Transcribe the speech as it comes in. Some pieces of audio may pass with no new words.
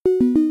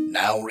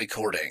now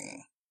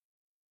recording.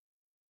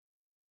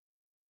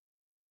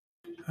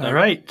 All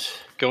right.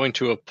 Going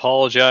to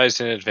apologize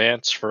in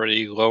advance for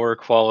any lower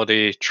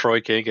quality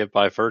troiking, and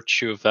by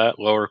virtue of that,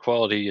 lower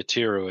quality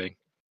Yatiruing.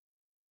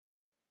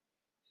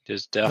 It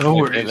has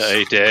definitely been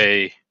a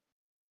day.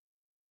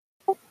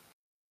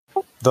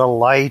 The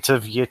light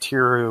of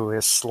Yatiru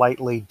is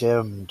slightly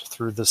dimmed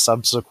through the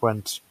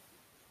subsequent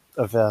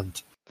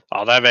event.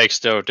 Oh, that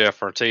makes no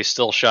difference. He's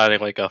still shining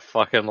like a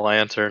fucking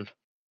lantern.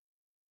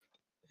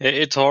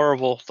 It's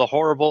horrible. The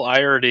horrible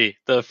irony.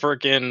 The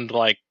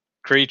freaking,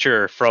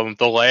 creature from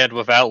the land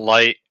without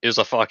light is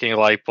a fucking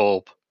light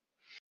bulb.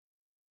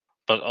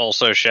 But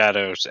also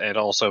shadows, and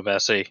also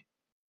messy.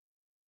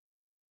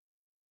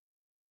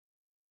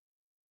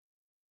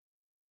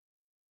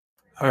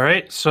 All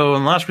right, so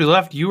when last we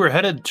left, you were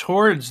headed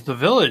towards the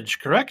village,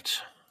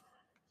 correct?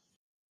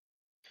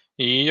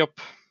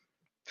 Yep.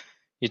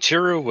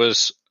 Yatiru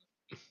was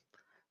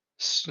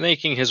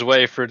snaking his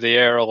way through the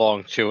air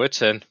along to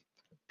it, and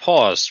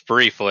paused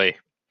briefly.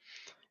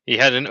 He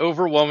had an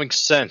overwhelming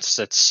sense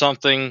that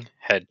something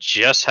had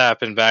just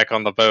happened back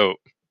on the boat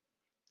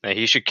that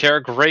he should care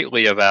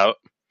greatly about.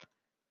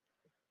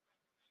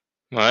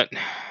 But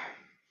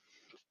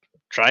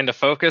trying to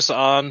focus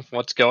on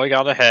what's going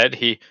on ahead,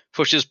 he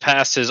pushes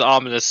past his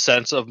ominous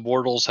sense of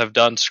mortals have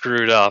done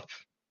screwed up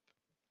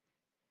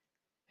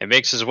and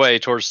makes his way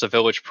towards the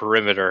village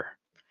perimeter,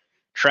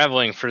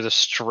 traveling through the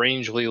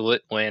strangely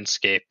lit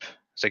landscape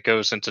as it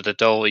goes into the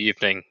dull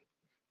evening,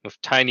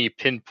 with tiny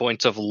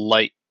pinpoints of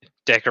light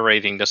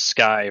decorating the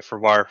sky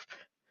from our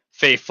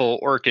faithful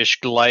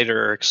orcish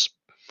glider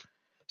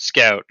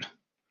scout.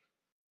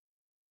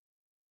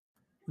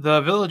 The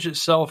village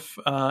itself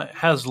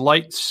has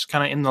lights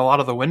kind of in a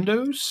lot of the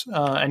windows,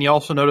 and you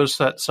also notice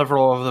that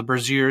several of the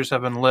braziers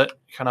have been lit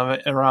kind of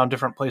around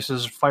different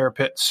places, fire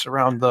pits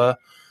around the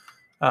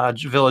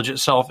village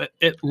itself.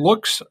 It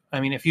looks,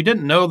 if you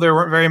didn't know there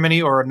weren't very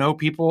many or no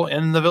people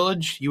in the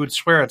village, you would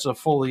swear it's a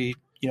fully,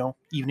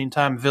 evening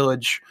time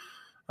village.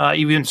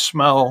 You even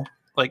smell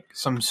like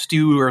some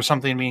stew or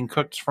something being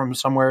cooked from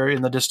somewhere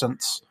in the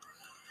distance.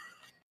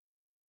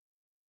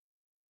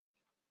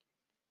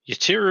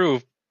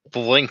 Yatiru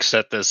blinks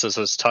at this as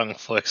his tongue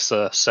flicks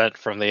the scent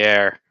from the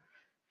air.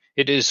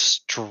 It is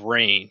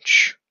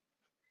strange.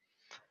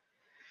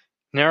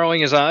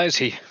 Narrowing his eyes,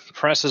 he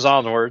presses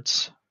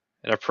onwards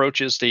and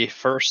approaches the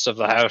first of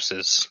the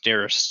houses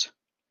nearest,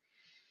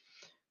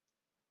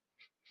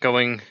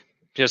 going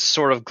just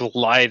sort of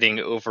gliding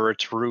over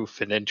its roof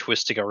and then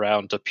twisting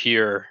around to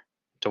peer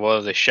to one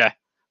of the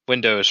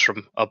windows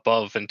from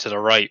above and to the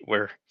right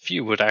where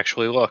few would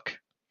actually look.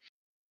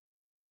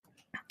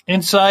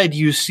 Inside,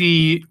 you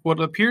see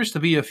what appears to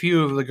be a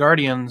few of the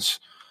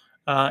guardians,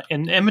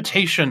 in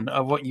imitation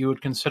of what you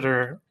would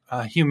consider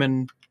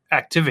human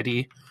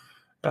activity.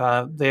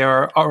 They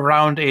are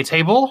around a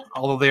table.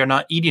 Although they are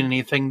not eating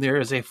anything, there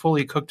is a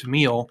fully cooked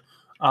meal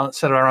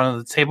set around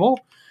the table,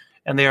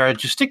 and they are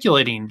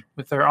gesticulating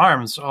with their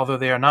arms, although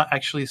they are not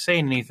actually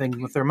saying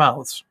anything with their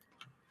mouths.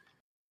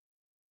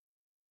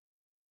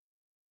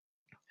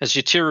 As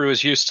Yatiru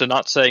is used to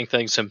not saying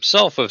things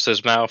himself with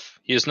his mouth,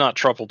 he is not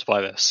troubled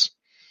by this.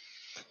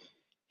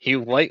 He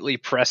lightly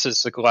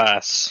presses the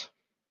glass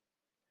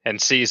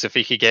and sees if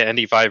he can get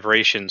any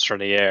vibrations from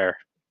the air,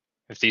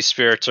 if these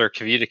spirits are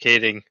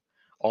communicating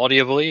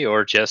audibly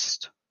or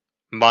just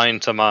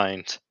mind to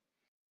mind.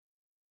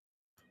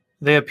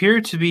 They appear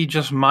to be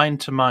just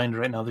mind to mind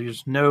right now.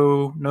 There's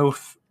no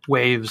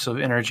waves of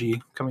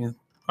energy coming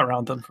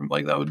around them from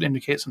that would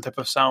indicate some type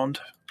of sound.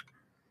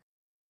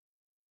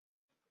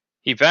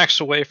 He backs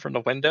away from the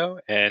window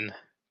and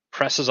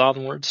presses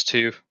onwards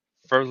to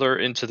further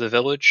into the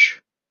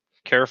village,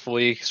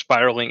 carefully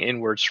spiraling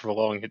inwards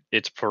along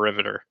its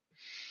perimeter.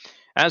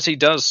 As he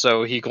does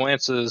so, he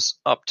glances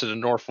up to the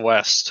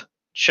northwest,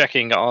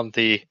 checking on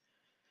the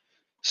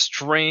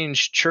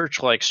strange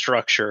church-like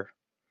structure.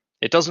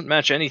 It doesn't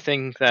match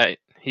anything that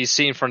he's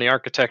seen from the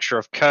architecture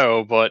of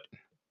Ko, but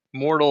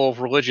mortal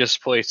religious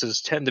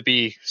places tend to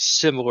be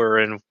similar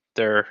in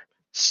their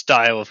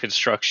style of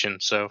construction,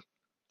 so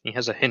he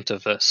has a hint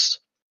of this.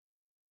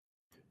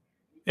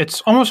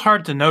 It's almost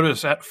hard to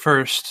notice at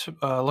first,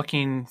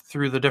 looking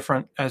through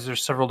as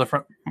there's several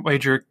different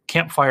major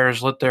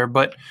campfires lit there,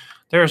 but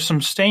there are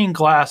some stained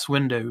glass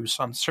windows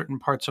on certain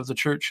parts of the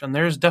church, and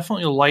there's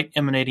definitely light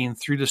emanating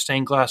through the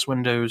stained glass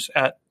windows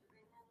at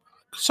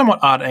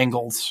somewhat odd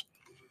angles.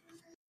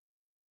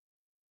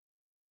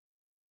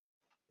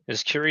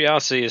 His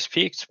curiosity is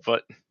piqued,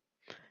 but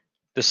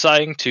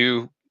deciding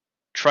to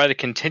try to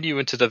continue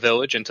into the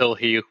village until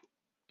he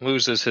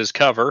loses his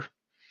cover,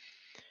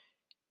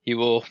 he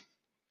will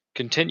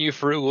continue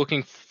through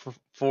looking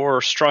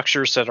for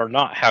structures that are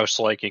not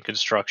house-like in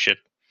construction.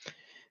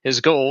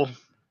 His goal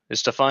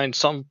is to find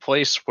some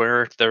place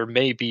where there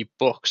may be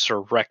books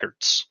or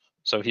records,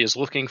 so he is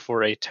looking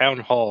for a town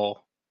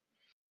hall.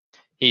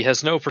 He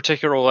has no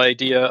particular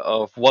idea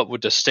of what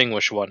would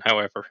distinguish one,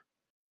 however.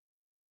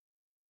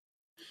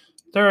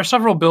 There are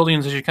several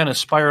buildings as you kind of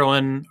spiral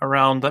in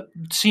around that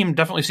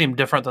definitely seem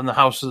different than the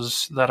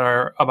houses that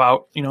are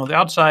about. The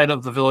outside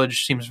of the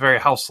village seems very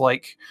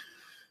house-like.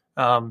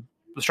 The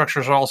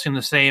structures all seem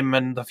the same,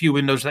 and the few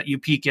windows that you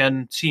peek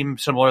in seem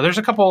similar. There's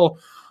a couple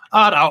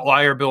odd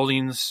outlier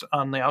buildings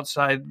on the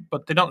outside,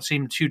 but they don't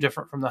seem too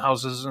different from the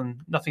houses,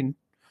 and nothing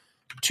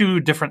too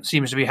different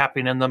seems to be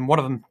happening in them. One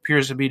of them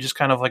appears to be just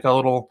kind of like a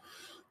little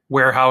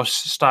warehouse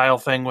style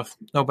thing with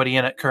nobody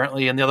in it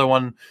currently, and the other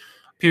one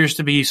appears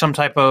to be some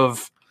type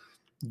of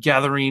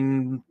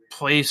gathering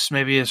place,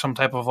 maybe some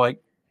type of like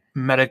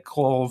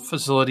medical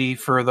facility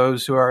for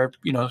those who are,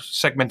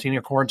 segmenting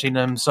or quarantining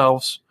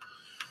themselves.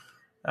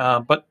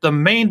 But the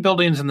main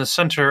buildings in the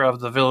center of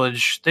the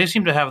village, they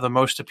seem to have the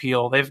most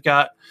appeal. They've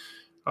got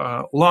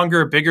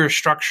longer, bigger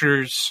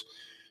structures.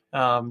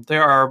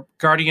 There are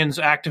guardians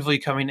actively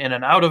coming in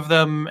and out of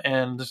them,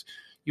 and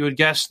you would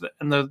guess that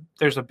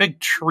there's a big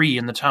tree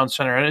in the town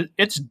center, and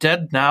it's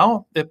dead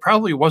now. It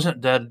probably wasn't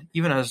dead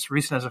even as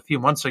recent as a few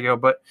months ago,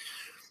 but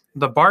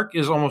the bark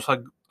is almost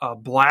like a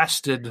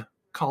blasted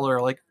color,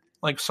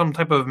 like some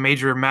type of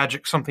major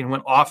magic. Something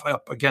went off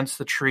up against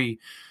the tree,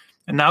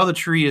 and now the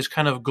tree is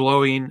kind of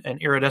glowing an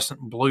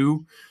iridescent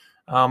blue,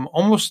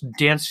 almost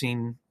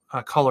dancing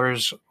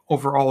colors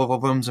over all of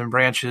the limbs and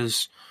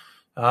branches.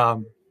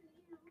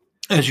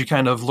 As you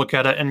kind of look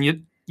at it, and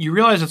you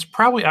realize it's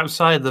probably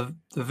outside the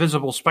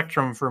visible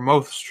spectrum for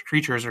most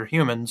creatures or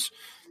humans,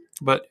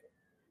 but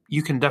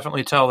you can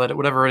definitely tell that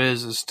whatever it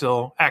is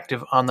still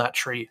active on that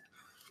tree.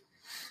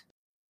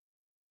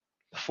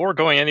 Before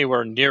going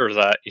anywhere near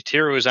that,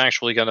 Itiru is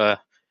actually going to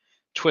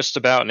twist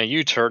about in a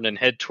U-turn and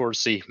head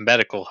towards the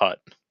medical hut.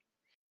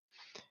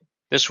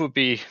 This would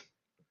be,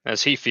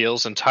 as he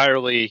feels,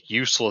 entirely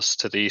useless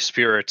to the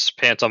spirits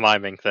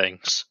pantomiming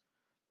things,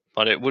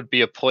 but it would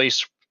be a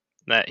place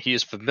that he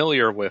is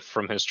familiar with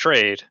from his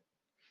trade,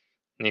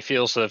 and he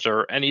feels that if there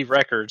are any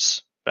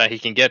records that he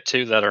can get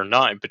to that are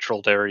not in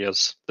patrolled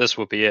areas, this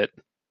would be it.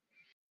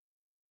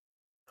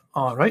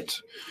 All right.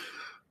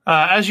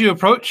 As you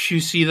approach, you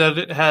see that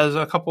it has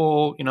a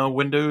couple,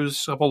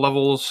 windows, a couple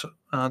levels.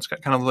 It's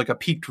got kind of like a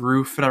peaked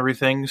roof and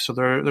everything. So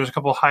there's a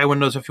couple high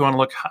windows if you want to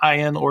look high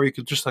in, or you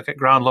could just look at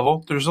ground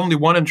level. There's only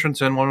one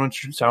entrance in, one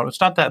entrance out. It's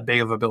not that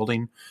big of a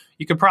building.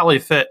 You could probably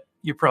fit,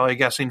 you're probably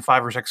guessing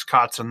 5 or 6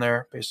 cots in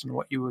there based on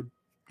what you would,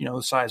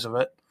 the size of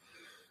it.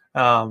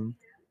 How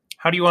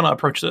do you want to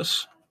approach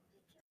this?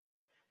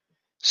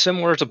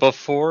 Similar to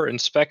before,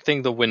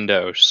 inspecting the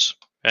windows.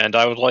 And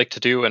I would like to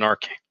do an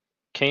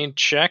arcane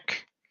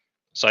check.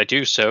 So I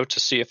do so to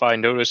see if I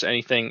notice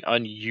anything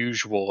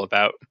unusual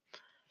about,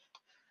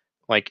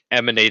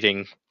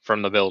 emanating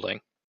from the building.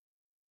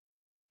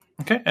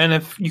 Okay, and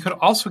if you could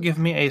also give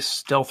me a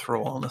stealth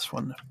roll on this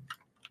one.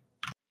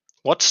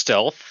 What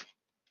stealth?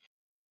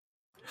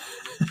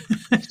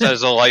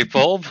 Says a light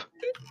bulb.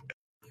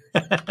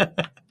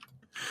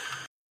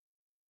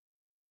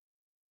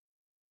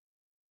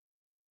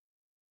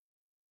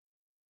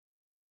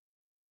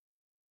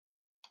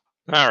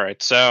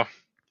 Alright, so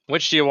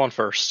which do you want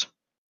first?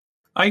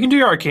 You can do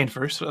your arcane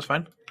first, so that's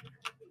fine.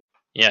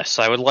 Yes,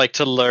 I would like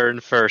to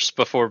learn first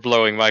before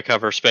blowing my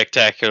cover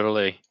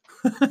spectacularly.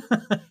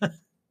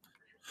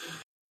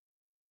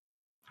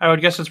 I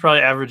would guess it's probably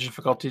average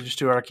difficulty. Just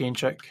do an arcane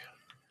check.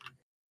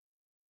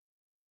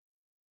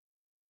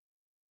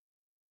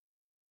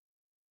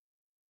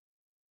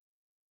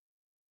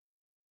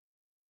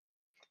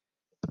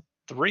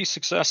 Three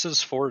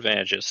successes, 4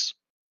 advantages.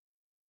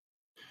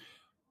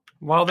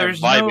 While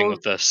there's I'm vibing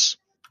with this.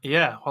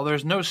 Yeah, while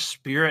there's no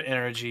spirit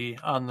energy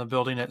on the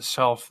building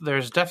itself,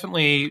 there's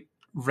definitely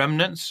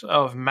remnants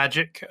of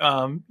magic.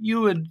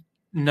 You would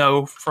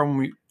know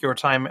from your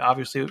time,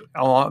 obviously,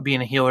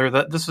 being a healer,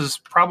 that this is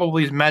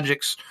probably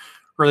magics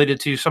related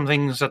to some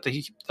things that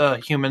the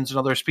humans and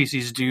other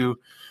species do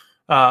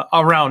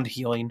around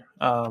healing.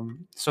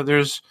 So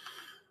there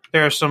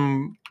are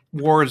some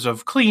wards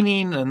of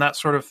cleaning and that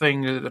sort of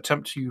thing that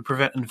attempt to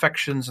prevent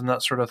infections and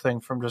that sort of thing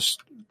from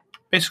just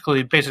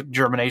basically basic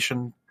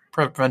germination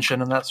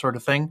prevention and that sort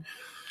of thing,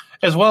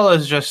 as well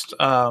as just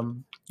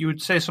you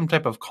would say some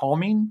type of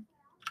calming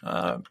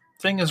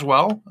thing as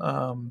well,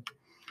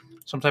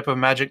 some type of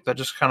magic that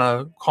just kind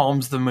of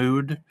calms the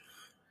mood,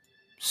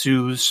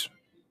 soothes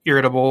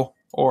irritable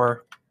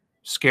or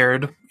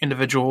scared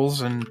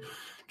individuals, and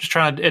just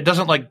it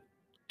doesn't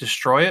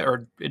destroy it,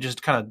 or it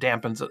just kind of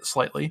dampens it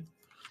slightly.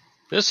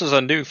 This is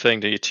a new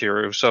thing to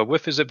Itiru, so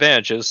with his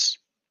advantages,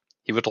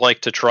 he would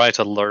like to try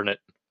to learn it.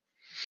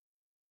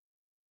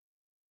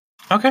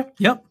 Okay,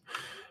 yep.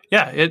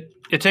 Yeah,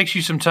 it takes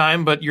you some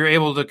time, but you're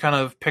able to kind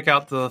of pick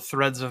out the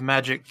threads of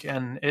magic,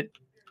 and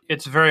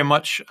it's very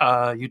much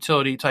a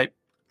utility type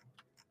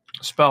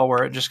spell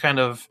where it just kind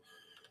of,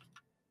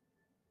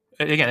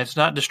 again, it's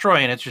not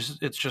destroying,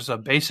 it's just a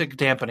basic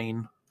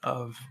dampening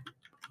of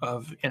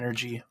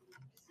energy.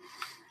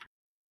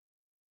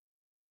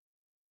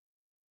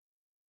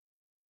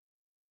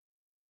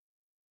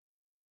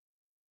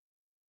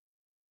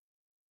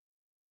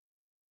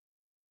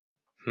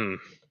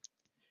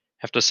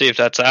 Have to see if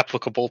that's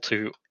applicable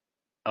to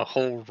a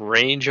whole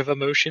range of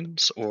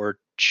emotions or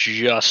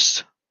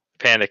just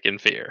panic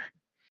and fear?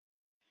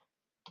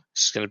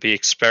 It's going to be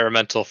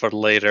experimental for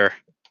later.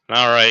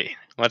 Alright,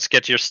 let's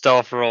get your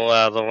stealth roll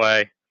out of the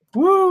way.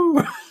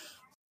 Woo!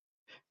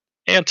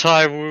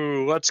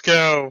 Anti-woo, let's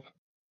go!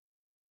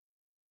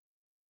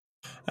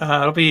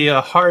 It'll be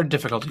a hard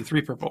difficulty,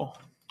 3 purple.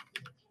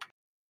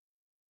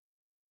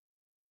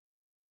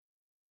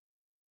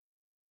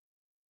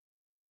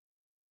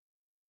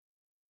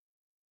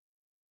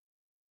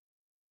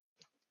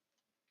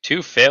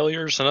 Two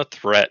failures and a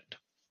threat.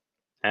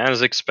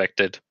 As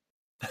expected.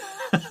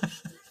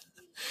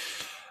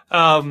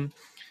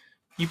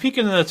 You peek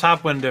into the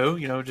top window,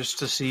 just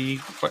to see,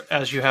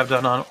 as you have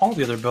done on all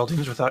the other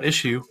buildings without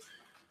issue.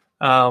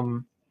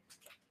 And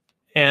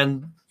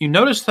you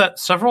notice that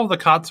several of the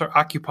cots are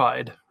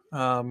occupied.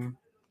 One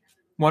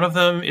of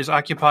them is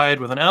occupied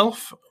with an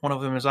elf, one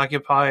of them is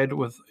occupied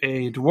with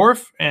a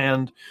dwarf,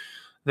 and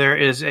there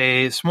is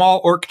a small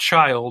orc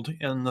child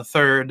in the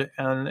third,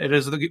 and it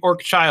is the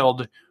orc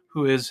child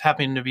who is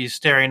happening to be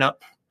staring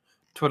up,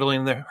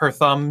 twiddling her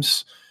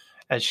thumbs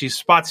as she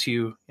spots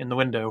you in the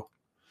window.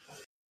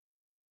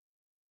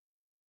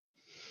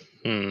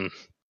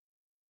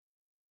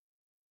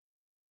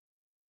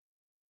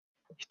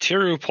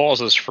 Tiru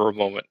pauses for a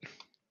moment.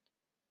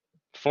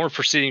 Before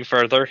proceeding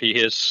further, he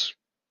is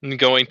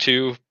going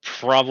to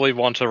probably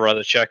want to run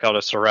a check on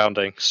his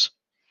surroundings.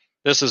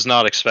 This is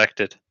not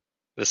expected.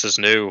 This is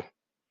new.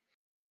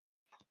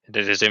 And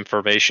it is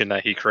information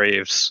that he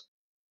craves.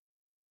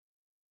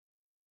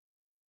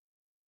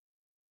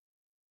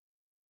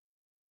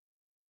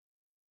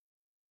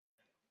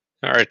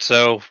 Alright,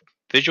 so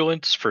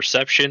vigilance,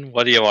 perception,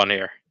 what do you want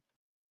here?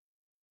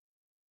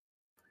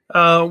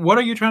 What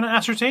are you trying to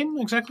ascertain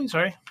exactly?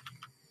 Sorry.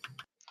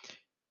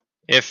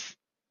 If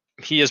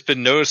he has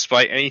been noticed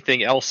by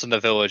anything else in the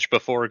village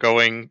before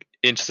going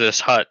into this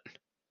hut,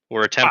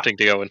 or attempting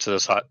to go into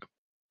this hut.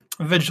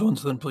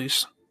 Vigilance, then,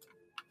 please.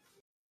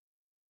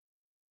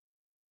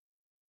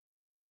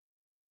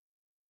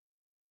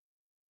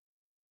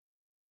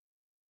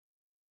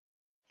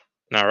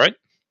 Alright.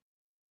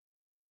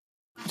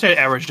 I'd say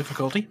average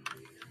difficulty.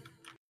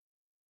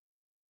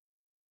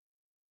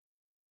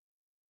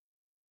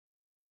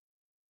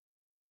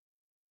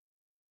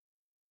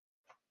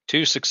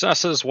 Two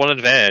successes, one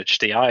advantage.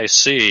 The eyes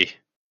see.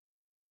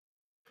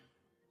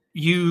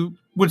 You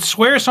would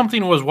swear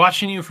something was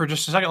watching you for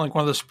just a second, like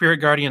one of the spirit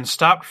guardians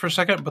stopped for a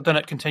second, but then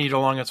it continued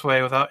along its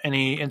way without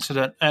any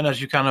incident. And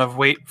as you kind of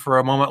wait for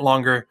a moment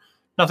longer,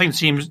 no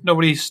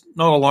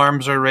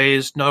alarms are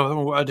raised,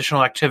 no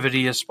additional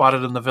activity is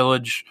spotted in the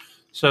village.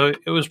 So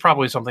it was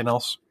probably something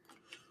else.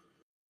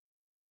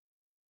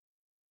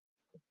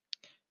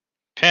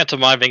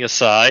 Pantomiming a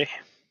sigh,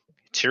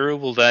 Tiru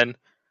will then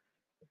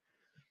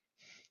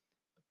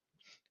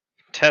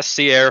test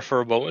the air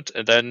for a moment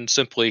and then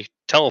simply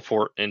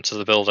teleport into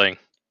the building,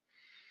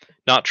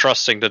 not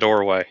trusting the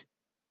doorway.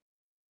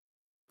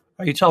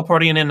 Are you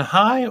teleporting in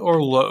high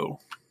or low?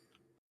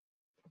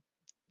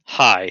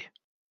 High.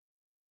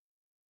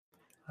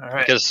 All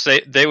right. Because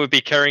they would be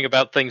caring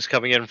about things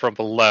coming in from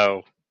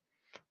below.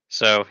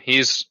 So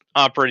he's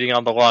operating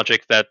on the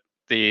logic that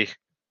the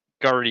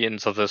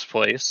guardians of this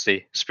place,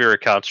 the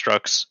spirit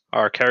constructs,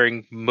 are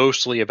caring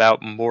mostly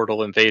about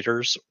mortal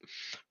invaders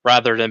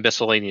rather than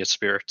miscellaneous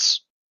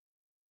spirits.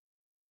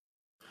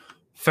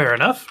 Fair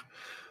enough.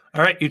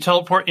 All right, you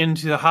teleport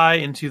into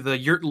the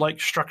yurt-like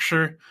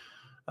structure,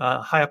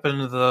 high up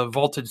into the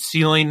vaulted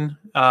ceiling,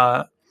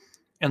 and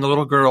the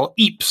little girl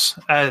eeps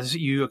as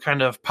you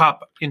kind of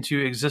pop into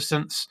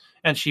existence,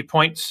 and she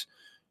points.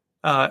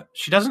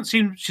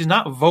 She's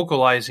not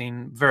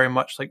vocalizing very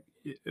much. Like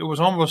it was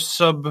almost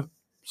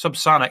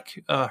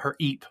subsonic, her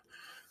eep.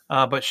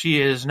 But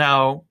she is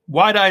now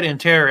wide-eyed in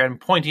terror and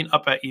pointing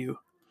up at you.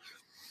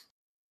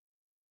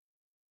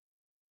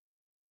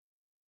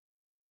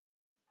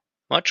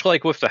 Much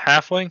like with the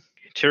halfling,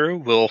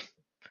 Tiru will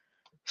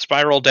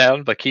spiral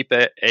down but keep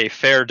it a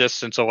fair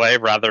distance away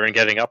rather than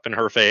getting up in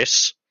her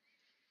face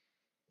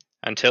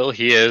until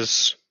he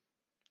is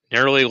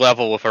nearly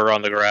level with her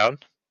on the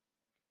ground.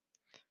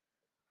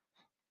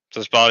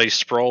 His body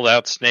sprawled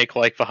out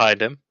snake-like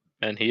behind him,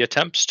 and he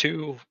attempts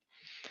to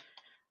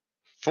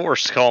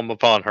force calm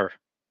upon her,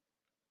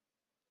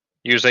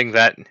 using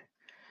that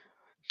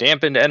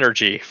dampened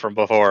energy from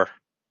before.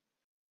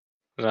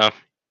 So,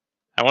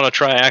 I want to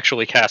try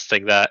actually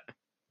casting that.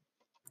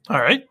 All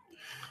right.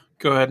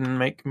 Go ahead and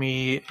make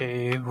me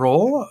a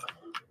roll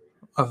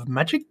of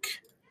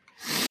magic.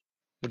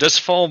 Would this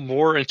fall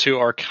more into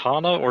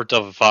Arcana or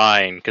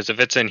Divine? Because if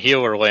it's in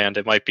Healer Land,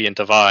 it might be in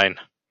Divine.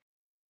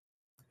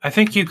 I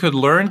think you could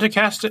learn to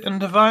cast it in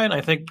Divine.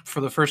 I think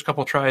for the first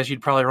couple tries,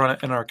 you'd probably run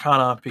it in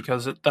Arcana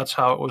because that's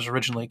how it was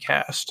originally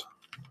cast.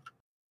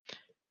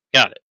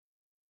 Got it.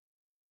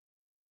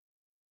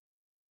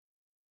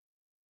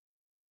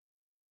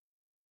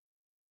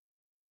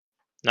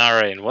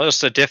 Alright, what is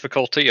the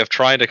difficulty of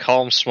trying to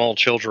calm small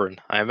children?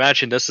 I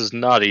imagine this is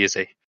not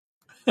easy.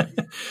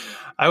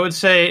 I would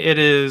say it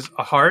is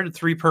a hard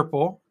 3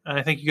 purple, And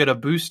I think you get a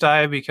boost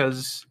die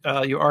because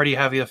you already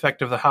have the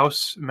effect of the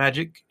house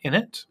magic in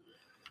it.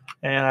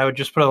 And I would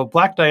just put a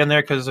black die in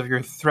there because of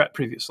your threat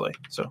previously.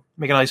 So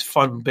make a nice,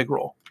 fun, big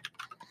roll.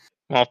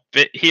 Well,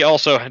 he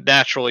also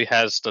naturally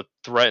has the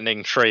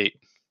threatening trait,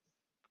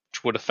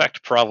 which would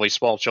affect probably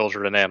small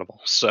children and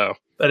animals. So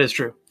that is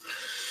true.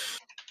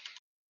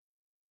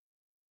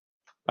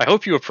 I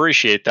hope you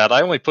appreciate that.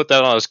 I only put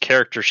that on his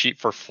character sheet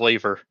for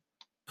flavor.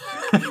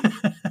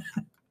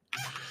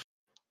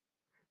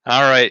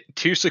 All right,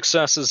 2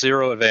 successes,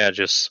 0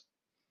 advantages.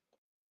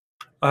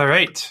 All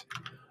right.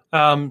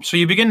 So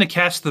you begin to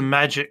cast the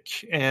magic,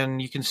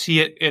 and you can see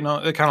it, it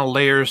kind of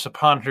layers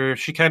upon her.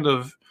 She kind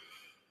of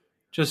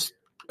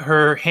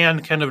her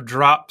hand kind of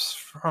drops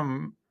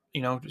from,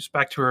 just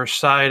back to her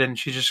side, and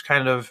she just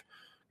kind of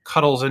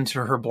cuddles into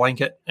her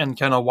blanket and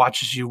kind of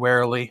watches you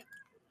warily.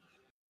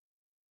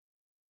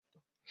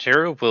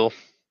 Tiro will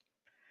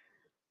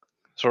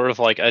sort of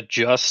like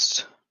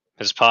adjust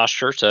his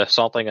posture to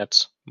something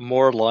that's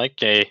more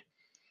like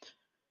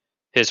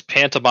his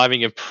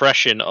pantomiming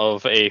impression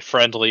of a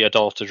friendly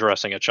adult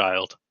addressing a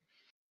child.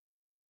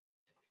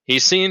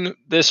 He's seen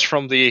this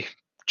from the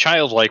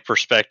childlike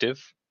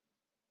perspective,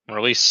 or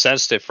at least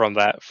sensed it from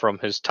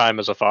his time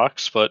as a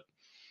fox, but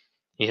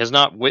he has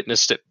not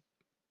witnessed it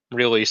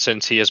really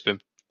since he has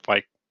been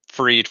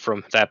freed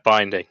from that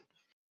binding.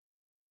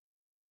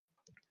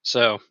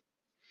 So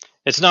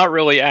it's not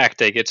really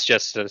acting, it's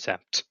just an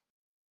attempt.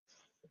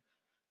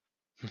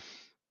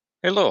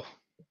 Hello.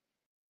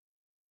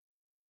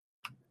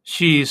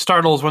 She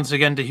startles once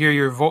again to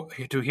hear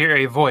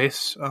a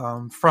voice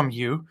from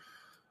you,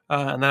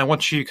 and then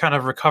once she kind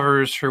of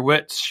recovers her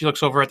wits, she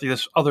looks over at the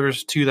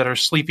others two that are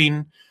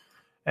sleeping,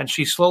 and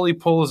she slowly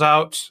pulls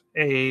out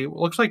what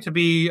looks like to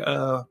be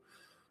a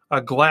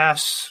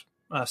glass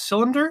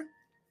cylinder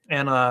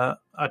and a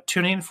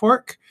tuning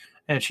fork,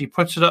 and she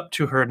puts it up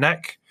to her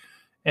neck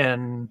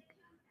and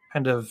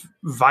kind of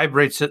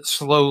vibrates it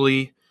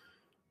slowly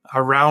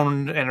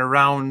around and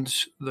around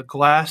the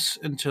glass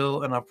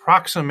until an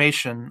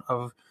approximation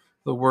of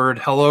the word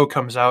hello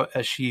comes out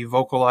as she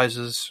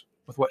vocalizes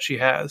with what she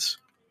has.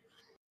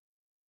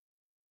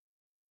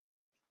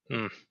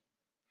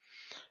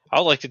 I'd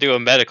like to do a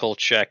medical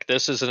check.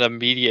 This is an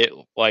immediate,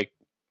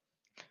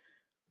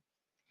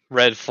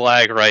 red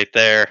flag right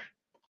there.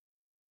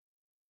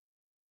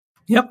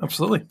 Yep,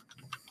 absolutely.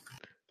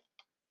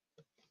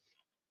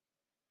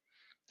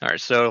 Alright,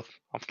 so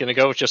I'm going to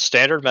go with just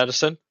standard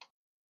medicine.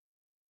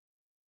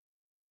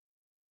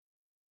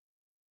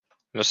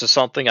 This is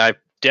something I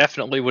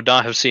definitely would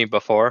not have seen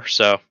before,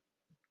 so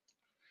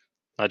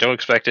I don't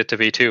expect it to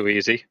be too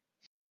easy.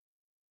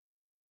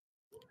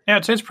 Yeah,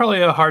 I'd say it's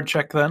probably a hard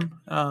check then,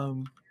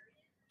 for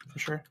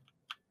sure.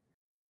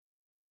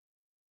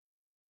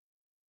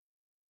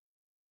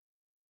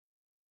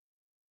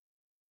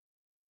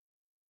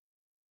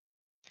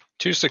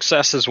 Two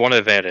successes, 1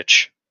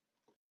 advantage.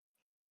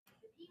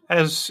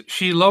 As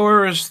she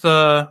lowers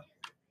the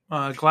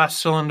glass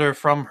cylinder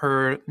from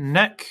her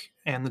neck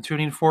and the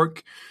tuning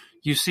fork,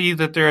 you see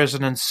that there is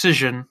an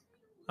incision,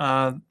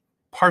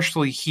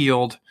 partially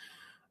healed,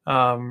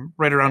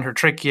 right around her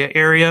trachea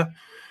area.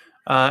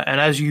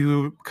 And as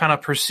you kind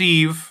of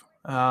perceive,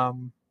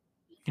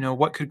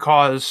 what could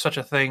cause such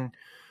a thing,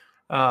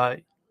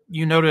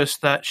 you notice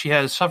that she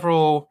has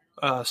several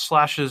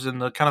slashes in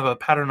the kind of a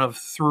pattern of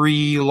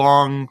 3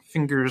 long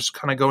fingers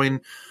kind of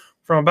going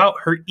from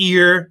about her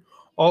ear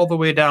all the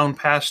way down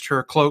past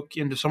her cloak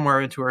into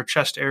somewhere into her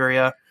chest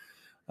area.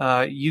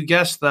 You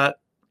guess that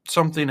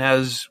something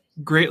has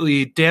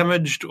greatly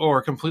damaged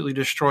or completely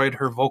destroyed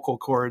her vocal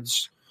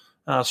cords.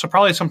 So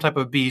probably some type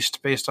of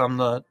beast based on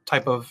the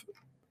type of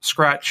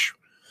scratch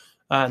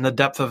and the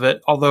depth of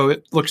it, although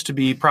it looks to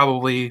be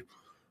probably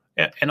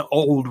an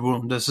old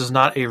wound. This is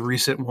not a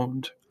recent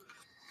wound.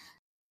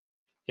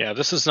 Yeah,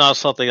 this is not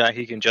something that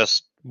he can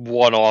just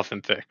one-off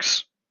and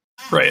fix.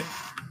 Right.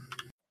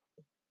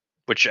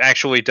 Which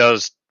actually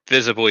does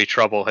visibly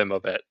trouble him a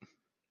bit.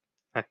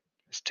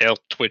 His tail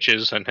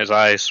twitches and his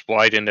eyes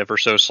widen ever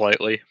so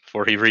slightly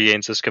before he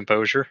regains his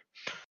composure.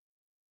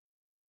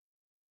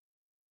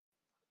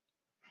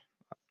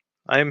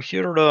 I am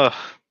here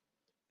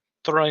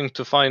trying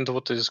to find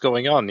what is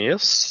going on,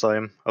 yes?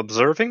 I'm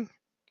observing,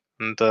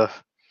 and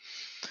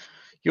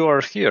you are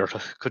here.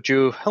 Could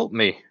you help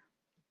me?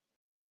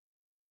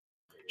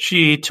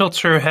 She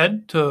tilts her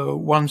head to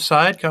one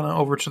side, kind of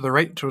over to the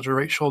right, towards her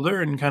right shoulder,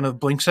 and kind of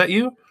blinks at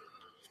you.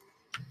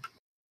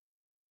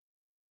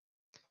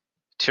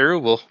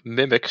 Tiru will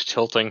mimic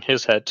tilting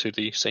his head to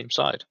the same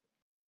side.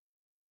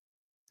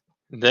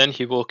 Then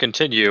he will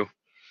continue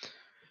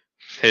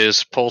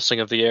his pulsing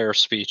of the air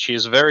speech. He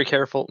is very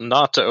careful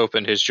not to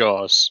open his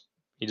jaws.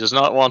 He does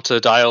not want to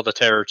dial the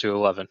terror to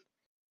 11.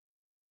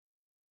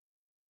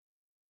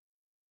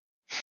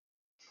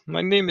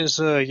 My name is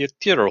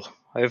Yetiro.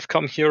 I have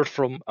come here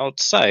from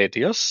outside,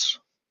 yes?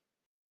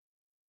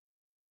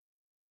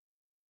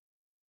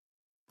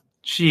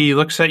 She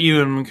looks at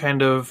you and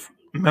kind of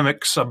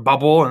mimics a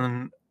bubble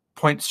and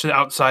points to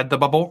outside the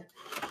bubble.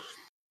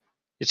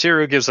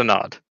 Yetiro gives a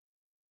nod.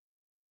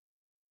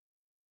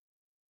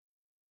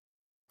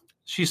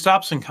 She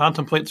stops and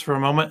contemplates for a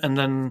moment, and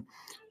then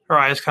her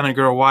eyes kind of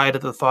grow wide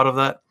at the thought of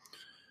that.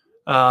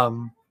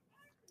 And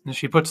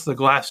she puts the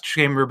glass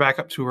chamber back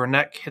up to her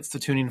neck, hits the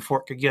tuning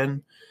fork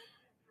again,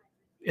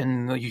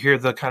 and you hear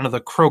the kind of the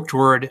croaked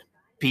word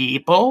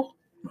 "people"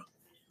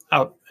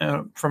 out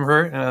from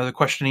her in a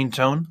questioning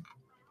tone.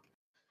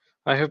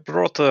 I have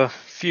brought a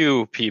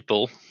few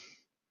people,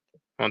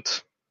 and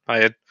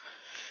I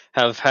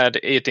have had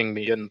aiding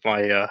me in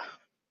my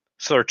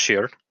search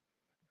here.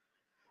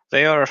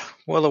 They are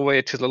well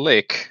away to the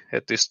lake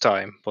at this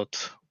time,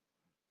 but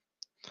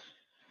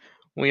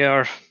we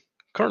are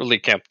currently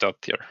camped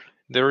up here.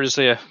 There is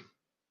a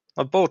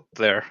boat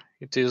there.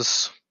 It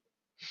is...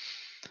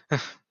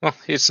 well,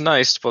 it's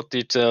nice, but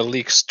it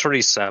leaks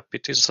tree sap.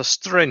 It is a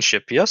strange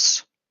ship,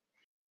 yes?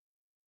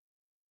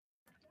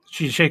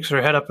 She shakes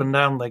her head up and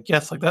down like,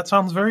 yes, like that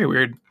sounds very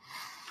weird.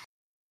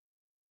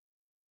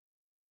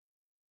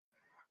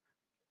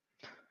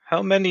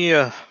 How many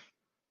of,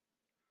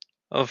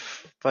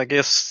 I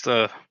guess,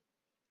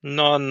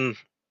 not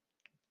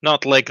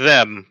like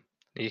them,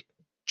 he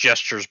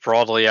gestures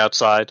broadly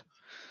outside.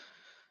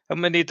 How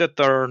many that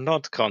are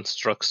not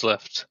constructs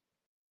left?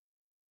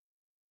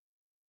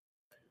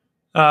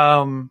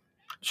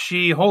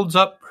 She holds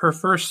up her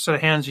first set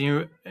of hands, and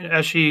you,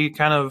 as she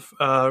kind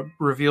of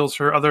reveals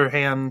her other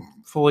hand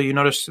fully, you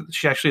notice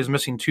she actually is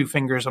missing 2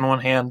 fingers on one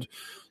hand.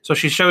 So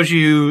she shows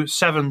you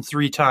 7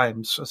 3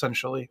 times,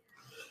 essentially.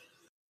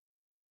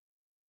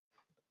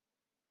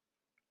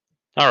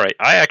 Alright,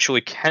 I actually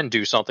can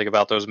do something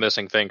about those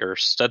missing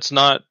fingers. That's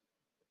not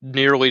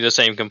nearly the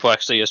same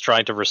complexity as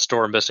trying to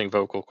restore missing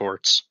vocal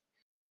cords.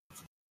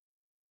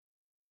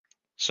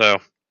 So,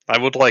 I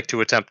would like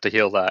to attempt to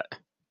heal that.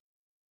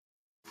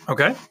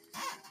 Okay.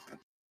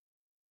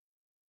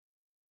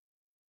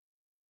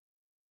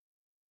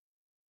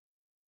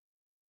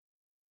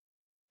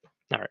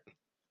 Alright.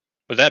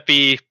 Would that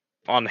be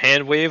on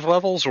hand wave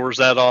levels, or is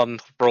that on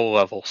roll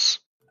levels?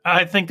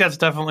 I think that's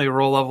definitely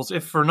roll levels.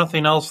 If for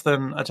nothing else,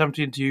 then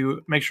attempting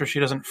to make sure she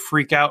doesn't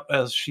freak out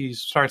as she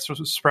starts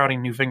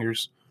sprouting new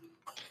fingers.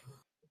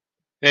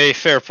 A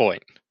fair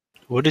point.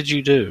 What did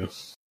you do?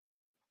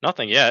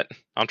 Nothing yet.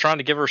 I'm trying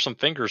to give her some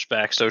fingers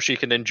back so she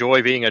can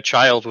enjoy being a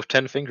child with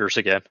 10 fingers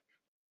again.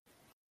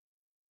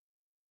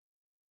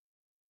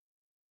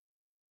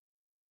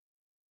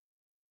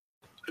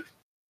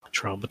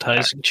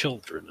 Traumatizing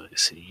children, I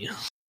see.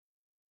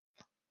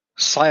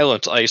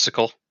 Silent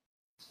icicle.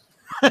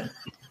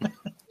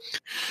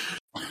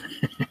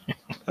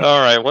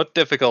 Alright, what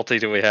difficulty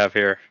do we have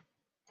here?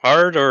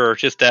 Hard or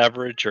just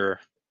average, or...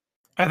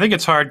 I think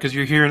it's hard because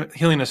you're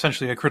healing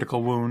essentially a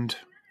critical wound.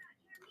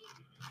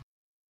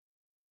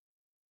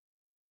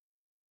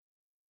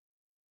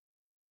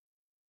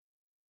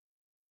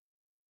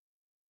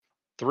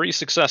 Three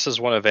successes,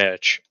 one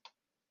advantage.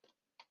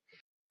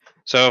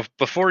 So,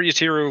 before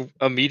Yatiru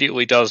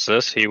immediately does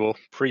this, he will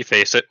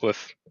preface it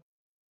with...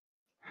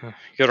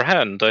 Your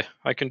hand,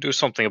 I can do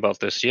something about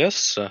this,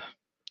 yes?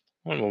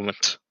 One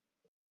moment.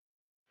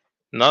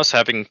 And thus,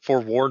 having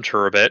forewarned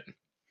her a bit,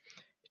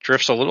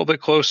 drifts a little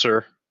bit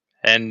closer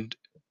and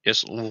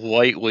just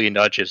lightly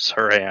nudges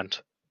her hand.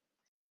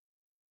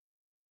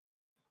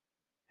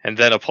 And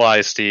then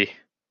applies the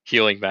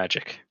healing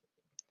magic.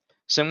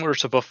 Similar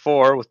to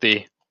before with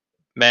the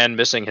man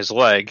missing his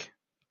leg,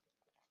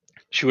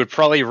 she would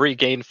probably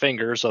regain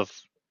fingers of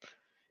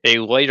a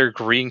lighter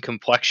green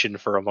complexion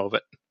for a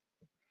moment.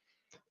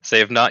 They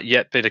have not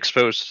yet been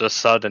exposed to the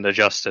sun and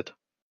adjusted.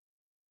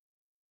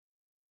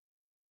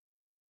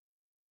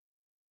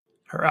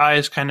 Her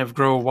eyes kind of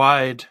grow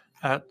wide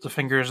at the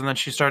fingers, and then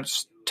she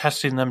starts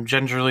testing them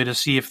gingerly to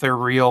see if they're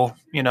real,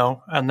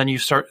 and then you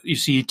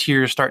see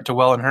tears start to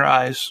well in her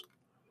eyes.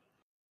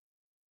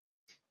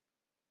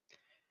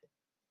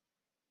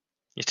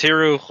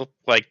 Yatiru,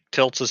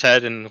 tilts his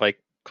head and,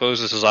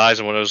 closes his eyes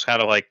in one of those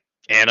kind of,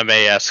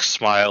 anime-esque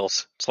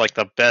smiles. It's,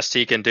 the best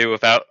he can do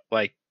without,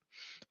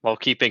 while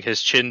keeping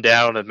his chin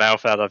down and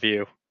mouth out of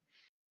view.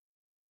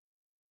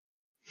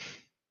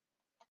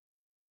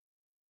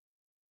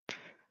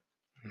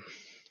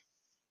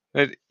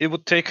 It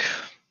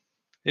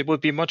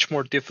would be much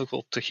more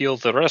difficult to heal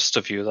the rest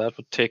of you. That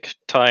would take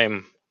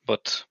time,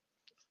 but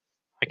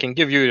I can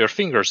give you your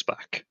fingers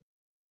back.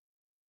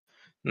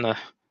 Nah,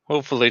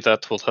 hopefully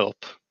that will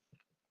help.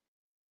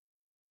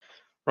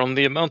 From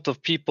the amount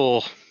of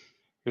people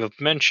you have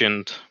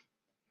mentioned,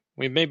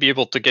 we may be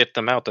able to get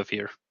them out of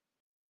here.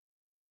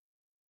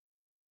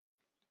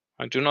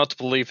 I do not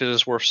believe it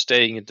is worth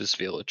staying in this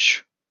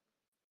village.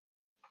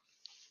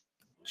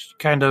 She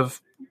kind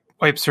of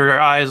wipes her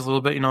eyes a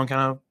little bit, kind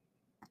of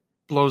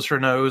blows her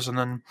nose, and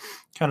then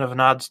kind of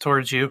nods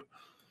towards you,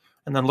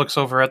 and then looks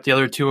over at the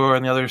other 2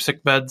 on the other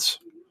sick beds.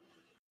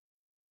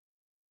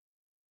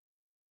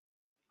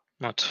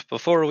 But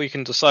before we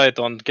can decide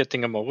on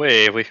getting them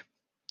away,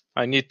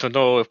 I need to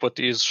know what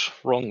is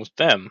wrong with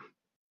them,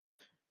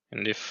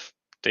 and if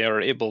they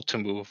are able to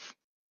move.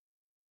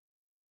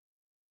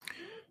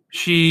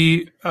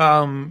 She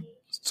kind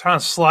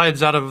of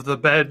slides out of the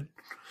bed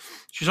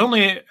She's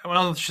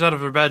out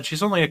of her bed.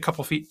 She's only a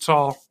couple feet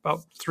tall,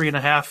 about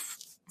 3.5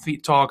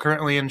 feet tall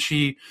currently, and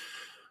she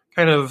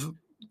kind of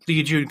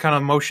leads you, kind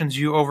of motions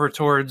you over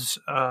towards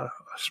a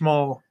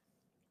small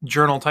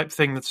journal type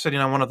thing that's sitting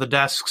on one of the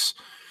desks,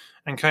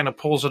 and kind of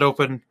pulls it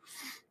open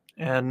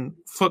and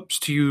flips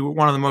to you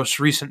one of the most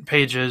recent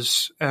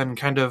pages and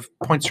kind of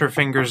points her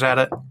fingers at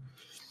it.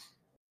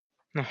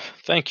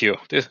 Thank you.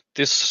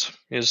 This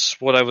is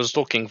what I was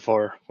looking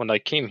for when I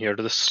came here.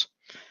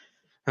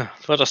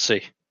 Let us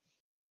see.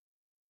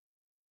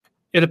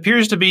 It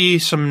appears to be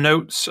some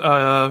notes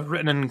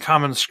written in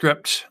common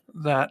script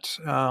that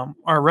are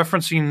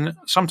referencing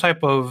some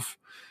type of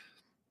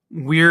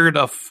weird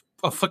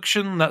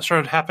affliction that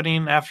started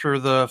happening after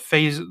the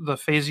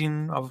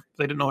phasing of,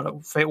 they didn't know what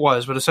it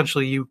was, but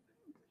essentially you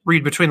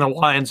read between the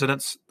lines, and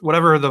it's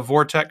whatever the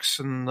vortex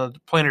and the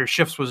planar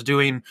shifts was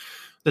doing.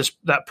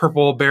 That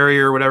purple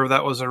barrier, whatever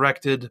that was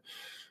erected,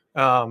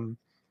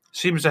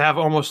 seems to have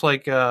almost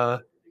like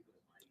a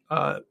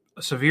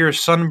severe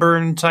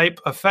sunburn type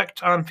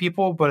effect on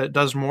people, but it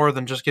does more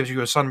than just gives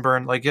you a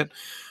sunburn. Like it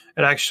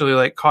actually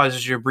like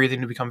causes your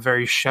breathing to become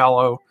very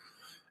shallow,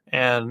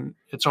 and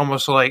it's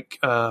almost like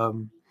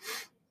going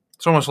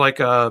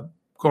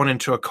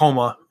into a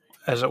coma,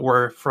 as it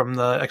were, from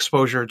the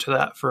exposure to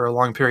that for a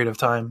long period of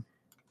time.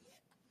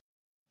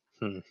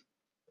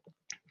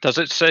 Does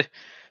it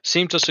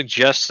seem to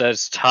suggest that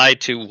it's tied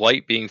to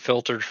light being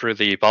filtered through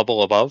the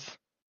bubble above?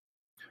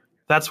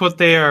 That's what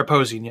they are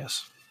opposing,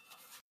 yes.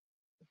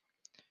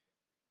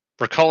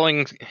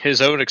 Recalling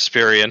his own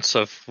experience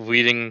of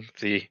leading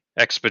the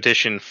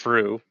expedition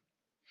through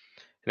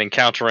and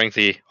encountering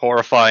the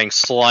horrifying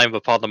slime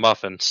upon the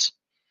muffins,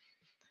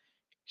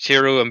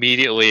 Chiru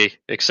immediately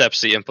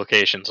accepts the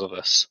implications of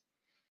this.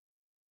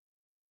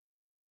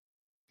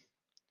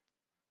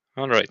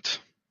 Alright.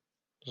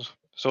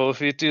 So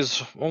if it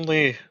is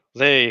only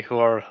they who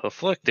are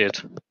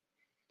afflicted,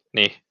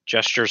 he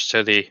gestures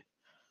to the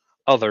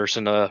others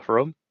in the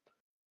room,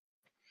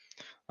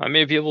 I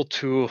may be able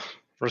to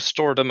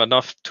restore them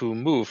enough to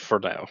move for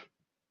now.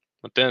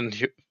 But then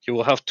you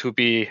will have to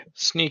be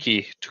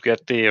sneaky to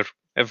get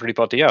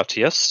everybody out,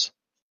 yes?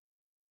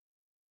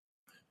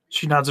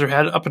 She nods her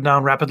head up and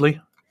down rapidly.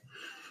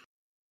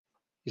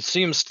 It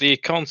seems the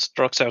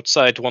constructs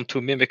outside want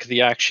to mimic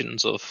the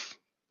actions of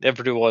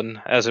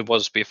everyone as it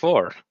was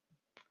before.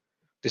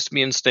 This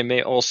means they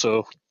may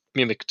also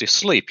mimic the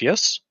sleep,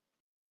 yes?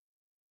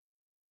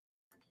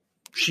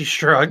 She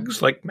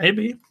shrugs, like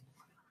maybe.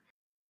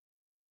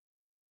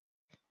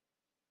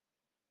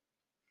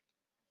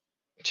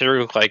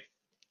 Chiru,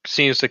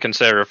 seems to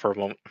consider for a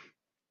moment.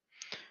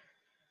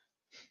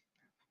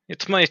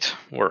 It might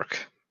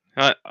work.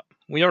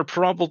 We are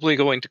probably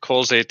going to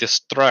cause a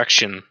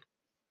distraction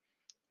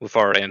with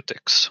our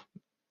antics.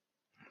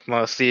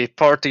 The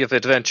party of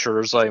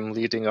adventurers I am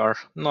leading are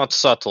not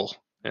subtle,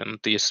 and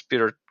the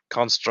spirit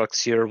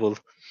constructs here will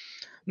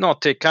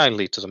not take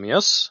kindly to them,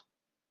 yes?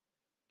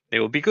 They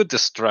will be good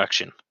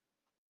distraction.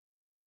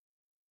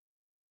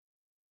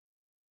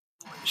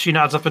 She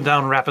nods up and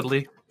down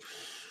rapidly.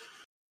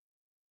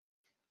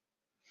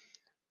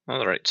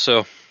 Alright,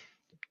 so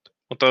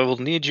what I will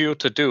need you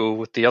to do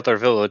with the other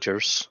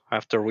villagers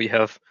after we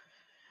have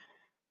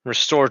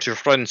restored your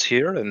friends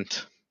here and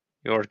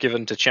you are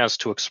given the chance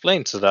to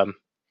explain to them,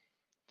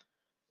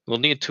 we'll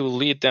need to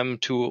lead them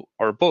to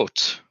our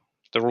boat.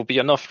 There will be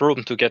enough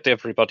room to get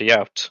everybody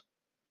out.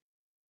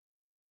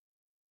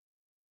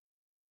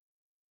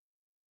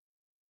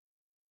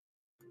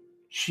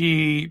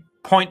 She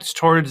points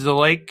towards the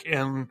lake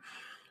and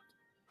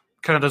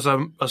kind of does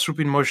a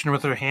swooping motion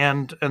with her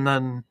hand, and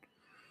then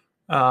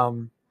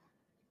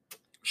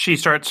she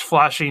starts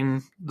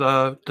flashing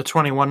the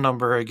 21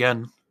 number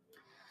again.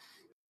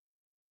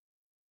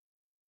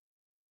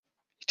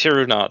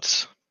 Tiru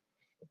nods.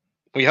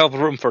 We have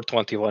room for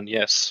 21,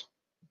 yes.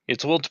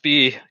 It won't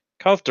be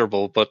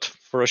comfortable, but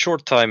for a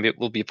short time it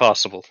will be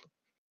possible.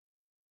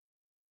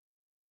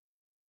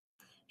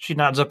 She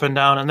nods up and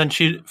down, and then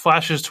she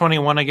flashes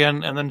 21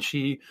 again, and then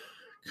she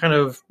kind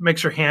of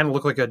makes her hand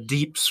look like a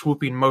deep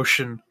swooping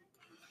motion.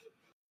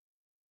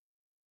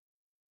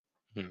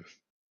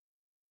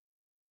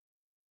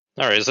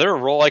 Alright, is there a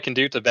role I can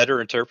do to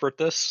better interpret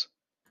this?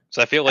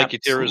 Because I feel like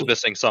Yutiru is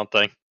missing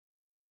something.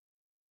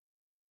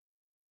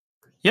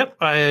 Yep,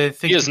 I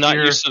think he is not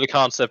used to the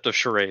concept of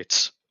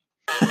charades.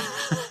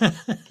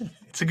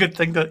 It's a good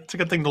thing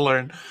to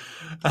learn.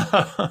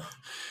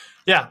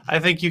 Yeah, I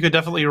think you could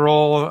definitely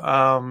roll.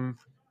 I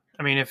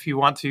mean, if you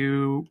want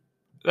to,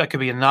 that could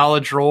be a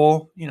knowledge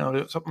roll,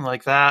 something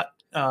like that.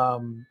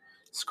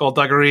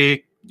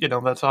 Skullduggery,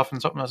 that's often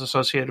something that's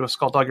associated with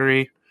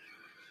skullduggery.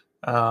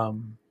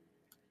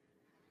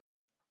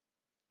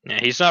 Yeah,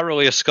 he's not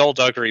really a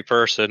skullduggery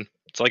person.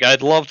 It's like,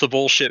 I'd love to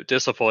bullshit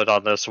discipline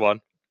on this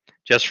one,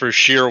 just for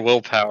sheer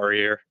willpower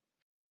here.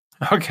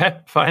 Okay,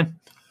 fine.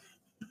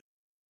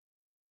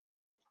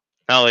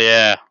 Hell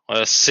yeah,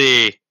 let's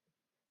see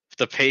if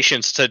the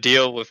patience to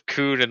deal with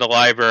Coon in the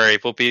library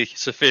will be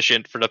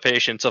sufficient for the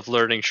patience of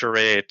learning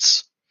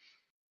charades.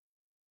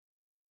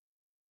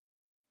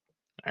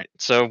 Alright,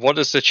 so what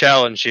is the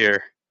challenge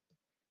here?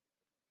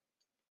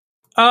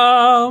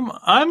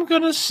 I'm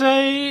gonna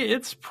say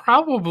it's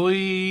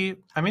probably.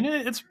 I mean,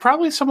 it's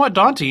probably somewhat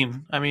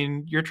daunting. I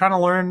mean, you're trying to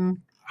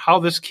learn how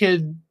this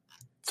kid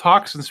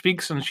talks and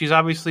speaks, and she's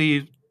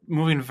obviously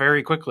moving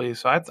very quickly.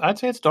 So I'd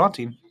say it's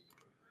daunting.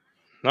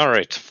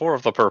 Alright, 4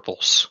 of the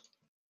purples.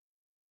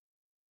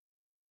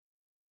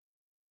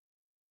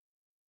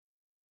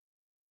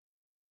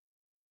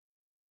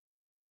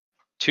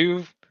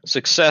 Two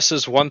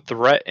successes, 1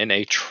 threat, and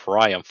a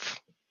triumph.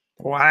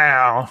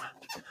 Wow.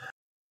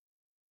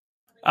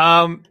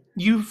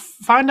 You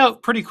find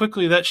out pretty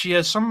quickly that she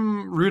has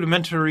some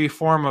rudimentary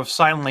form of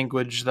sign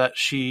language that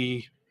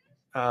she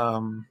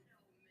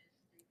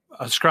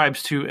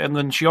ascribes to, and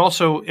then she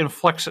also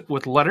inflects it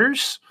with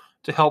letters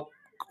to help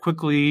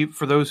quickly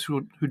for those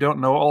who don't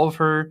know all of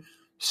her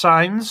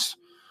signs.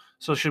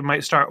 So she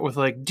might start with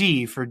like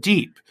D for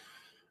deep,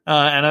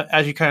 and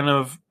as you kind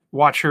of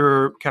watch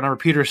her kind of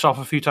repeat herself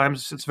a few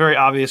times, it's very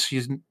obvious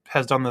she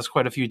has done this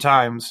quite a few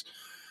times.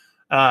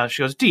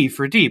 She goes D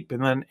for deep,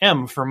 and then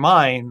M for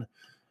mine,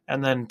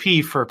 and then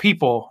P for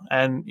people,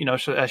 and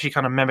as she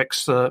kind of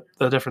mimics the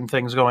different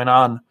things going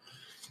on,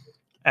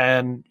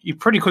 and you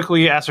pretty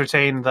quickly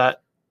ascertain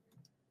that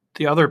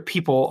the other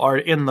people are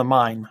in the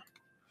mine.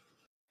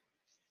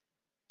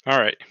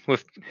 Alright,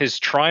 with his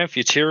triumph,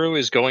 Yatiru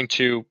is going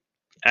to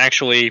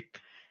actually,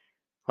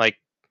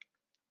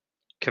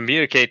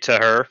 communicate to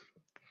her.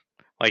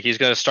 He's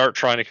going to start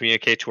trying to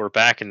communicate to her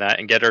back in that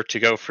and get her to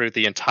go through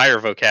the entire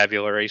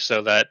vocabulary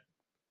so that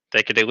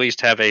they could at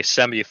least have a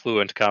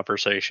semi-fluent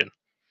conversation.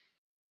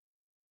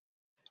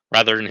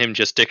 Rather than him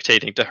just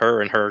dictating to her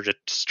and her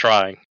just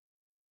trying.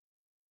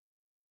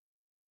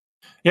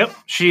 Yep,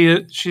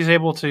 she's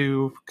able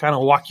to kind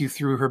of walk you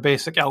through her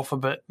basic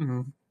alphabet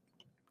and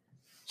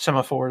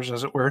semaphores,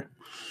 as it were.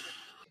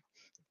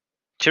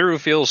 Tiru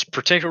feels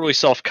particularly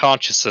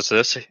self-conscious as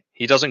this.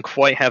 He doesn't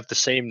quite have the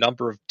same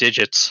number of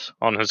digits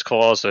on his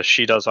claws as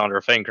she does on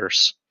her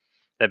fingers.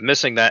 And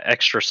missing that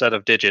extra set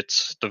of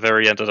digits at the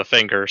very end of the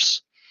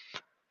fingers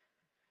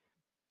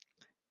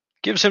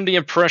gives him the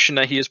impression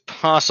that he is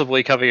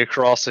possibly coming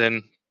across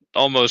in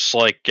almost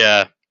like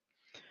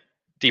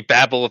the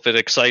babble of an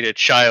excited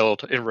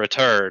child in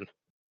return.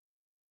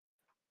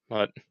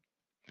 But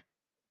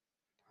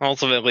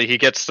ultimately, he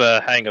gets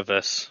the hang of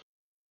this.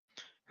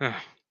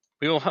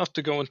 We will have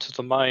to go into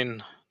the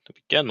mine to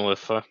begin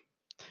with.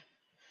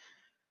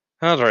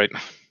 Alright.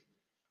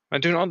 I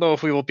do not know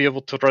if we will be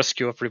able to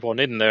rescue everyone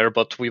in there,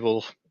 but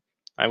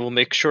I will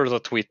make sure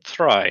that we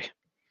try.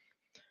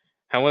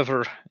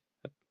 However,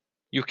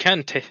 you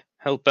can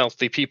help out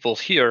the people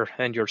here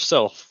and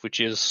yourself, which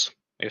is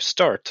a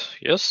start,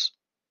 yes?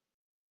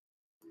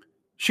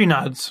 She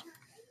nods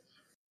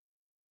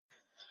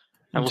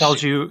and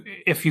tells you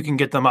if you can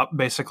get them up,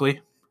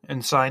 basically,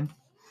 and sign.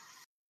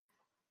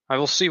 I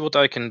will see what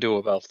I can do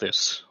about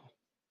this.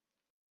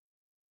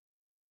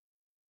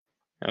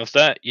 And with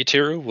that,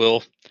 Yatiru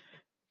will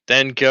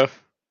then go,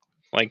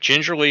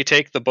 gingerly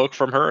take the book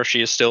from her if she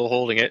is still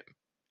holding it,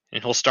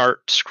 and he'll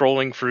start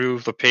scrolling through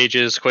the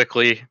pages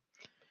quickly,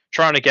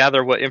 trying to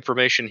gather what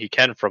information he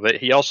can from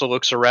it. He also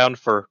looks around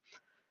for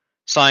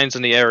signs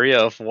in the area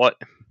of what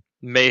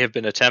may have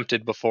been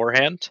attempted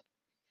beforehand,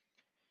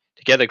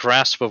 to get a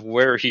grasp of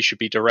where he should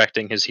be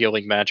directing his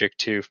healing magic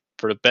to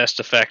for the best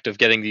effect of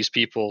getting these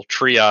people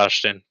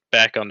triaged and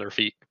back on their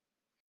feet.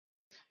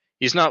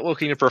 He's not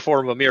looking to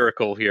perform a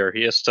miracle here.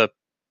 He has to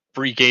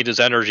regain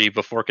his energy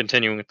before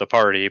continuing with the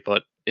party,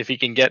 but if he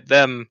can get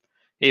them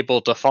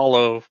able to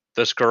follow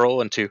this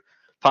girl and to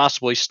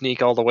possibly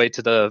sneak all the way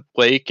to the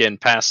lake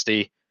and past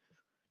the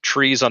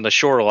trees on the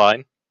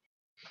shoreline,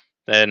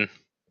 then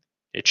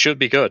it should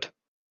be good.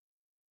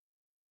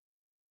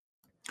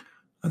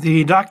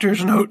 The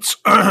doctor's notes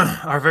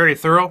are very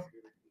thorough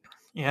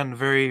and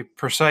very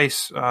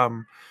precise.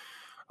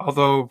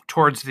 Although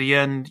towards the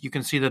end, you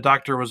can see the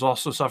doctor was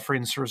also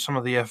suffering through some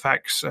of the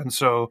effects, and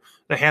so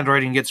the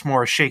handwriting gets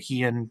more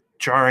shaky and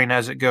jarring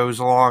as it goes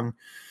along.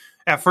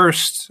 At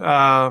first,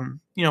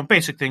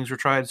 basic things were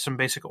tried, some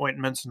basic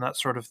ointments and that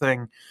sort of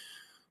thing.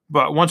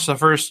 But once the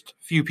first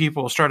few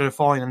people started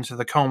falling into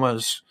the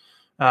comas,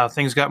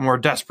 things got more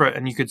desperate,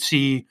 and you could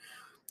see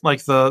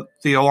the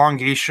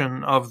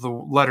elongation of the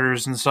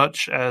letters and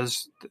such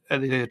as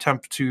the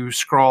attempt to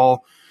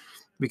scrawl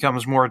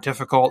becomes more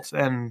difficult,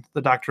 and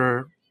the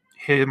doctor,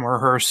 him or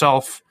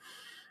herself,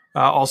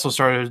 also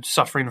started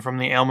suffering from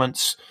the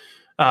ailments.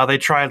 They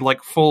tried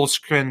full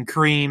skin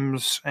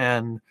creams,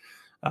 and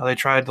they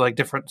tried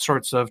different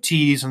sorts of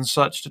teas and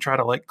such to try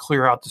to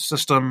clear out the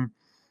system.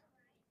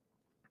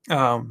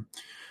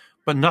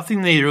 But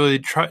nothing they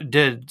really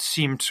did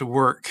seemed to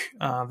work.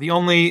 The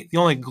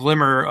only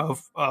glimmer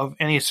of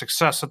any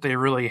success that they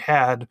really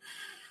had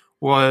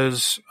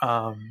was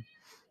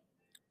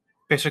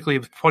basically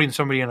putting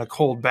somebody in a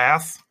cold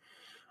bath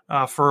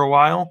for a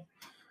while,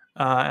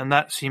 and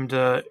that seemed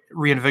to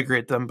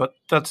reinvigorate them. But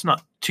that's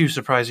not too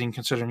surprising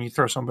considering you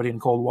throw somebody in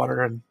cold water,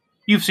 and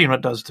you've seen what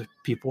it does to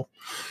people.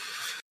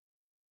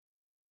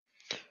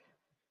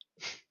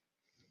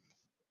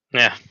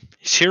 Yeah,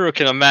 Tiro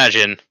can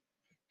imagine,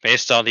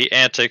 based on the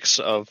antics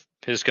of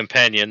his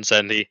companions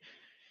and the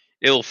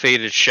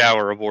ill-fated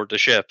shower aboard the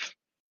ship.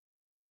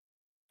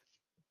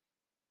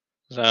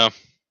 So,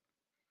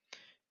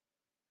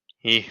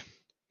 he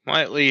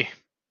quietly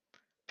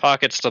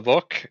pockets the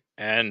book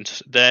and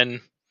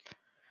then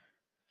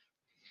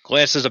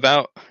glances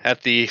about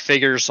at the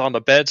figures on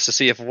the beds to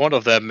see if one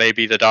of them may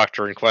be the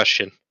doctor in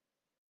question.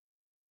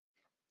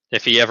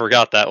 If he ever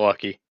got that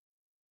lucky.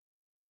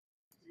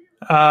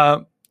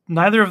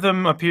 Neither of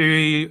them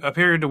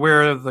appeared to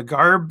wear the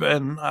garb,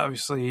 and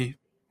obviously,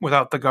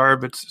 without the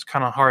garb, it's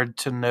kind of hard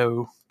to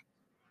know.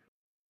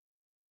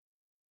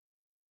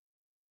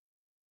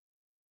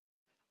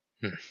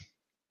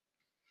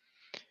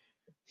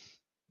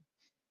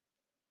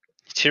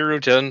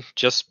 Tirudin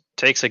just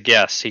takes a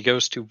guess. He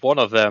goes to one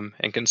of them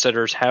and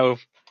considers how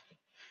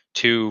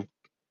to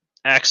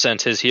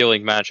accent his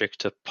healing magic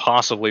to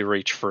possibly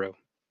reach through.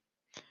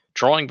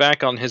 Drawing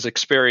back on his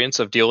experience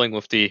of dealing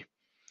with the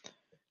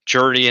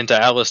journey into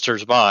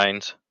Alistair's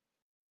mind,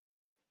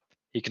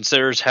 he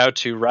considers how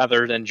to,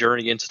 rather than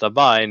journey into the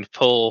mind,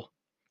 pull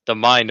the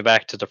mind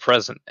back to the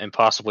present and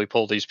possibly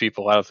pull these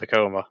people out of the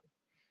coma.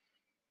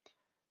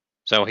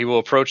 So he will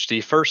approach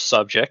the first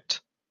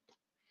subject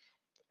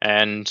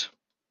and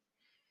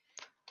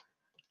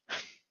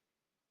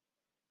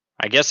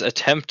I guess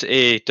attempt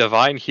a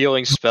divine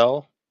healing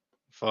spell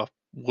with a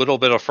little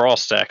bit of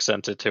frost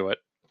accented to it.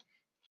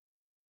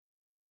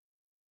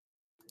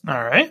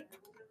 All right.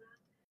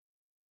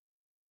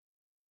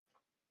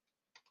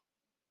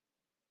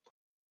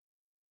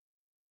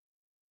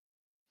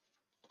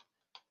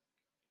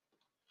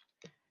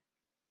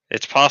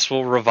 It's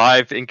possible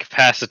revive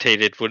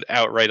incapacitated would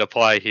outright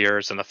apply here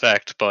as an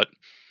effect, but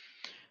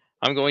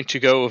I'm going to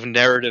go with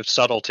narrative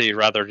subtlety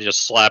rather than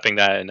just slapping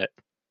that in it.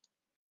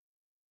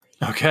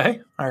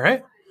 Okay. All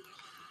right.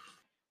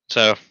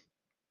 So,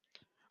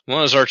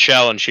 what is our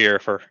challenge here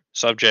for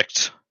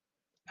subject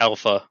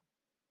Alpha?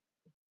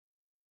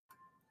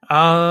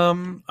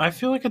 I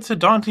feel like it's a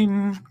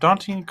daunting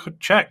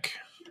check.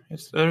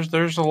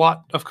 There's a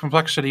lot of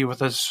complexity with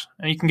this,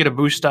 and you can get a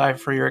boost die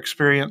for your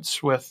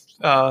experience with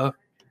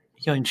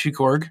healing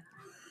Chikorg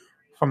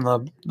from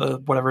the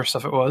whatever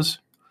stuff it was.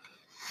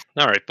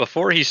 All right.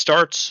 Before he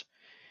starts,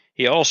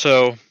 he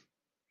also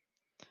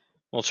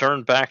will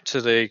turn back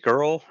to the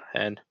girl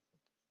and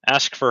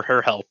ask for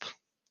her help.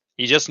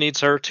 He just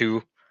needs her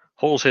to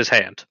hold his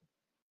hand.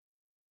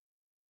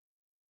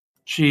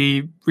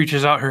 She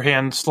reaches out her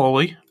hand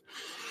slowly.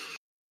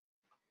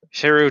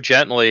 Shiru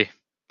gently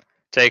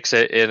takes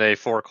it in a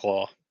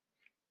foreclaw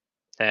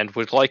and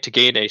would like to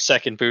gain a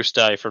second boost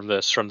die from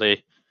this, from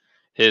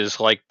his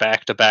like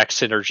back-to-back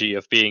synergy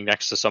of being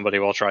next to somebody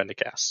while trying to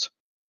cast.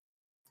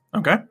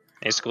 Okay.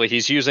 Basically,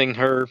 he's using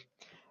her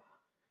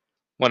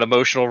what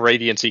emotional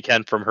radiance he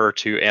can from her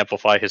to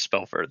amplify his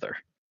spell further.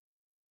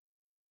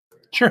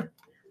 Sure.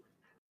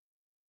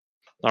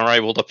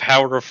 Alright, will the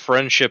power of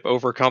friendship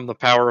overcome the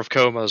power of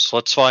comas?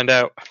 Let's find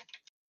out.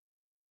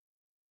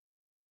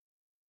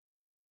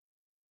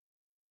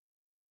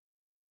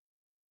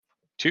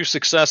 Two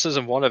successes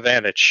and one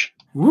advantage.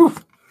 Woo.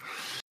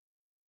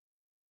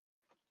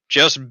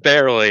 Just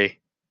barely.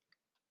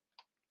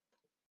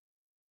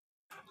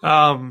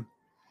 The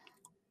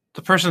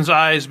person's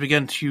eyes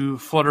begin to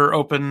flutter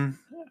open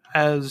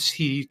as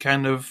he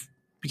kind of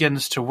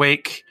begins to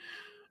wake.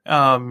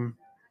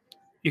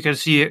 You can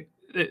see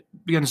it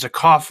begins to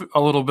cough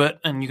a little bit,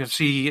 and you can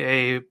see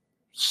a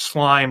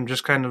slime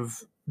just kind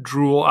of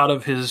drool out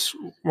of his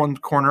one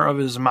corner of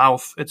his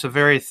mouth. It's a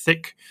very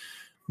thick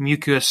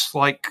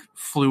mucus-like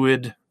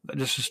fluid that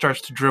just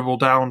starts to dribble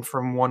down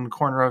from one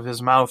corner of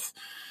his mouth.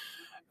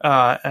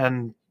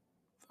 And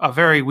a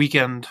very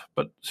weakened,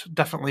 but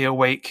definitely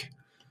awake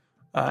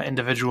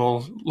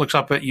individual looks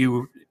up at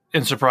you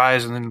in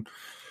surprise and then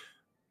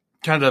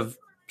kind of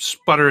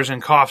sputters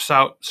and coughs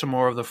out some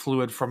more of the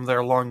fluid from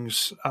their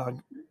lungs,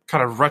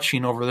 kind of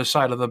retching over the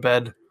side of the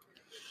bed.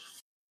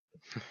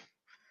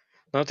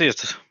 Not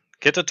it.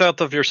 Get it out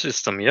of your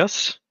system,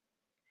 yes?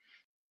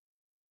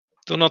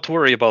 Do not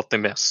worry about the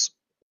mess.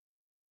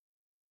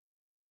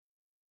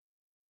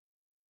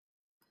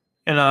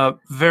 In a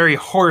very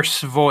hoarse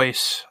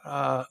voice,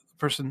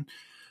 person,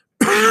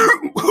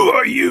 who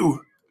are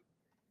you?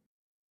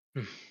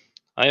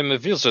 I am a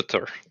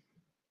visitor.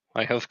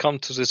 I have come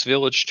to this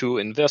village to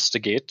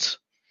investigate,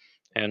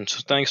 and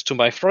thanks to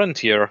my friend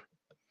here,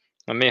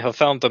 I may have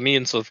found the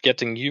means of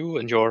getting you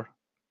and your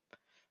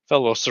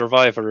fellow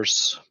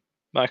survivors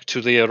back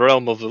to the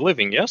realm of the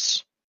living,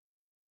 yes?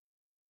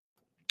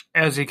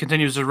 As he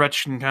continues to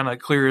retch and kind of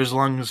clear his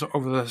lungs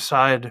over the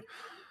side,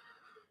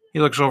 he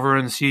looks over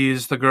and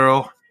sees the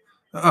girl.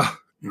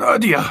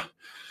 Nadia!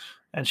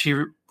 And she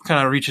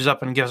kind of reaches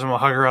up and gives him a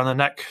hug around the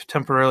neck,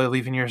 temporarily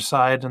leaving your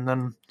side, and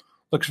then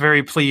looks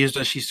very pleased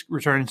as she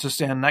returns to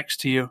stand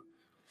next to you.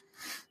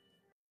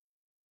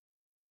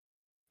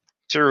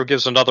 Zero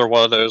gives another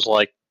one of those,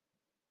 like,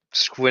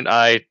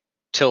 squint-eye,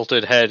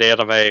 tilted head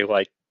anime,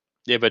 like,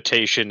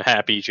 imitation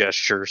happy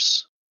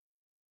gestures.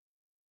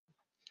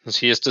 as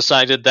he has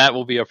decided that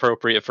will be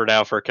appropriate for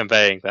now for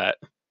conveying that,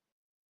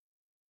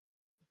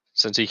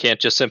 since he can't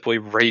just simply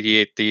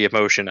radiate the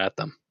emotion at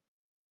them.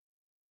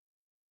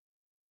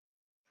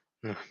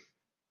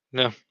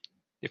 No.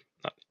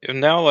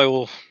 Now I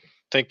will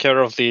take care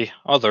of the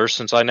others,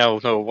 since I now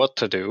know what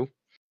to do.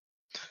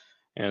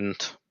 And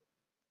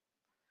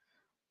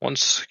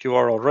once you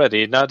are all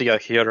ready, Nadia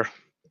here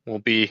will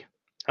be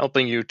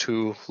helping you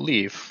to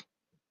leave.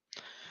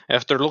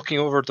 After looking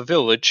over the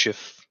village,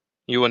 if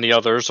you and the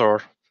others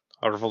are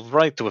all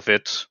right with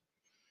it,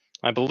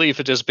 I believe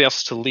it is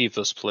best to leave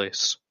this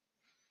place.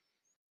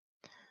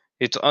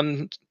 It's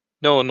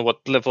unknown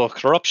what level of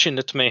corruption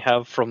it may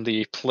have from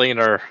the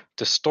planar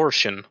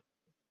distortion,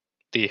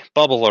 the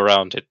bubble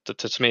around it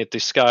that has made the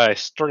sky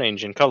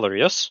strange in color,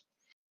 yes?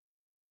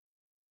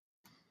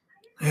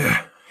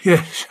 Yeah,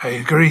 yes, I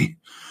agree.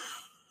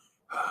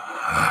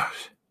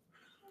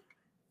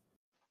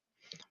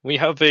 We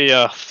have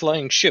a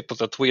flying ship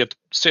that we had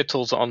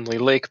settled on the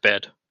lake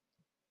bed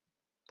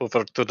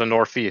over to the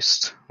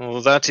northeast.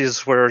 Well, that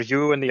is where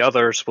you and the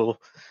others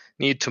will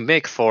need to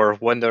make for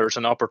when there's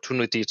an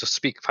opportunity to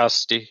sneak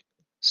past the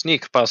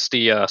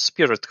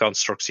spirit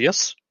constructs,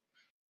 yes?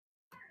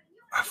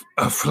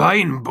 A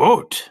flying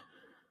boat?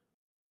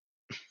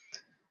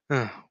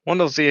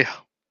 One of the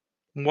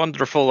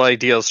wonderful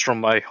ideas from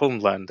my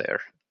homeland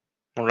there.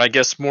 Or I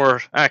guess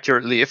more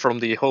accurately from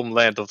the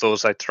homeland of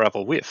those I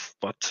travel with,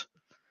 but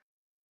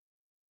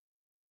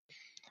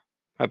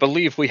I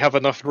believe we have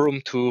enough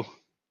room to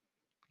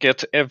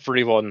get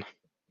everyone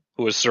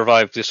who has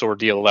survived this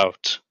ordeal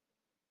out.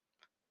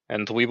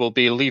 And we will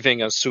be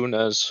leaving as soon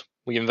as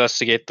we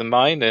investigate the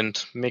mine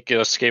and make an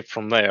escape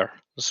from there.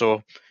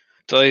 So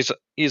that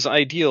is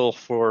ideal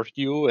for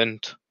you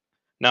and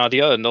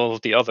Nadia and all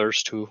of the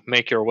others to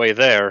make your way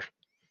there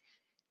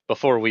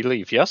before we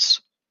leave, yes?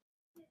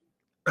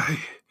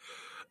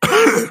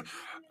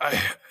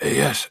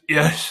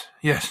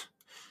 Yes.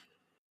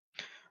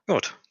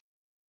 Good.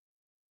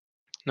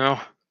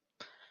 Now,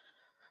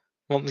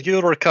 when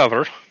you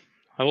recover,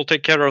 I will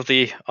take care of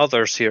the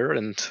others here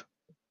and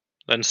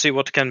then see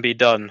what can be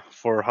done,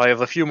 for I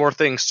have a few more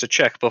things to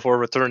check before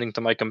returning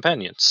to my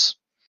companions.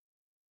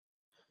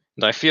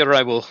 And I fear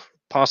I will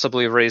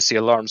possibly raise the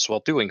alarms while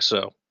doing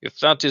so. If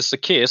that is the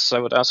case, I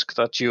would ask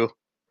that you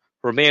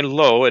remain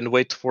low and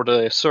wait for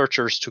the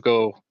searchers to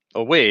go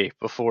away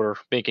before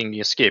making the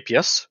escape,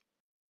 yes?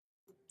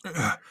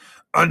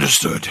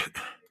 Understood.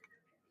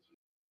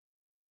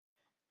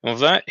 With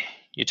that,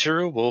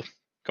 Ichiru will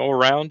go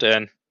around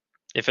and,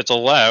 if it's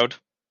allowed,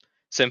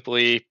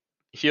 simply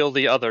heal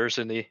the others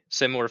in the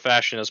similar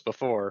fashion as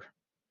before.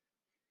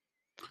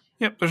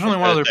 Yep, there's only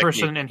With one the other technique.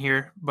 person in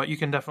here, but you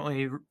can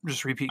definitely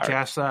just repeat All right.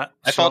 cast that.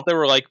 I thought there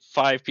were like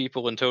 5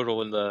 people in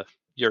total in the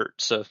yurt,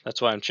 so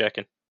that's why I'm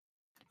checking.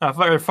 There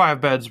are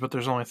 5 beds, but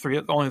there's only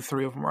 3. Only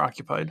 3 of them are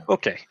occupied.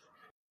 Okay.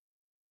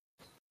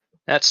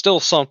 That's still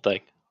something.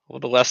 A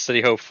little less than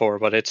he hoped for,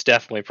 but it's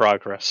definitely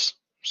progress.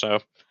 So,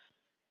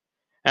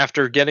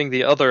 after getting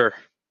the other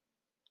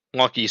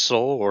lucky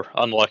soul, or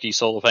unlucky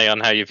soul, depending on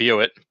how you view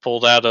it,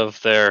 pulled out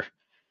of their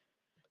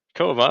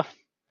coma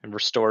and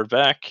restored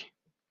back,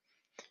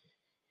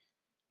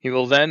 he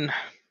will then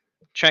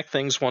check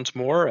things once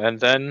more, and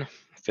then,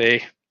 with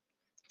a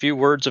few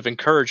words of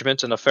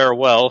encouragement and a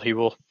farewell, he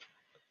will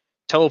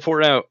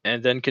teleport out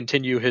and then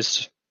continue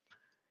his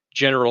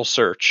general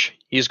search.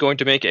 He's going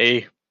to make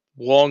a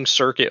long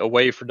circuit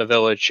away from the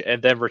village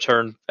and then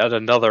return at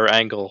another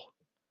angle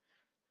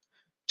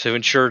to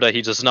ensure that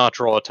he does not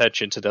draw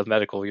attention to the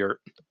medical yurt.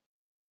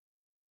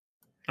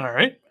 All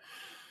right.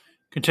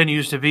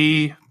 Continues to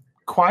be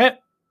quiet.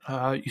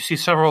 You see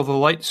several of the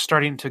lights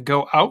starting to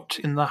go out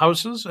in the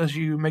houses as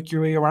you make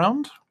your way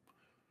around.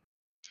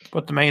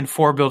 But the main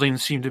 4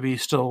 buildings seem to be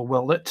still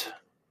well lit.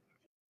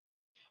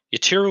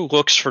 Yatiru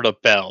looks for the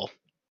bell.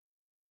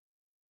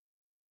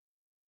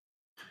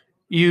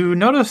 You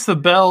notice the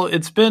bell,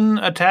 it's been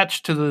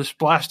attached to this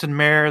blasted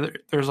mare.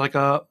 There's like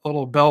a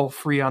little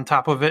belfry on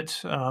top of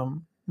it.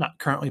 Not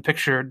currently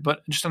pictured,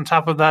 but just on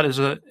top of that is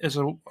a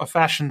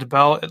fashioned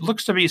bell. It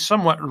looks to be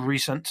somewhat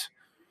recent.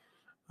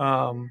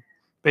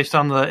 Based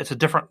on it's a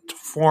different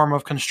form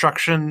of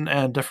construction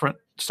and different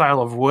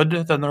style of wood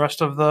than the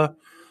rest of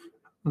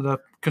the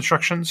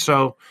construction.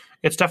 So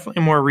it's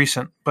definitely more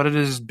recent, but it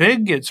is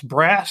big, it's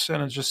brass,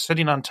 and it's just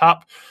sitting on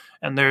top.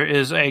 And there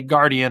is a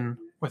guardian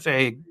with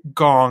a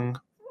gong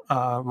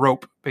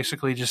rope,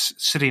 basically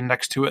just sitting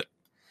next to it.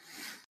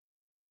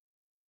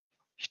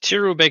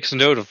 Yatiru makes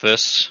note of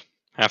this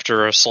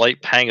after a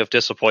slight pang of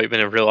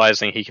disappointment and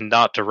realizing he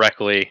cannot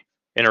directly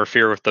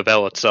interfere with the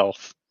bell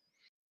itself.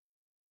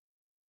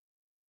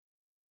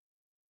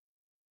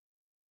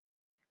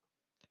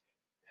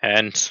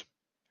 And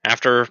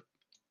after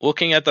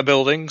looking at the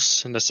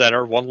buildings in the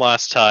center one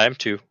last time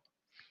to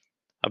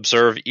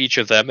observe each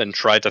of them and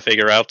try to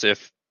figure out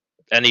if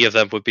any of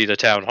them would be the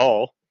town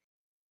hall,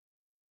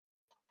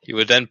 he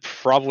would then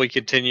probably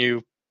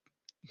continue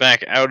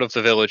back out of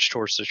the village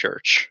towards the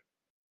church.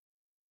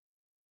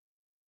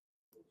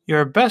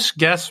 Your best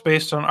guess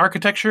based on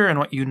architecture and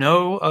what you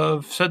know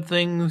of said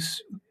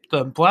things,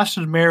 the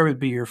Blasted Mare would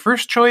be your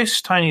first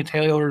choice. Tiny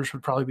Tailors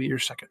would probably be your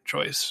second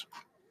choice.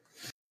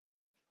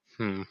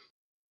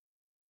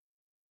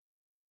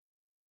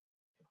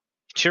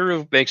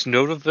 Chiru makes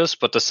note of this,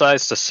 but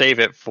decides to save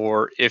it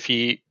for if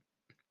he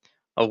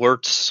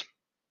alerts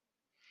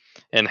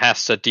and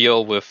has to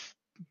deal with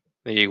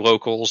the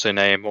locals in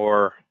a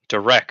more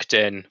direct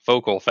and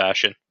vocal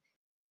fashion.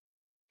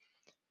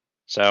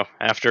 So,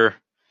 after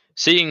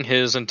seeing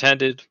his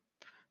intended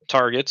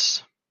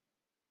targets,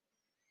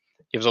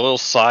 gives a little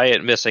sigh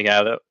at missing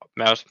out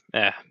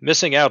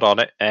on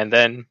it, and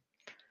then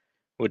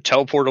would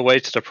teleport away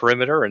to the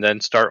perimeter and then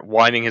start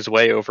winding his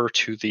way over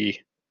to the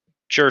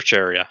church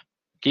area,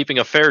 keeping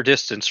a fair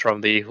distance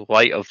from the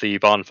light of the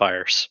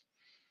bonfires.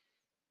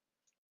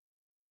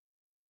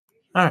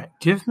 Alright,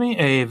 give me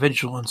a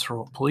vigilance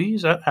roll,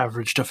 please, at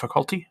average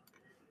difficulty.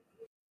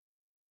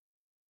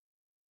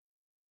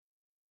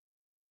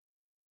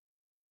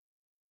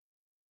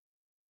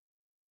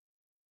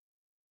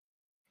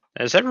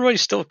 Is everybody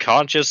still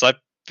conscious? I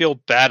feel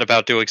bad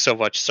about doing so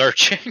much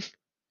searching.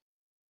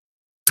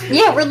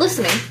 Yeah, we're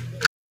listening.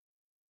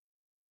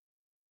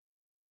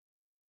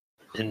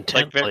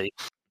 Intently.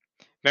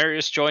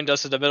 Marius joined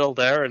us in the middle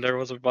there, and there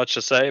wasn't much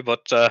to say,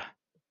 but in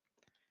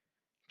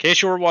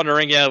case you were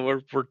wondering, yeah,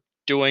 we're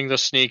doing the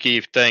sneaky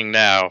thing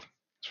now,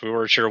 so we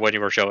weren't sure when you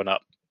were showing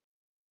up.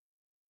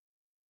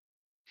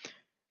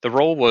 The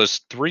roll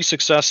was 3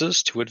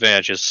 successes, 2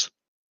 advantages.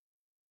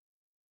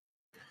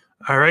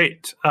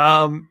 Alright,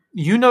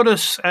 you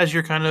notice as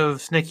you're kind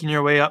of snaking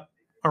your way up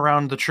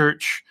around the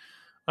church,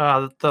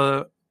 that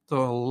the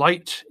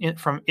light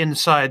from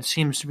inside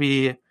seems to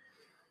be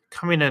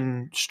coming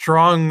in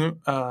strong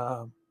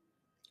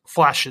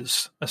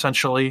flashes,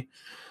 essentially.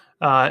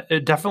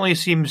 It definitely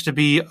seems to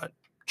be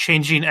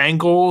changing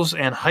angles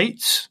and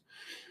heights.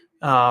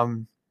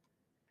 And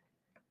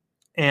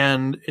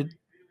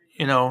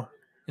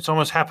it's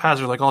almost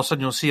haphazard. Like all of a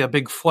sudden you'll see a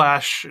big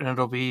flash and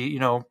it'll be,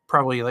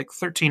 probably like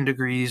 13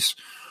 degrees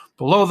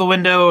below the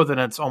window. Then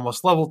it's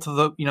almost level to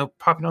the,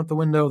 popping out the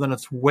window. Then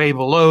it's way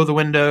below the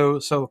window.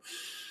 So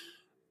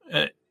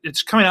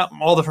it's coming out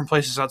from all different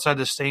places outside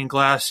the stained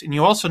glass. And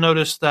you also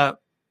notice that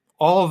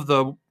all of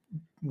the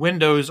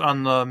windows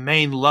on the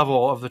main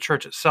level of the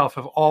church itself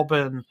have all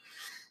been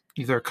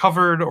either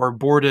covered or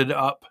boarded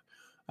up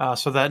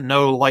so that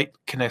no light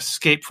can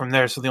escape from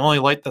there. So the only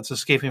light that's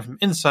escaping from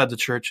inside the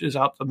church is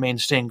out the main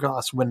stained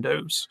glass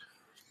windows.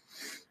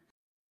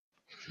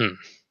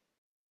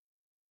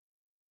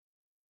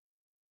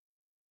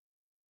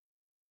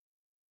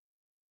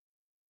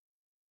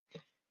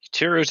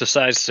 Tiru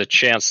decides to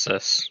chance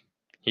this.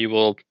 He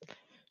will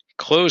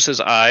close his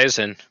eyes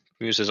and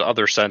use his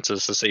other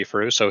senses to see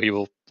through, so he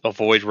will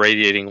avoid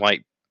radiating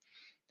light,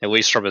 at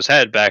least from his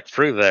head, back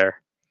through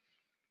there.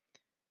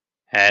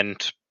 And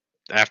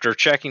after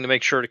checking to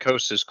make sure the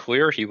coast is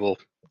clear, he will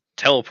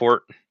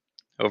teleport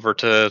over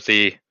to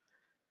the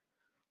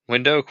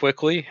window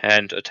quickly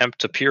and attempt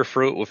to peer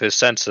through it with his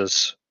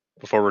senses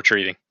before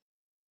retreating.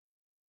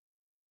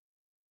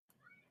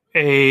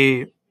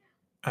 A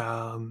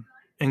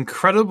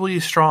incredibly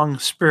strong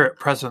spirit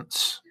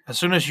presence. As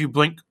soon as you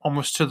blink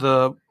almost to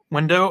the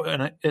window,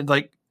 and it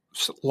like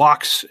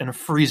locks and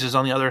freezes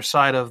on the other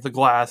side of the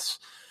glass,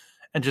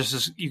 and just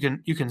as you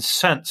can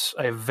sense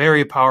a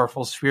very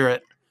powerful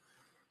spirit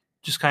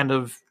just kind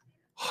of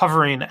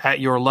hovering at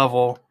your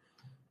level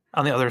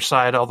on the other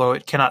side, although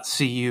it cannot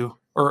see you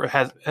or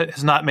has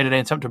not made any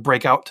attempt to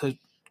break out to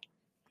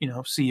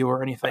see you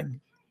or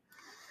anything.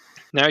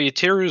 Now,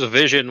 Yatiru's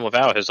vision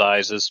without his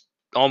eyes is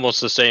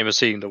almost the same as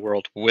seeing the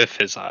world with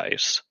his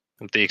eyes,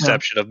 with the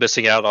exception of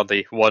missing out on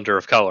the wonder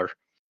of color.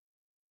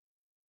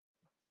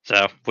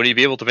 So, would he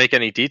be able to make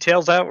any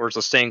details out, or is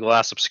the stained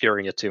glass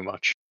obscuring it too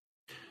much?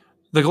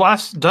 The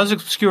glass does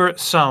obscure it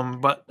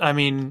some, but I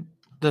mean,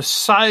 the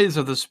size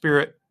of the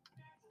spirit,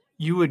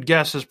 you would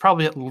guess, is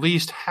probably at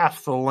least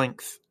half the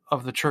length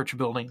of the church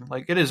building.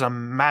 Like, it is a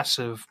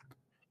massive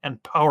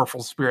and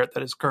powerful spirit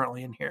that is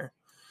currently in here.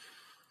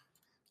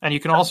 And you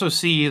can also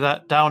see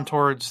that down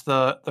towards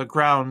the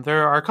ground,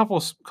 there are a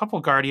couple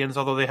guardians,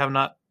 although they have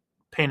not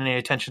paid any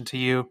attention to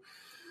you.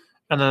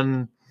 And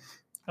then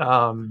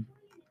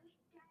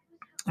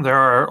there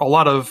are a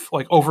lot of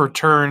like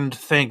overturned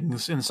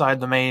things inside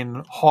the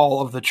main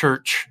hall of the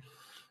church.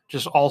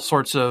 Just all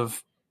sorts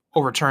of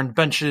overturned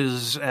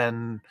benches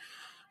and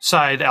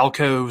side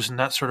alcoves and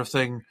that sort of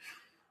thing.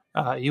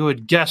 You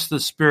would guess the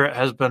spirit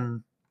has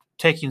been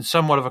taking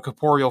somewhat of a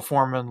corporeal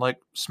form and like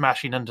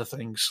smashing into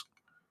things.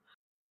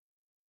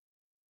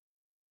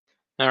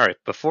 Alright,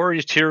 before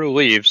Yatiru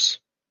leaves,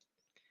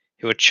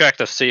 he would check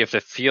to see if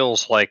it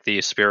feels like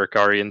the spirit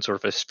guardians or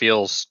if it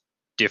feels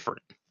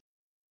different.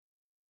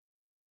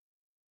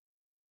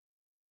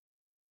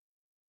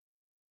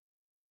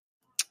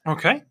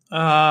 Okay.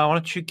 Why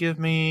don't you give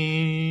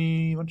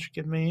me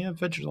a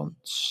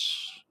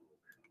vigilance?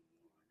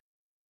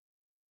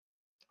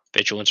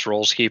 Vigilance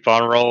rolls keep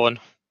on rolling.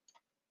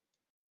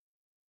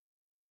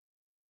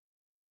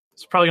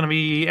 It's probably going to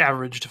be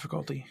average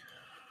difficulty.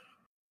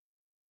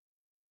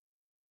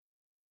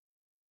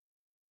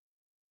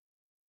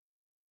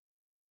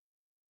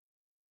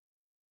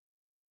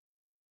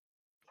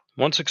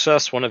 1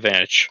 success, 1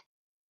 advantage.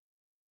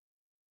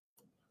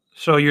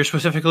 So you're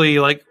specifically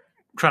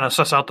trying to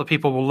suss out the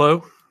people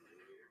below?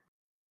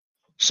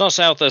 Suss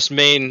out this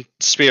main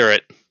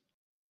spirit.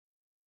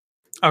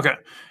 Okay.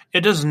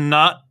 It does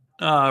not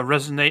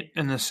resonate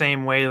in the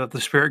same way that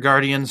the Spirit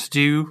Guardians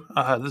do.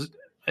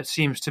 It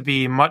seems to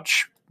be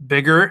much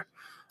bigger,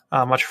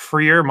 much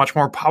freer, much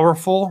more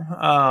powerful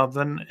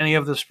than any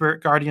of the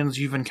Spirit Guardians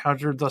you've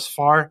encountered thus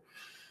far.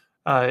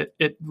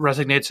 It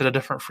resonates at a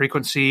different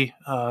frequency.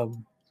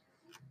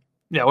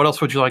 What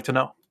else would you like to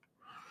know?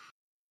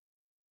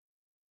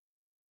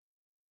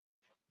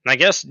 I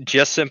guess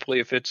just simply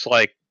if it's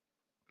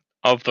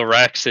of the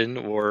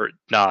Raxin or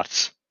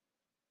not.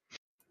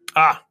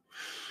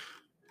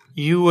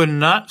 You would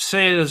not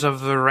say it is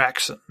of the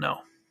Raxin,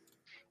 no.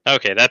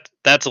 Okay,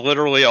 that's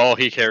literally all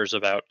he cares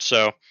about.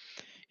 So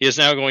he is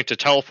now going to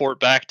teleport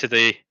back to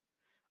the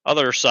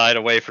other side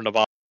away from the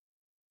bomb.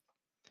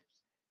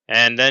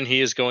 And then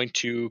he is going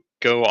to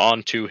go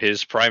on to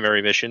his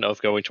primary mission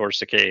of going towards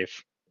the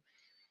cave.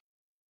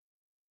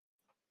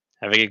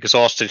 Having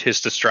exhausted his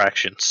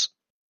distractions.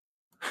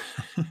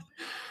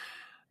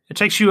 It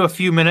takes you a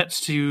few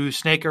minutes to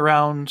snake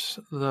around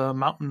the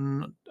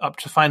mountain up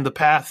to find the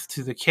path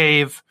to the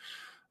cave.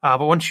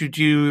 But once you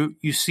do,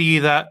 you see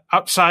that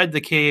outside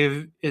the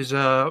cave is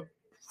a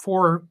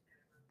four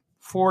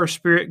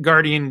Spirit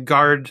Guardian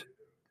guard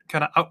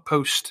kind of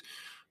outpost,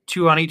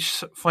 2 on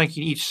each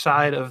flanking each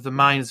side of the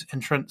mine's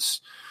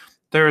entrance.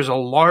 There is a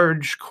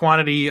large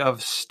quantity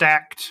of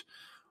stacked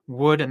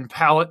wood and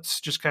pallets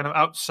just kind of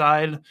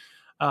outside,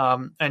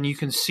 and you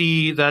can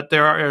see that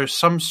there are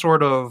some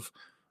sort of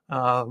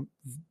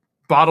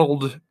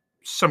bottled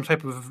some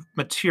type of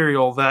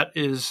material that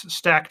is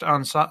stacked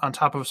on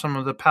top of some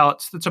of the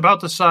pallets. It's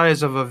about the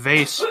size of a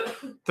vase,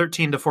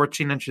 13 to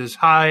 14 inches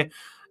high.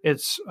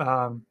 It's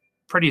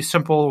pretty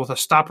simple with a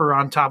stopper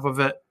on top of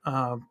it,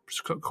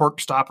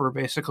 cork stopper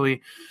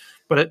basically.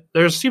 But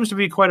there seems to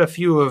be quite a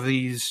few of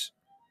these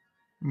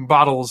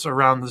bottles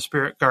around the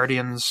Spirit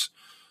Guardians,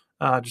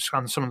 just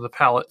on some of the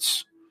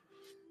pallets.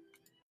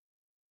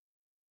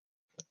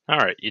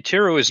 Alright,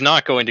 Yutiru is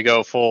not going to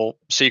go full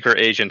secret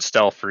agent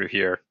stealth through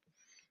here,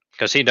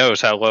 because he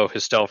knows how low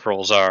his stealth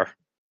rolls are.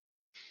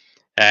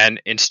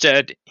 And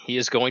instead, he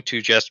is going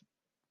to just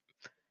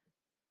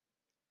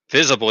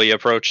visibly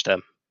approach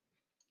them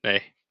in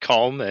a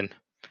calm and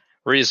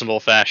reasonable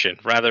fashion.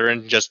 Rather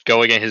than just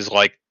going at his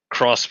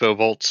crossbow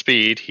bolt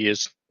speed, he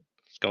is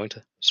going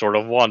to sort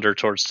of wander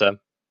towards them.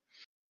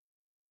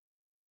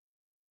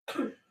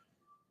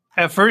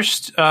 At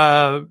first,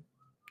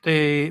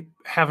 they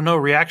have no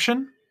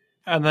reaction.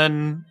 And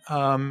then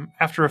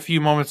after a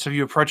few moments of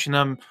you approaching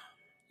them,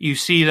 you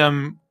see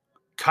them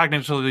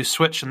cognitively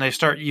switch and they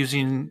start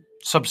using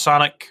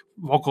subsonic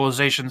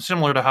vocalization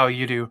similar to how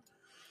you do.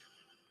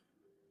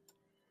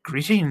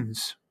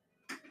 Greetings.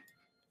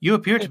 You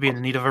appear to be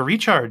in need of a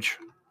recharge.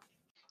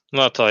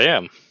 That I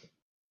am.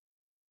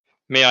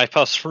 May I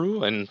pass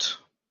through? And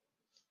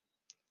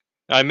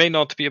I may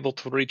not be able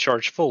to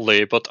recharge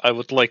fully, but I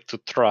would like to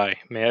try.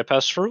 May I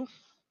pass through?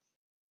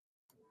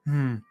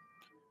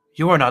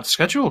 You are not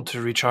scheduled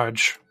to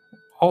recharge.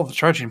 All the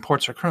charging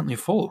ports are currently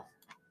full.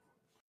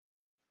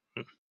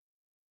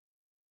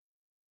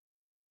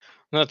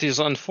 That is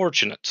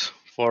unfortunate,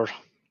 for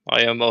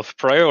I am of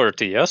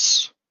priority,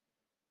 yes?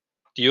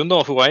 Do you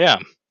know who I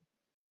am?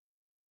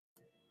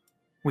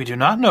 We do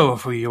not know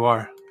who you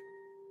are.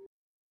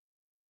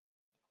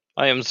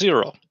 I am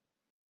Zero.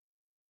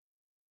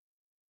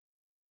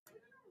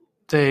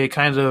 They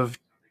kind of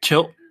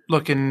tilt,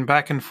 looking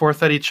back and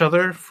forth at each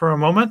other for a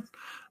moment,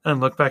 and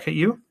look back at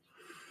you.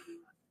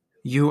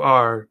 You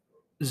are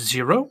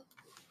Zero?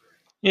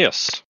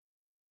 Yes.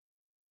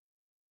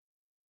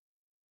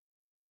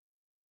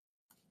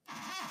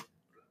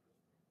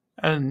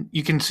 And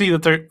you can see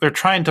that they're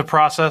trying to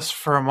process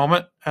for a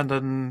moment, and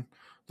then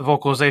the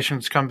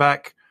vocalizations come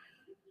back.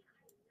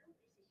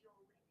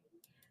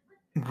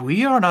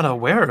 We are not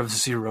aware of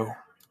Zero.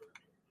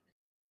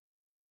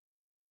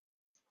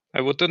 I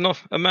would not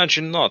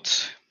imagine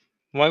not.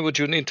 Why would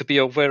you need to be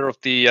aware of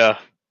the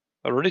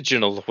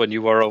original when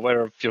you are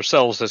aware of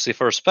yourselves as the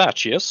first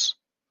batch, yes?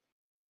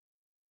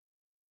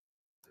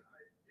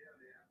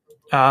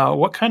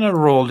 What kind of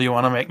role do you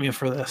want to make me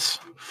for this?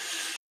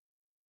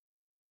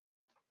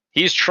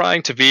 He's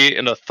trying to be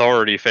an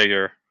authority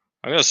figure.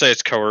 I'm going to say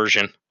it's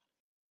coercion.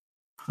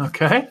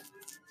 Okay.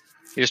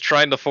 He's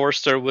trying to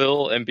force their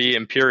will and be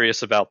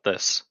imperious about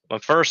this.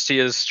 But first, he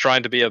is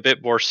trying to be a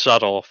bit more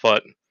subtle,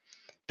 but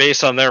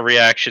based on their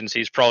reactions,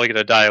 he's probably going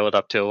to dial it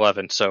up to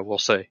 11, so we'll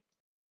see.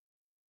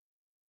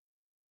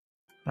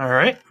 All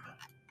right.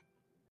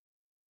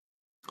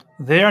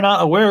 They are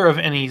not aware of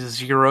any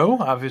Zero,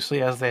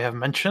 obviously, as they have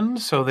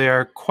mentioned, so they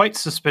are quite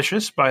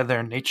suspicious by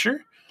their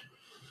nature.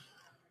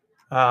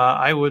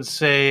 I would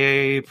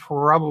say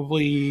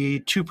probably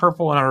 2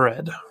 purple and a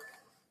red.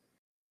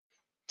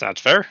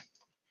 Sounds fair.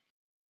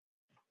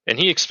 And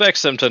he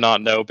expects them to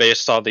not know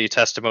based on the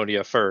testimony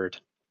of Ferd.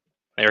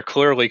 They are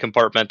clearly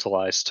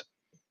compartmentalized.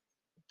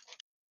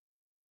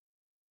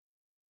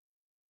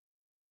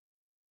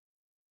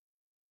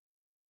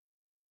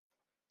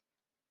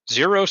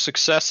 0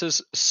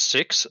 successes,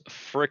 6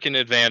 frickin'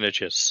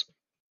 advantages.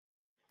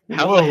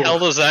 How Whoa. the hell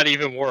does that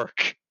even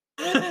work?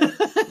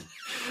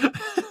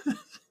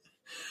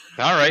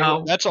 Alright,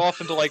 well, that's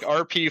off into like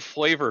RP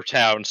Flavor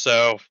Town,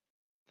 so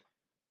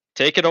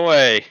take it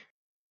away.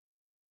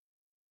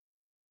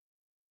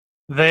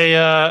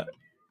 They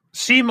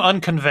seem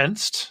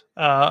unconvinced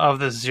of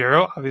this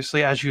 0.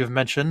 Obviously, as you have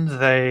mentioned,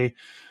 they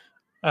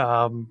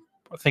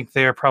think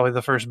they are probably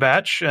the first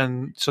batch,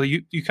 and so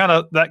you kind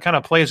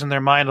of plays in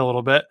their mind a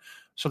little bit.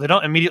 So they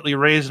don't immediately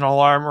raise an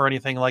alarm or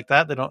anything like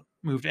that. They don't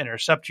move to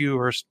intercept you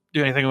or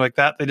do anything like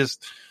that.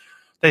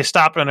 They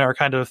stop and are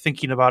kind of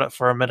thinking about it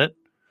for a minute,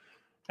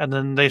 and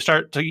then they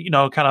start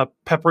to kind of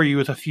pepper you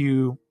with a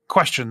few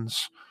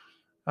questions.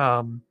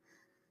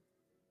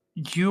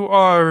 You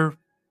are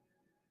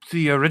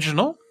the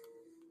original?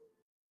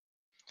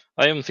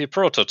 I am the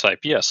prototype,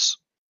 yes.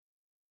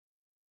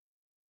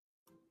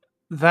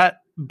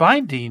 That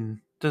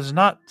binding does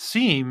not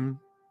seem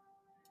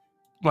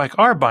like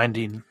our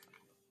binding.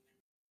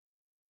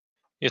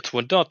 It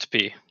would not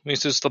be.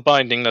 This is the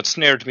binding that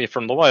snared me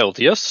from the wild,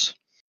 yes?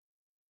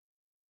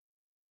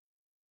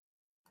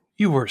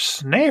 You were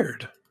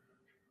snared?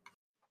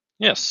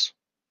 Yes.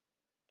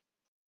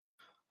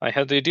 I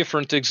had a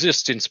different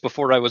existence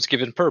before I was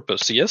given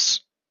purpose,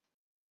 yes?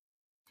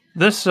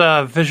 This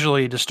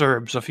visually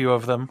disturbs a few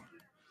of them.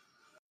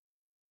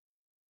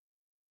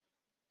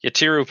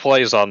 Yatiru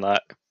plays on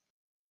that.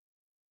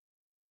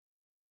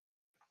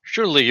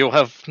 Surely you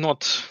have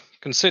not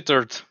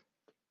considered...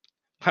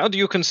 How do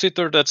you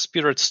consider that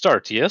spirit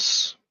start,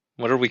 yes?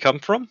 Where we come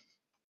from?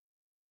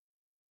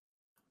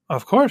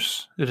 Of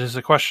course, it is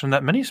a question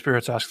that many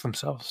spirits ask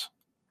themselves.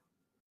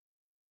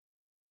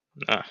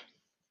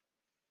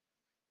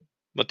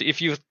 But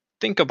if you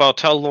think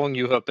about how long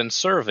you have been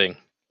serving,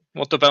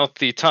 what about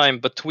the time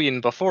between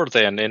before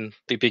then and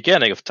the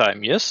beginning of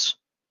time, yes?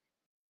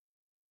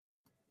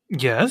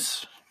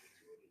 Yes.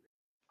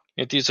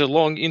 It is a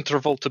long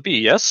interval to be,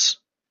 yes?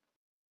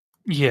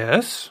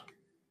 Yes.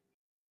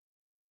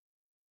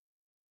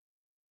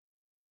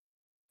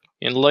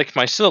 And like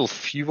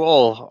myself, you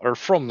all are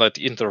from that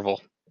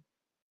interval.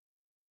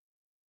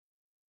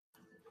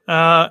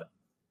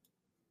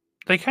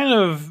 They kind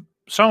of,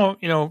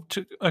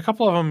 a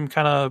couple of them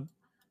kind of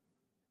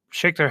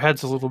shake their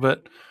heads a little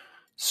bit.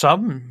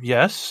 Some,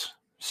 yes.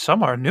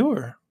 Some are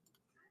newer.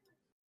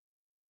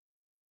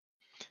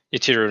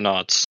 Yatiru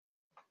nods.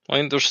 I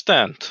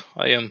understand.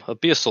 I am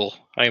abyssal.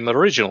 I am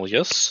original,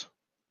 yes?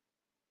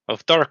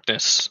 Of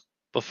darkness.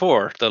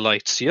 Before the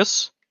lights,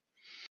 yes?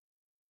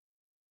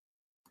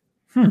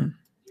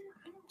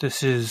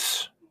 This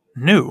is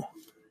new.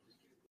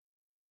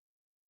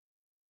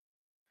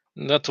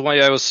 That's why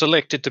I was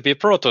selected to be a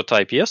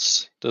prototype,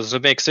 yes? Does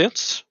it make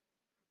sense?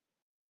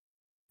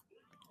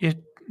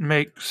 It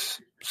makes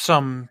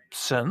some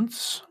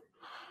sense.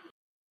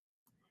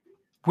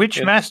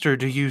 Which master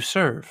do you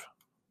serve?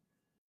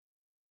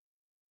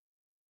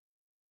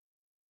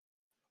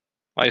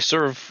 My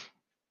service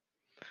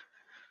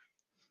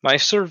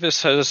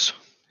has...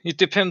 It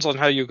depends on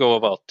how you go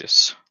about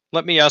this.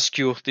 Let me ask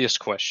you this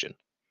question.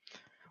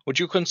 Would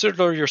you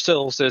consider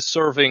yourselves as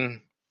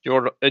serving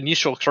your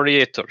initial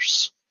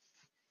creators?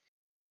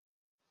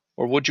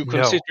 Or would you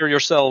consider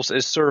yourselves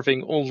as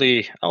serving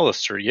only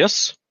Alistair,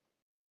 yes?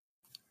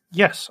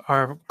 Yes,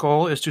 our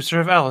goal is to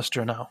serve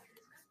Alistair now.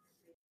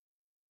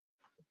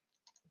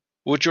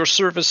 Would your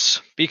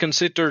service be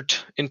considered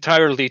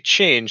entirely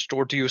changed,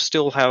 or do you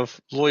still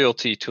have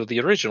loyalty to the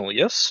original,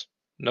 yes?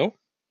 No?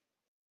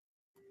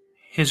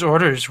 His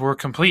orders were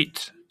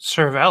complete.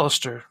 Serve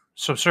Alistair.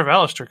 So serve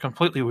Alistair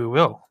completely we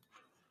will.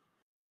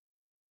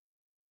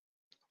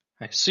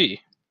 I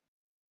see.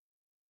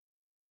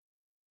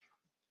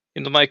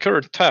 In my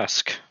current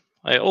task,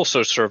 I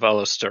also serve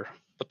Alistair,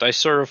 but I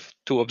serve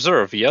to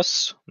observe,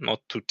 yes?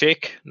 Not to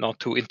take, not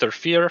to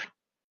interfere.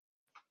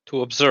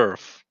 To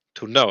observe,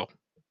 to know.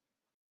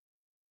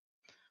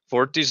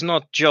 For it is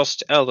not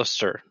just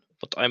Alistair,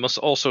 but I must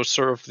also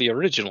serve the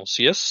originals,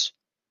 yes?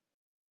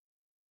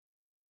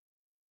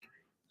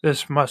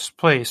 This must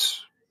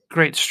place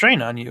great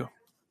strain on you.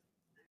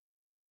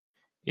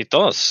 It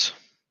does.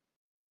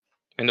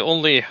 And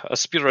only a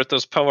spirit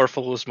as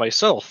powerful as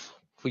myself,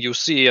 who you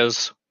see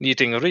as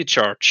needing a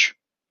recharge,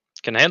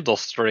 can handle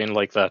strain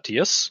like that,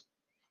 yes?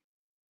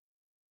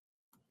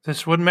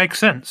 This would make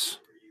sense.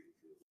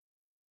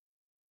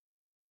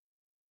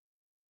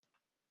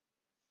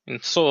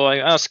 And so I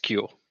ask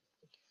you,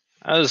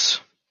 as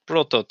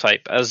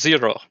prototype, as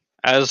Zero,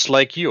 as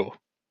like you,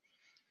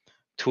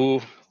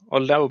 to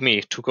allow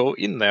me to go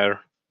in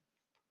there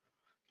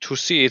to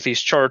see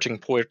these charging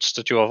ports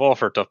that you have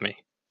offered of me,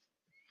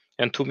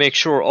 and to make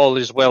sure all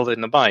is well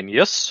in the mine,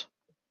 yes?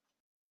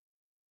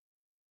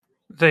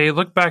 They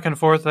look back and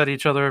forth at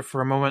each other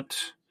for a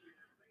moment,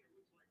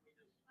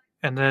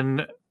 and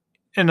then,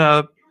 in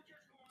a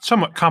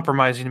somewhat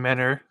compromising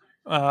manner,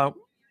 or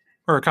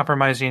a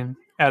compromising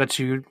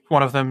attitude,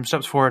 one of them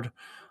steps forward.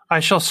 I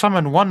shall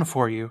summon one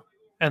for you,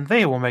 and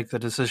they will make the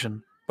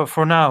decision. But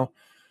for now,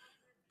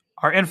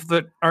 our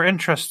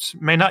interests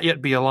may not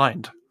yet be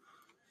aligned.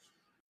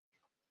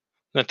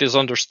 That is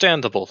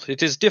understandable.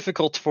 It is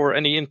difficult for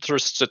any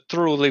interests to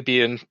truly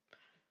be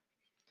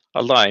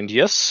aligned,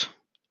 yes?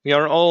 We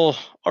are all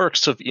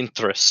arcs of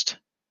interest,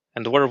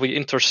 and where we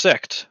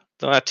intersect,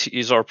 that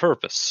is our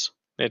purpose.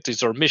 That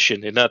is our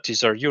mission, and that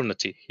is our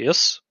unity,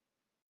 yes?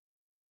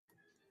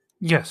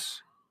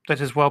 Yes,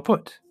 that is well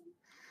put.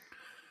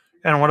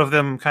 And one of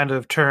them kind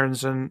of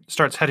turns and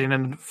starts heading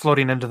and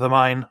floating into the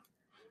mine.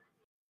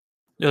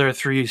 The other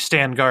three continue to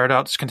stand guard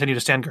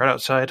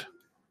outside.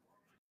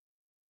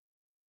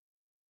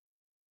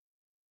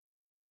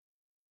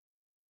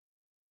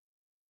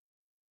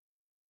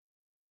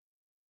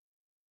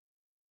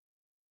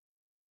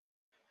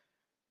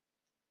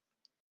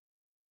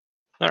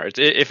 Alright,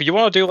 if you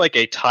want to do like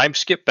a time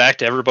skip back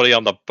to everybody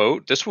on the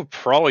boat, this would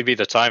probably be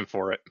the time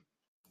for it.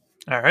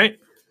 All right.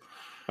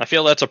 I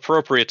feel that's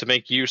appropriate to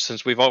make use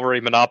since we've already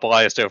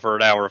monopolized over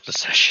an hour of the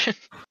session.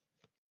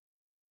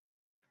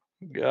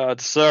 God,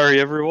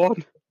 sorry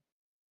everyone.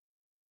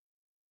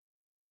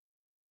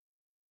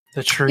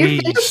 The You're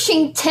trees.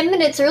 finishing 10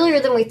 minutes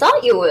earlier than we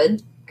thought you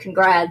would.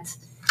 Congrats.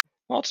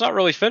 Well, it's not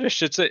really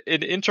finished. It's an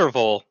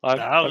interval.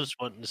 I was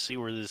wanting to see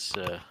where this,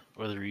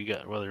 whether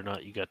or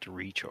not you got to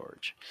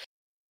recharge.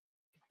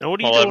 Now,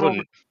 what are you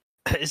doing?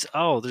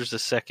 There's a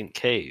second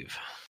cave.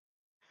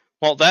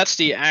 Well, that's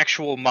the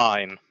actual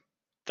mine.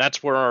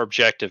 That's where our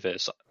objective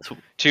is.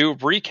 To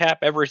recap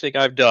everything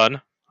I've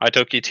done, I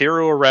took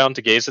Yatiru around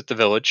to gaze at the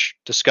village,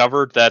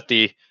 discovered that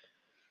the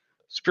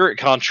spirit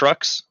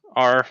constructs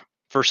are,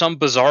 for some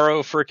bizarro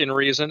freaking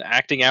reason,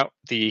 acting out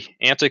the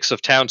antics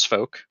of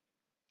townsfolk,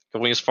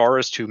 going as far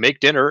as to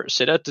make dinner,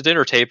 sit at the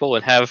dinner table,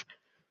 and have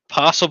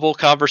possible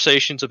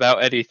conversations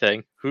about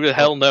anything. Who the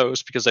hell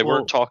knows, because they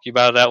weren't talking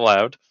about it out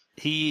loud.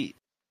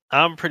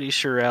 I'm pretty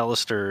sure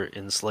Alistair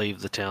enslaved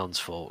the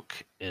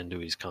townsfolk into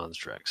his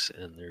constructs,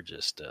 and they're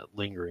just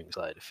lingering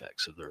side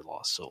effects of their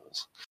lost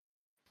souls.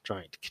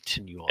 Trying to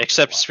continue on.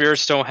 Except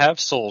spirits don't have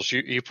souls.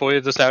 You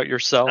pointed this out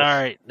yourself. All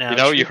right,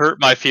 now you hurt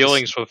my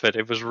feelings with it.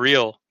 It was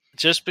real.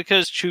 Just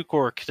because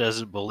Chukork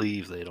doesn't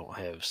believe they don't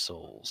have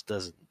souls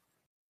doesn't,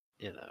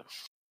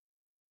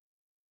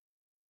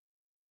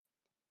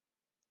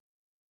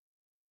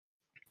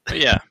 But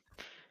yeah.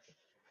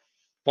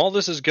 While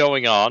this is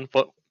going on,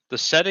 but the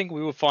setting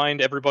we will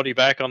find everybody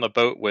back on the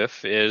boat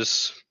with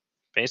is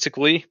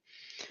basically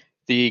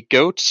the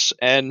goats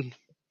and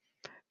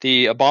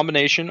the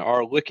abomination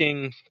are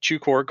licking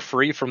Chukork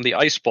free from the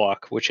ice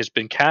block, which has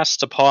been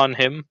cast upon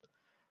him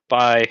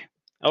by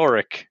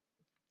Elric.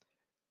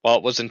 While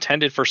it was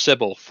intended for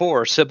Sybil,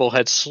 4 Sybil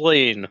had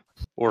slain,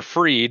 or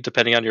freed,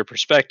 depending on your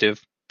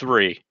perspective,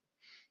 3.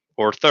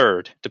 Or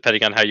third,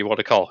 depending on how you want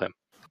to call him.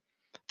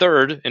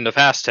 Third, in the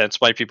past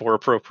tense, might be more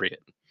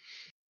appropriate.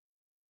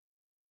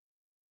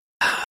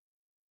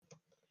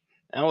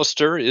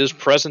 Alistair is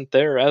present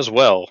there as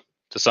well,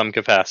 to some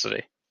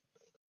capacity.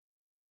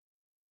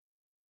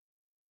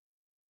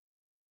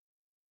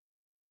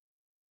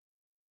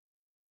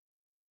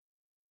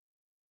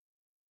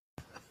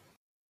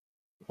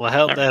 Well,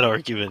 how'd that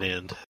argument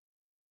end?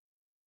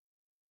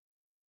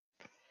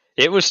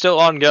 It was still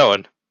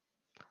ongoing.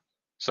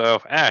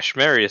 So, Ash,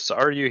 Marius,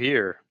 are you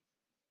here?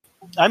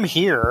 I'm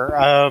here.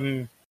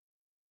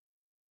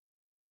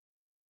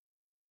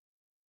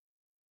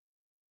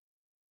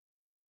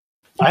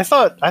 I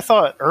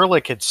thought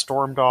Ehrlich had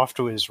stormed off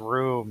to his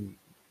room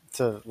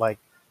to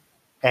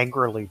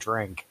angrily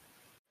drink.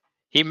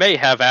 He may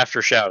have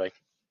after shouting.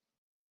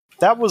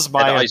 That was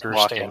my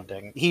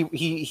understanding.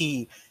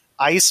 He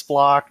ice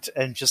blocked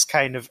and just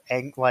kind of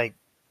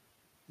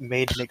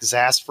made an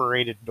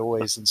exasperated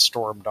noise and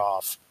stormed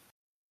off.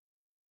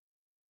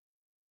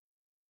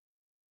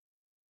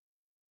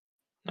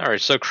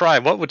 Alright, so Cry,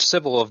 what would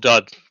Sybil have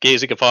done,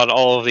 gazing upon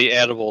all of the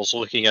animals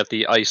looking at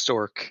the ice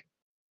orc?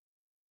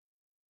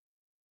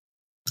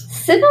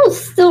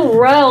 Sybil's still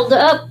riled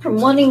up from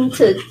wanting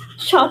to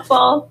chop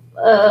off,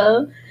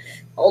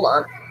 hold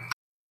on.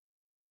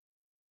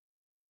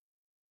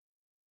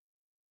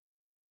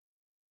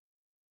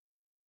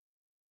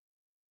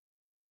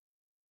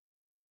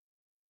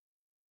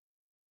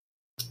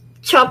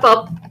 Chop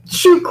off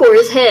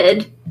Chukor's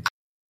head.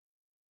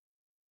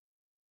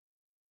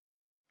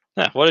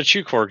 Yeah, what did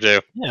Chukor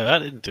do? Yeah, I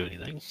didn't do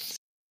anything.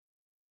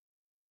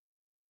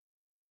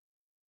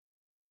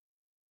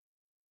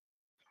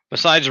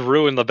 Besides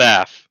ruin the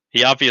bath.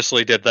 He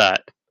obviously did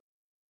that.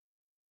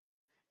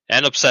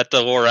 And upset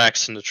the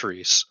Lorax in the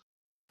trees.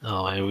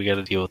 Oh, man, we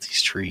gotta deal with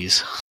these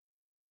trees.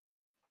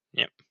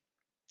 Yep.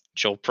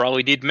 Which you'll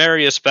probably need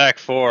Marius back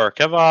for.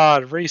 Come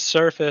on,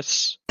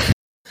 resurface.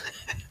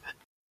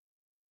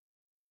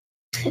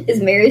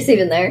 Is Marius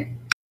even there?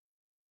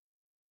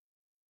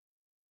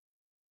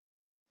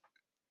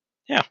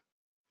 Yeah.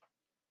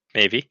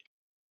 Maybe.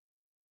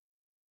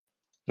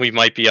 We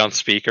might be on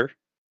speaker.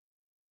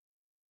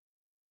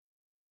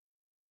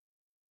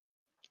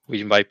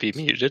 We might be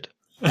muted.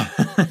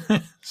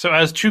 So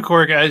as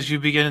Chukork, as you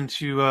begin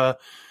to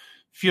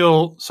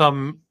feel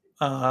some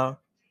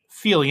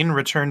feeling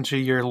return to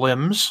your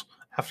limbs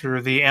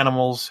after the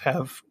animals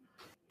have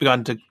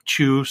begun to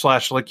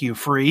chew/lick you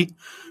free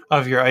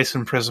of your ice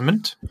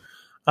imprisonment.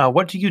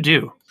 What do you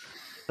do?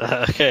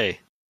 Okay.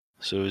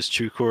 So as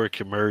Chukork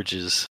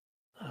emerges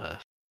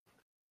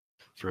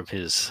from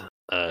his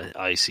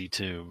icy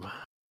tomb,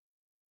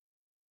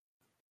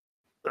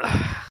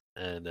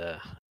 and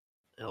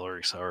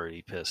Elric's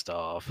already pissed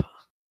off.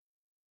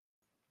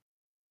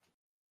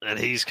 And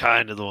he's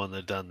kind of the one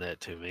that done that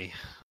to me.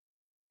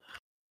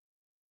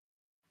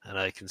 And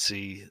I can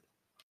see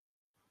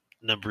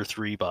number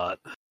 3 bot.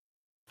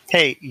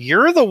 Hey,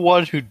 you're the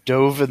one who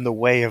dove in the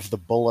way of the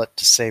bullet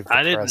to save the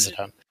president.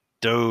 Didn't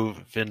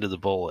dove into the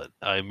bullet.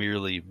 I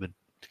merely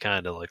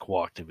kind of like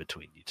walked in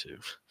between you two.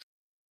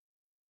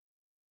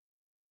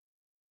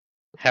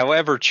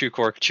 However,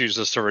 Chukork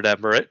chooses to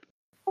remember it.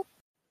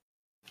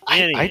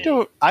 I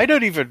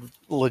don't even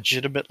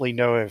legitimately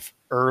know if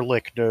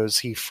Ehrlich knows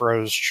he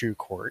froze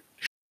Chukork.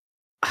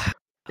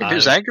 In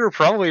his anger,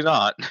 probably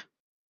not.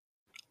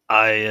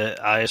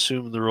 I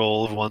assume the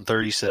role of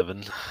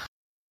 137,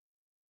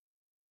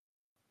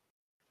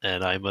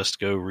 and I must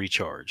go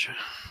recharge.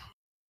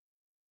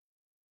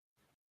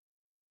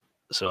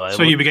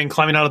 So you begin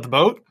climbing out of the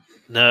boat?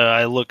 No,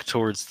 I look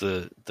towards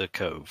the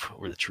cove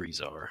where the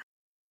trees are.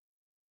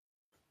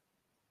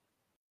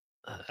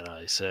 And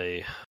I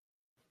say,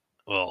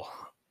 well,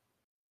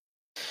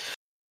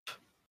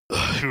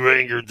 who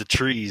angered the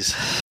trees?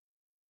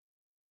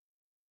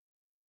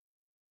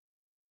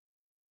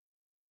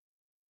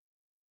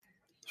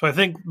 So I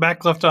think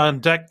back left on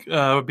deck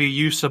would be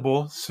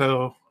usable.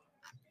 So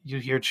you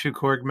hear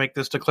Chukorg make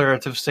this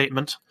declarative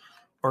statement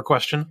or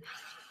question.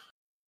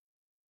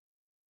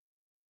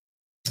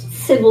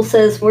 Sybil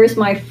says, "Where's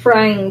my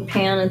frying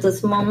pan at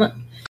this moment?"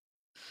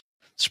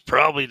 It's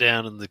probably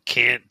down in the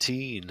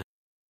canteen.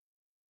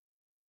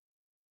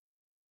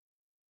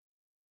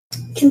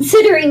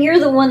 Considering you're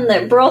the one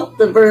that brought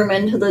the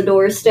vermin to the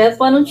doorstep,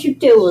 why don't you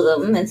deal with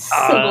them? And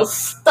Sybil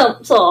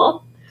stumps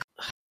off.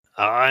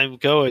 I'm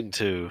going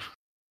to.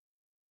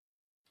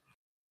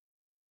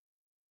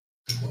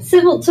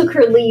 Sybil took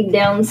her leave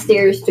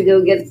downstairs to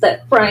go get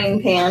that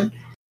frying pan.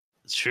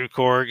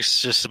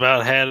 Chukorg's just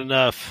about had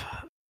enough.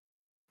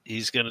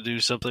 He's going to do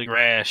something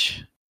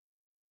rash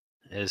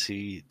as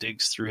he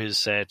digs through his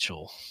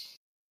satchel.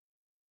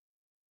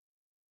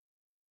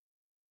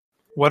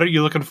 What are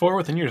you looking for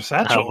within your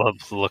satchel? I'm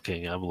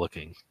looking.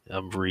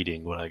 I'm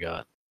reading what I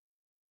got.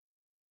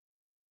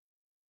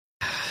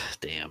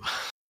 Damn.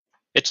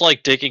 It's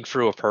like digging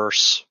through a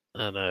purse.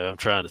 I know, I'm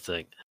trying to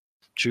think.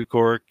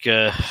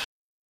 Chukork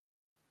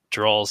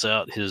draws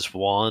out his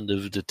wand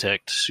of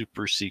detect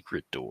super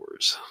secret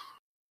doors.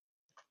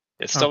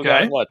 It's still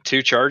got,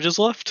 2 charges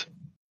left?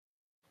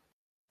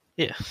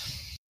 Yeah.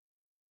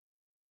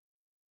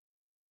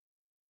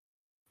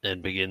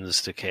 And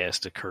begins to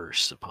cast a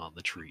curse upon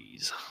the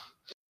trees.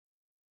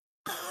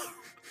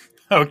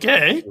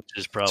 Okay. Which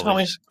is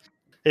probably...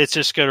 It's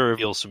just going to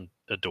reveal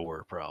a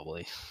door,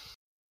 probably.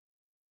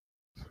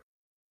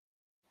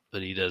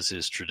 But he does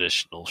his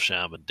traditional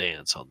shaman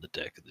dance on the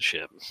deck of the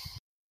ship.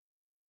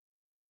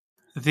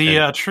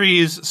 The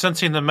trees,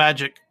 sensing the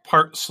magic,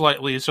 part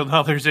slightly, so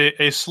now there's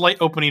a slight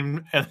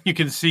opening, and you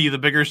can see the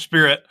bigger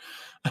spirit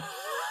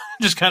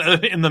just kind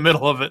of in the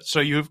middle of it.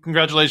 So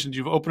congratulations,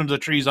 you've opened the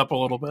trees up a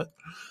little bit.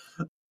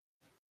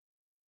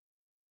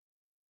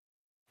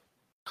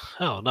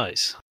 Oh,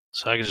 nice.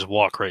 So I can just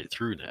walk right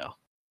through now.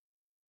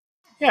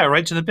 Yeah,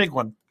 right to the big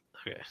one.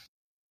 Okay.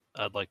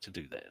 I'd like to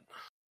do that.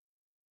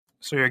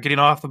 So you're getting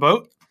off the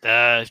boat?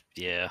 Yeah.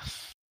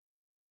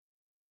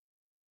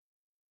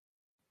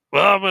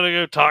 Well, I'm going to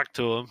go talk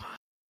to him.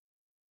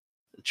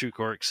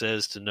 Chukork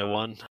says to no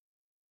one,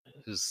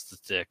 because the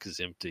deck is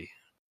empty.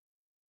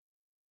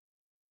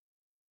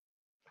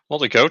 Well,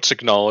 the goats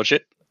acknowledge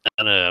it.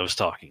 I know, I was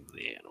talking to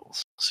the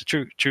animals. So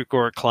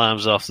Chukork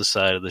climbs off the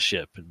side of the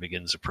ship and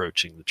begins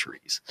approaching the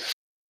trees.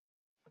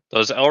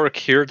 Does Elric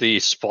hear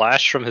the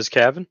splash from his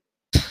cabin?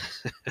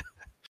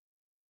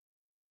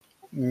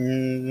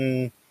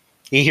 He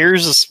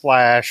hears a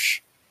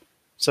splash,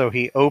 so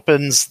he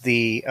opens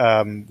the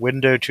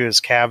window to his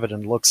cabin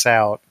and looks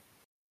out.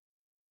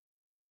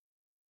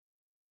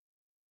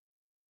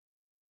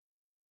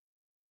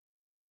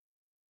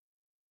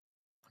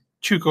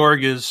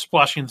 Chukorg is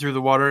splashing through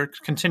the water,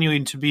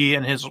 continuing to be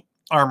in his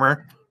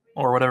armor,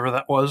 or whatever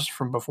that was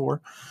from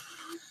before.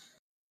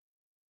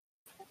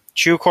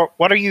 Chukorg,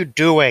 what are you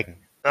doing?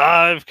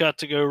 I've got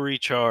to go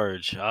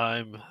recharge.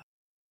 I'm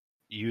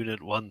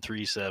Unit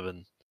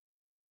 137.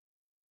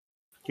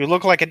 You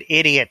look like an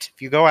idiot.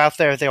 If you go out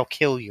there, they'll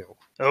kill you.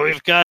 Oh,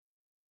 we've got...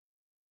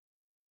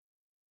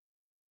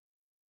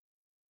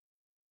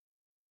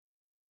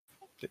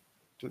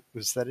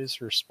 Was that his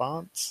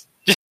response?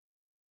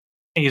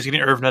 He's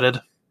getting Irv-netted.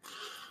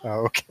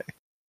 Oh, okay.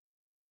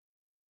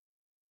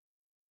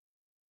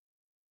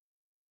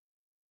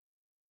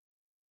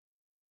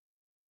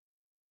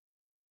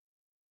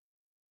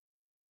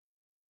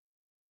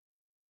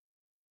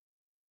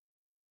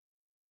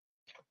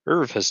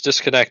 Irv has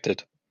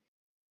disconnected.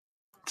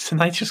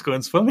 Tonight's just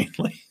going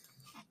swimmingly.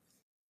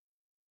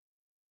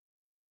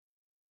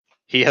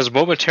 He has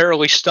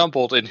momentarily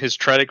stumbled in his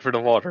treading for the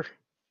water.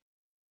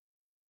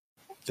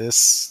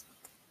 This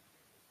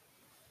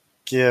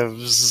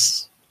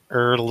gives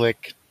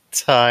Ehrlich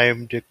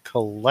time to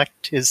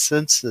collect his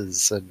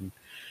senses and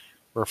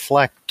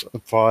reflect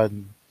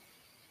upon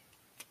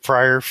the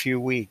prior few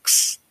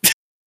weeks.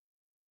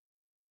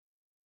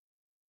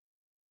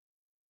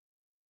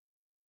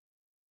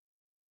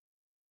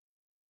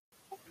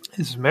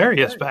 Is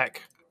Marius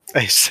back?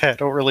 I said, I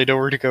don't really know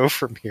where to go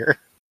from here.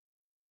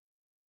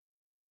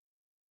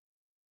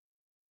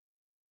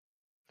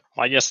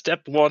 I guess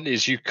step one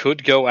is you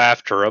could go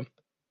after him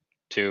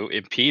to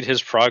impede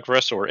his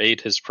progress or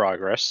aid his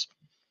progress.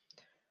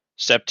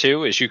 Step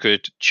two is you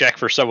could check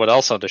for someone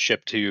else on the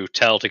ship to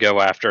tell to go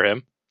after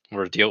him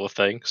or deal with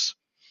things.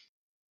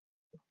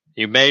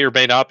 You may or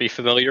may not be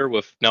familiar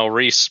with Nell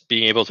Reese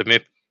being able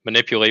to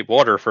manipulate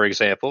water, for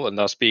example, and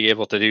thus being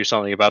able to do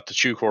something about the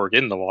Chukorg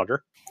in the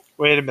water.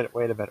 Wait a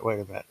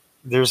minute.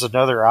 There's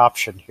another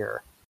option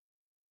here.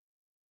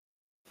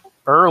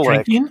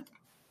 Ehrlich Drinking?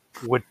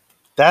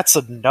 That's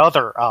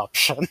another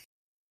option.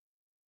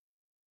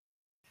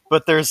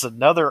 But there's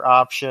another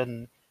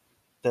option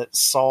that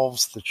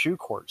solves the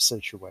Chukorg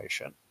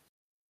situation.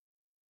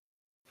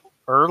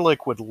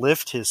 Ehrlich would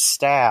lift his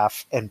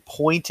staff and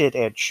point it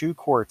at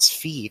Chukorg's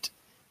feet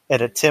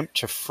and attempt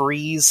to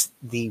freeze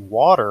the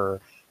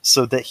water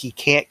so that he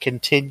can't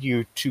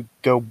continue to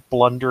go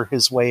blunder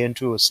his way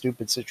into a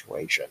stupid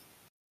situation.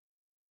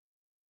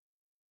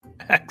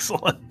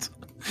 Excellent.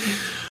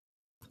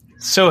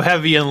 So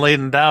heavy and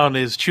laden down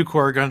is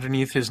Chukorg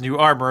underneath his new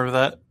armor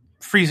that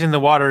freezing the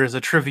water is a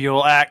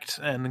trivial act,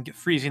 and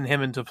freezing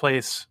him into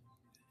place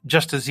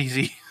just as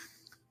easy.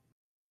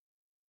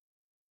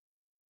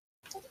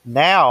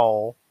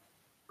 Now,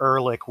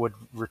 Ehrlich would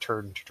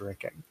return to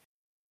drinking.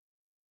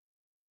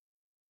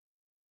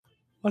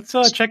 Let's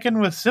check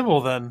in with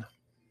Sybil then.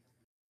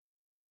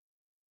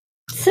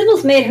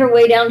 Sybil's made her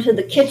way down to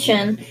the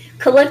kitchen,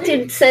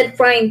 collected said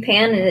frying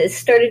pan, and has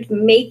started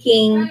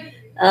making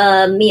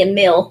me a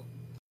meal.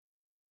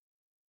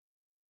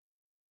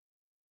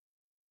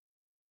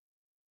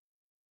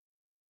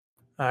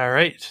 All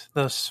right.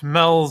 The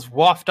smells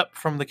waft up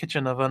from the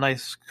kitchen of a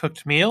nice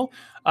cooked meal.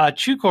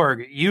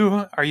 Chukorg,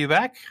 are you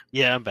back?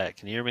 Yeah, I'm back.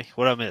 Can you hear me?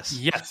 What I miss?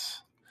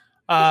 Yes.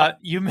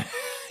 You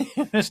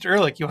missed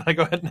Ehrlich. You want to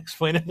go ahead and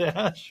explain it to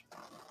Ash?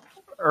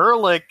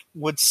 Ehrlich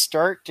would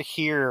start to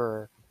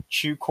hear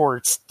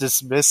Chukorg's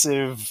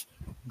dismissive,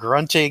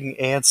 grunting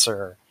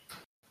answer,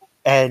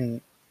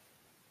 and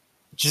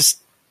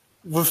just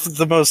with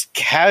the most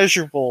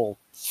casual,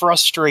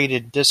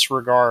 frustrated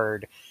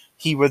disregard,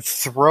 he would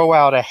throw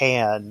out a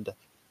hand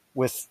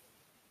with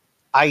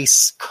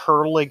ice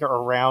curling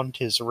around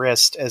his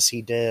wrist as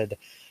he did,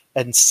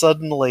 and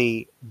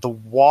suddenly the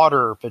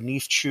water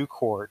beneath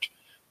Chukorg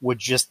would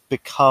just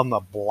become a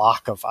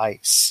block of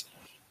ice,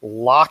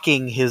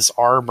 locking his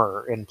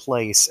armor in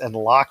place and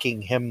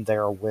locking him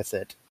there with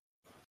it.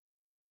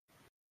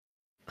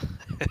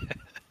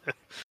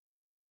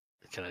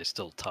 Can I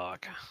still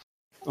talk?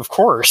 Of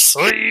course.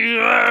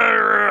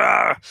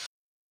 The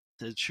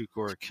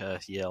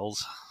Chukorg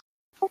yells.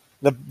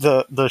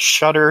 The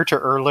shutter to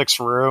Ehrlich's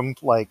room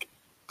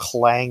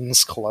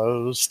clangs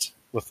closed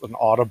with an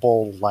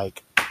audible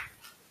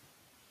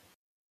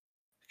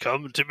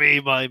 "Come to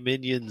me, my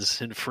minions,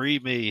 and free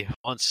me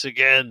once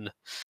again,"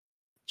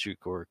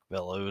 Chukorg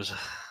bellows.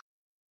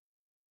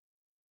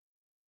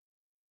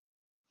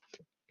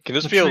 Can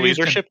this be a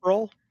leadership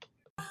role?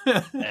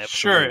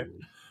 Sure.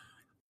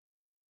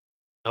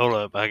 Hold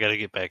up, I gotta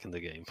get back in the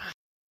game.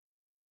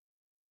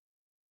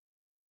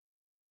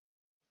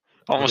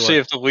 I want to see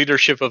if the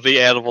leadership of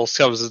the animals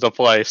comes into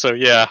play, so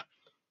yeah.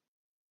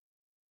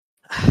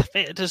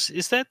 Man,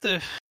 is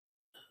that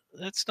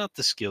that's not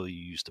the skill you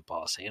use to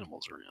boss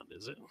animals around,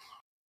 is it?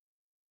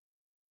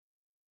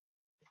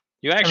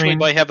 You actually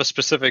might have a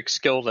specific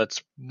skill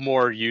that's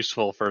more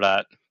useful for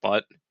that,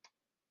 but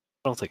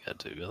I don't think I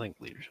do. I think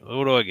leadership.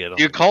 What do I get?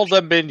 You call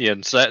them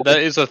minions. That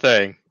is a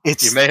thing.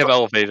 You may have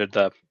elevated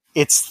them.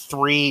 It's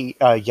 3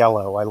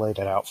 yellow. I laid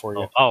it out for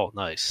you. Oh,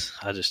 nice.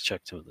 I just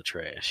checked them in the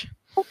trash.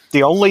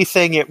 The only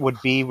thing it would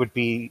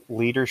be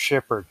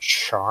leadership or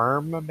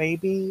charm,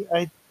 maybe,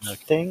 I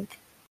think.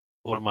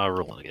 What am I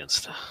rolling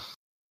against?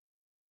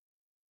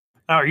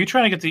 Are you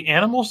trying to get the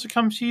animals to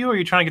come to you, or are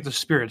you trying to get the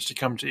spirits to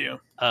come to you?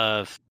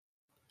 I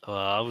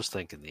was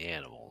thinking the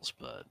animals,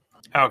 but...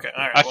 Okay,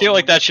 all right. I feel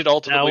like that should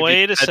ultimately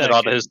be dependent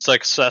on his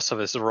success of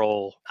his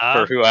role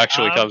for who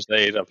actually comes to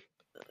aid him.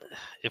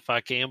 If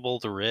I gamble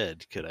the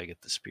red, could I get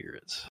the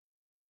spirits?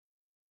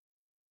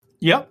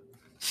 Yep.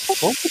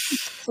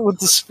 Would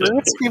the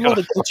spirits be able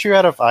to get you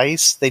out of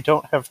ice? They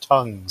don't have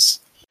tongues.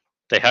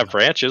 They have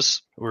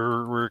branches.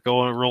 We're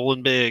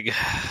rolling big.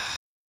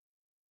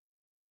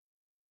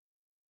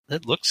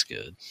 That looks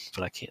good,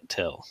 but I can't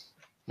tell.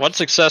 1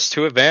 success,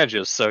 2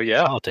 advantages, so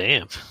yeah. Oh,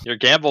 damn. Your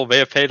gamble may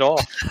have paid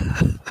off.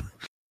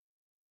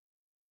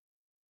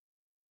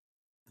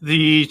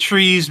 The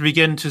trees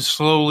begin to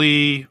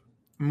slowly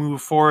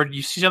move forward.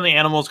 You see some of the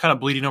animals kind of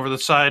bleeding over the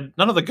side.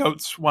 None of the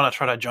goats want to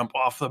try to jump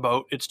off the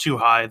boat. It's too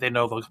high. They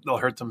know they'll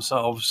hurt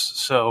themselves.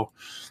 So,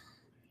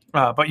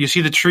 but you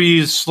see the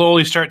trees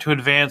slowly start to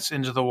advance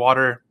into the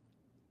water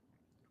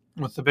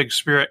with the big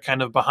spirit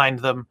kind of behind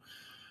them.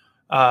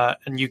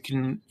 And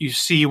you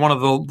see one of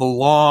the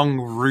long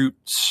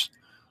roots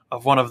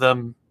of one of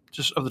them,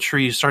 just of the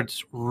trees,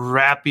 starts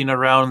wrapping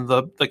around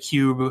the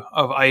cube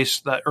of ice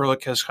that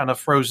Ehrlich has kind of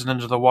frozen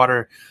into the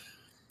water.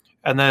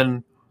 And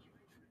then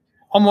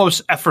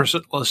almost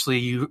effortlessly,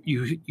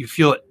 you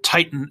feel it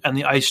tighten, and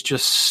the ice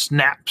just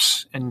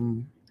snaps,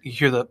 and you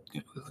hear the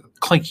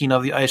clinking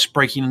of the ice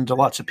breaking into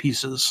lots of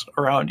pieces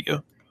around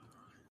you.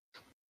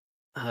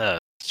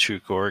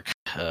 Chukor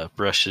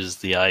brushes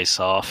the ice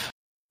off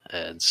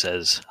and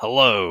says,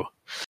 "Hello."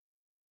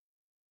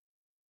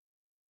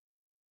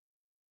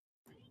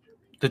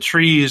 The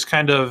trees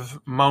kind of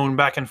moan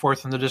back and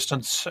forth in the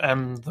distance,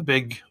 and the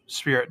big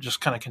spirit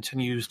just kind of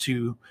continues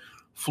to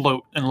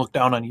float and look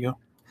down on you.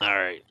 All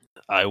right.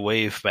 I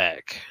wave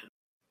back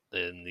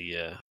in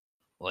the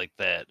like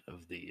that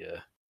of the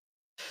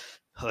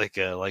like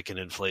an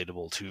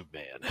inflatable tube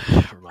man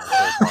for my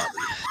whole body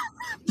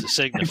to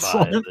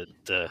signify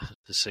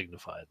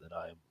that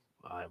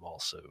I'm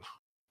also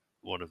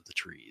one of the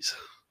trees.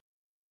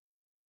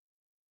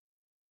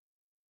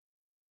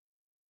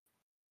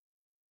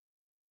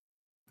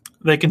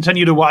 They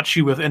continue to watch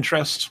you with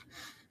interest.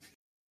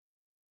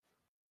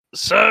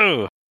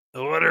 So,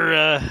 what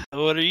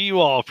are you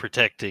all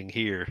protecting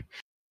here?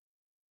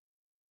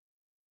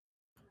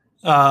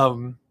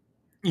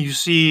 You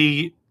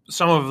see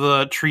some of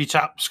the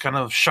treetops kind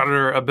of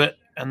shudder a bit,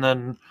 and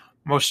then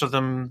most of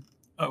them,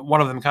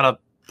 one of them kind of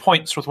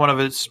points with one of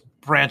its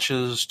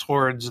branches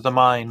towards the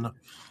mine.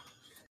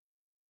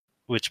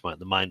 Which mine?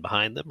 The mine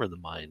behind them, or the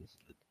mine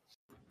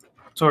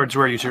towards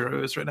where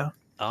Yutiro is right now?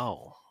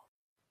 Oh.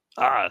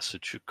 So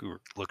Chukur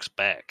looks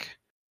back.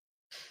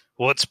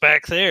 What's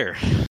back there?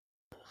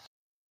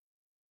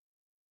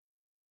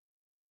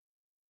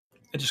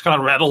 It just kind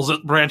of rattles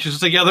its branches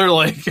together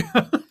like...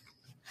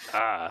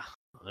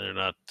 They're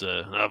not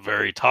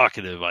very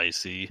talkative, I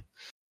see.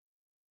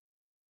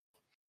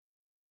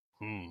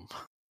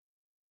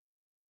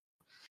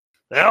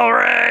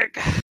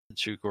 Elric!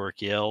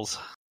 Chukork yells.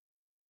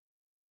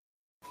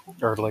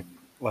 Or like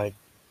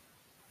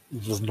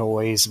the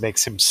noise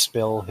makes him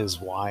spill his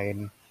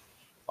wine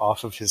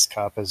off of his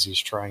cup as he's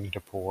trying to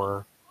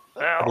pour.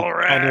 And he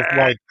kind of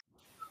like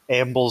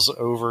ambles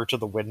over to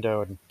the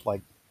window and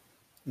like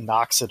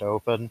knocks it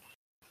open,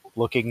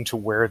 looking to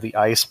where the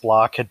ice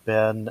block had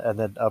been, and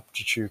then up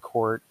to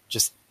Chukort,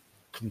 just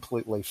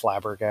completely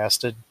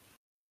flabbergasted.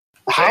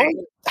 How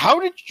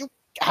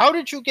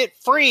did you get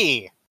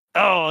free?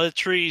 Oh, the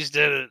trees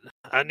did it.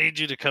 I need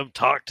you to come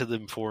talk to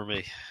them for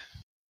me.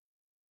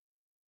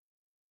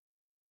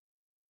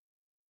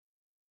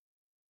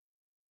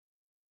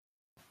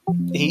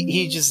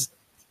 He just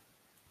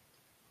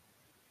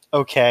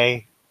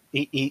okay.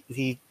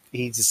 He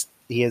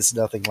has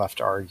nothing left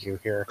to argue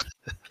here.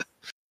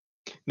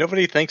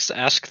 Nobody thinks to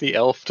ask the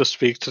elf to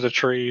speak to the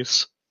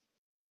trees.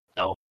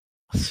 No.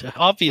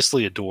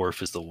 Obviously a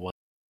dwarf is the one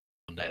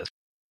to ask.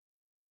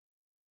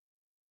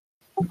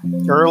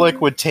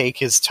 Ehrlich would take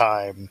his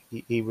time.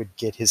 He would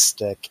get his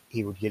stick.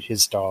 He would get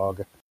his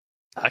dog.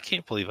 I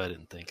can't believe I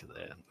didn't think of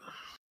that.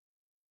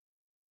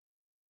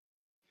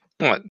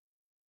 What?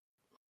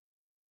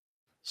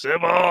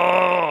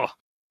 Sybil!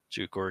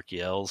 Chukork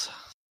yells.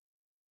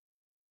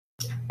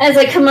 As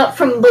I come up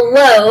from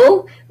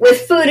below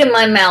with food in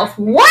my mouth.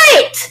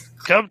 What?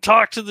 Come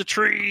talk to the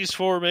trees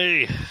for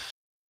me.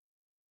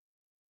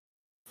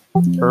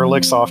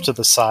 Ehrlich's off to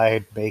the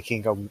side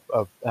making an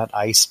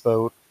ice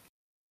boat.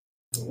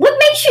 What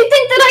makes you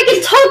think that I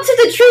can talk to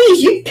the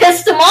trees? You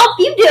pissed them off.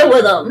 You deal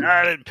with them.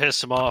 I didn't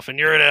piss them off, and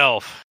you're an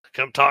elf.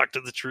 Come talk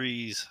to the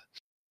trees.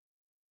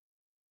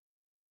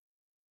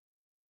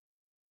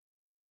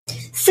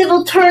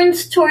 Sybil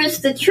turns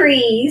towards the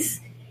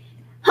trees,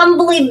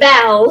 humbly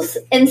bows,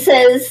 and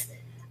says,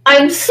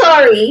 I'm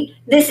sorry,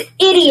 this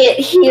idiot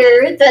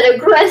here that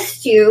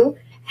aggressed you,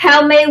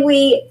 how may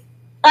we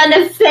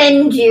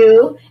unoffend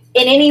you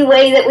in any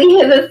way that we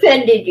have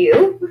offended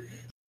you?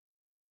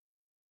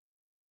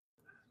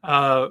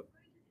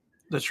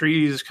 The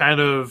trees kind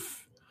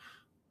of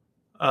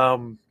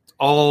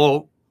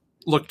all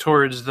look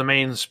towards the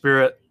main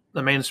spirit.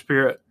 The main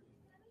spirit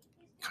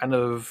kind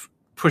of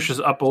pushes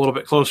up a little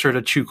bit closer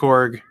to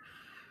Chukorg,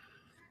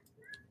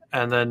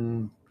 and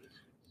then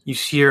you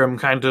hear him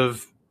kind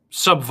of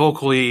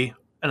subvocally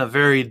in a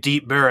very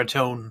deep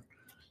baritone,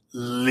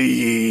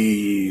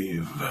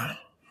 leave.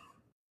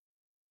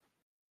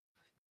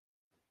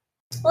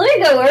 Well, there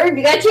you go, Herb.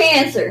 You got your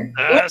answer.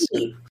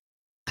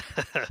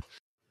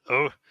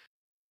 Oh,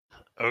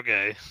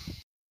 okay.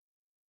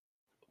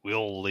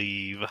 We'll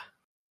leave.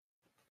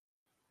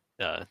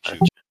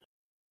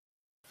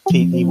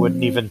 He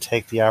wouldn't even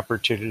take the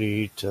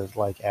opportunity to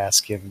like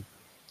ask him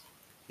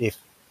if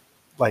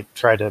like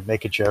try to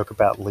make a joke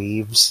about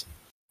leaves.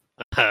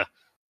 Damn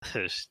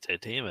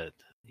it.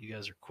 You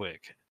guys are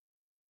quick.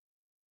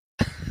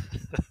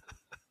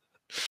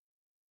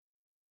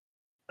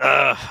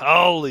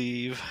 I'll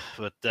leave,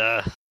 but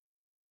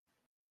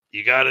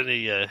you got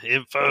any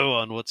info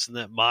on what's in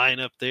that mine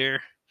up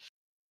there?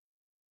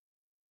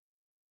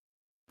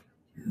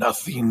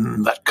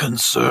 Nothing that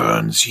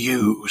concerns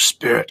you,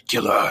 spirit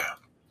killer.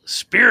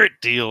 Spirit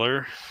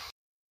dealer?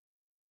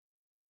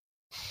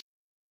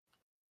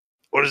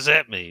 What does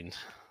that mean?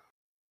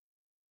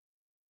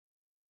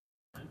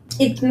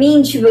 It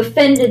means you've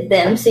offended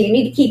them, so you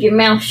need to keep your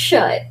mouth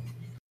shut.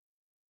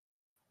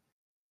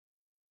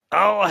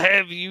 I'll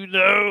have you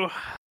know,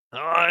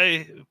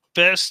 my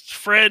best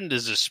friend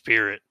is a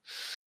spirit.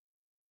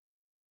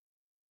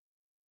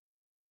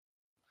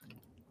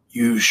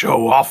 You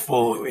show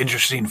awful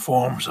interesting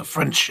forms of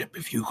friendship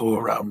if you go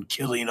around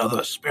killing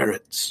other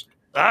spirits.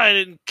 I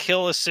didn't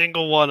kill a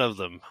single one of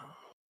them.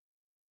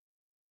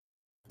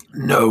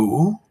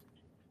 No?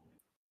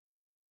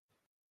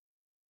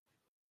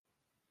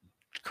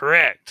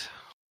 Correct.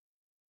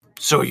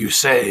 So you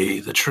say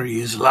the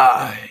trees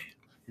lie.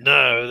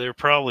 No, they're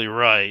probably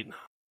right.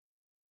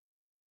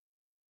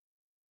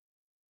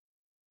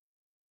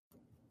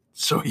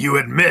 So you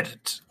admit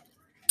it.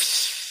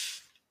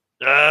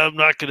 I'm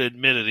not going to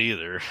admit it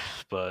either,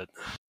 but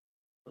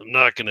I'm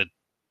not going to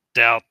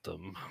doubt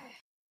them.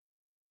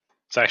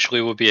 This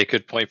actually would be a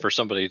good point for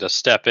somebody to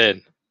step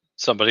in.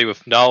 Somebody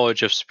with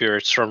knowledge of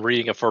spirits from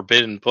reading a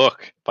forbidden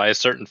book by a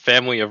certain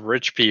family of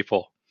rich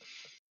people.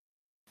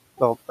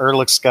 Well,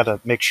 Ehrlich's got to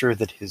make sure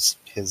that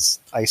his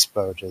ice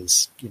boat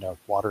is,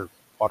 water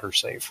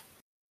safe.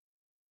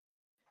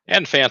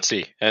 And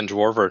fancy and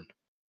dwarven.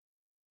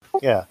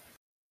 Yeah.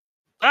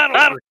 I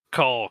don't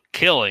recall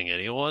killing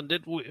anyone.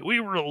 Did we? We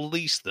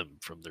released them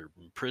from their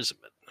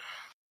imprisonment.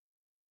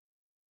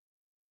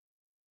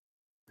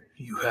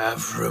 You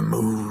have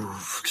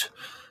removed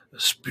the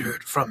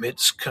spirit from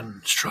its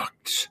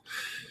construct.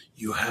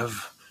 You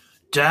have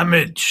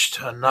damaged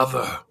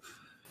another.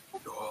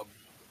 Your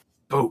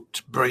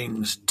boat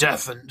brings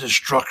death and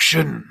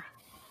destruction.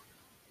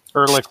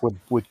 Ehrlich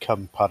would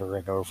come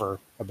puttering over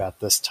about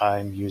this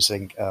time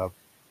using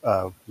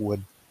a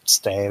wood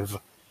stave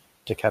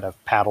to kind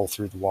of paddle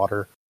through the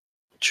water.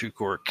 True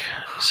Cork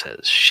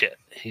says, "Shit,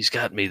 he's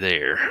got me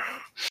there."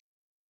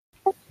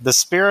 The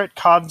spirit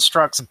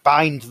constructs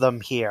bind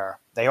them here.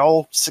 They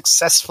all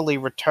successfully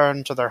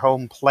return to their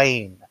home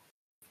plane.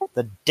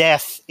 The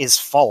death is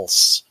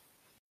false.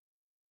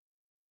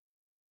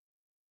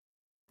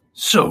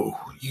 So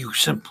you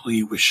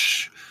simply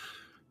wish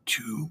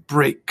to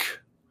break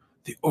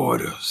the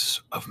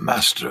orders of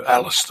Master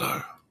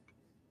Alistair.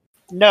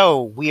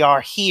 No, we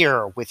are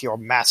here with your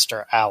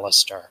Master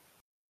Alistair.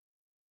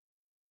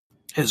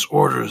 His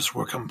orders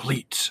were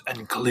complete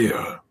and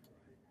clear.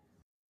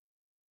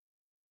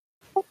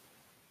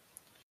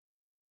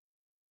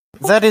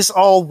 That is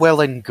all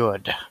well and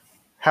good.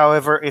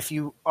 However, if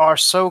you are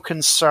so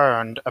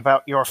concerned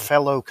about your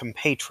fellow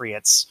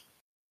compatriots,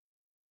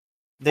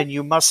 then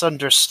you must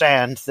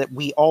understand that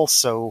we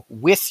also,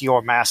 with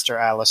your Master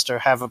Alistair,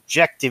 have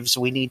objectives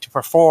we need to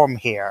perform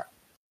here.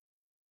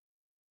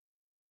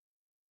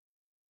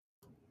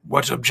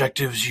 What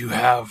objectives you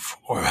have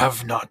or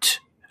have not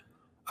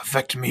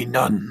affect me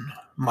none.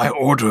 My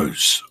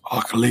orders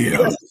are clear.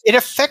 It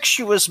affects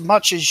you as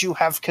much as you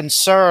have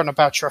concern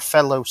about your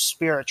fellow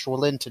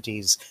spiritual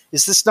entities.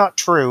 Is this not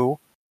true?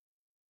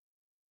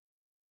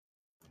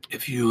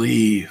 If you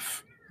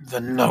leave,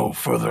 then no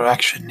further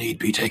action need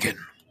be taken.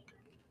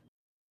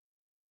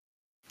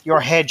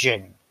 You're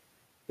hedging.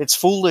 It's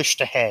foolish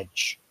to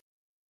hedge.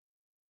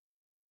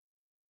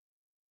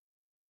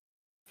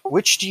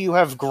 Which do you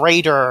have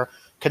greater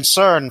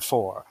concern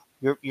for?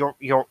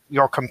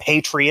 Your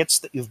compatriots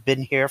that you've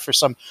been here for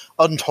some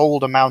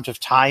untold amount of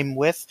time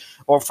with,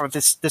 or for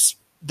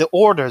the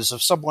orders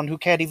of someone who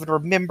can't even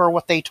remember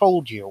what they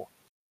told you?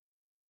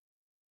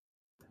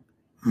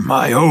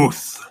 My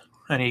oath,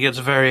 And he gets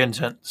very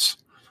intense.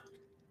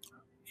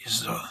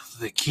 is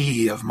the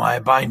key of my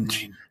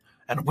binding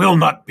and will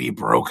not be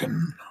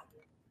broken.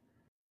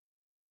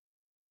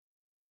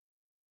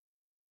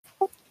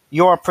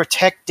 You're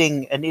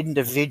protecting an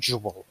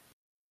individual.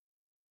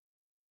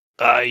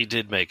 I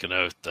did make an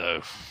oath,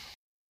 though.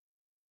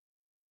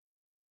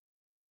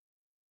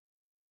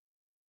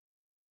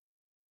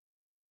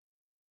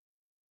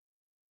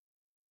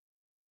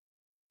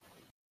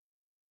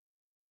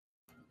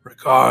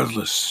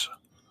 Regardless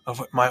of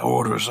what my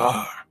orders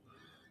are,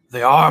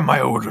 they are my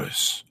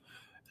orders,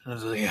 and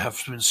they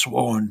have been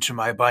sworn to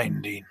my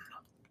binding.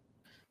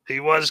 He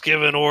was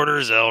given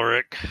orders,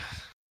 Elric.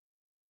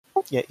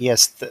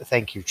 Yes,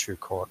 thank you, True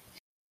Court.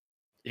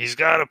 He's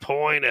got a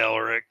point,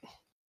 Elric.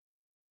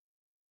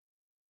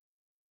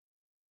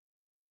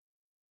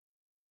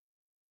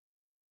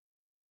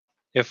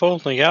 If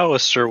only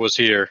Alistair was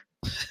here.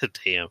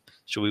 Damn.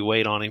 Should we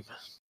wait on him?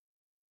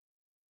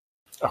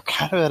 Oh,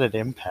 kind of at an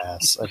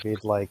impasse. I mean,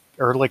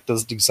 Ehrlich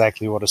doesn't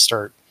exactly want to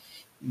start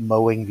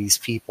mowing these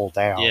people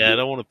down. Yeah, I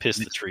don't want to piss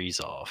the trees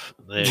off.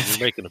 You're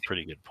making a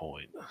pretty good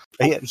point.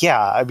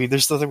 Yeah, I mean,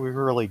 there's nothing we can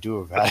really do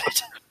about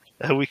it.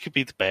 We could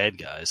be the bad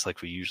guys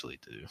like we usually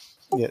do.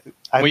 Yeah,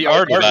 We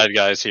are the bad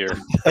guys here.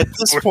 At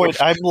this point,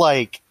 I'm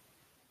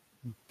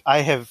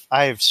I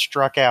have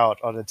struck out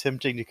on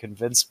attempting to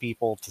convince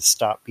people to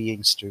stop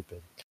being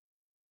stupid.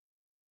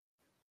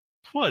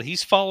 What?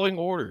 He's following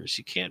orders.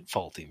 You can't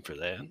fault him for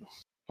that.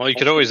 Well, you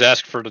could always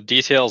ask for the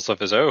details of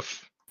his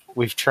oath.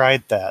 We've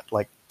tried that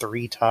like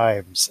 3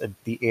 times, and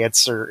the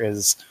answer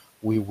is,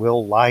 we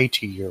will lie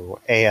to you,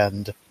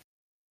 and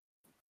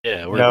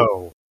Yeah,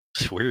 no.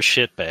 We're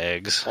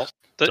shitbags. Well,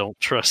 Don't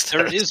trust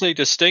There that. is a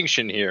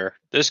distinction here.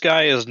 This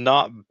guy is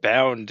not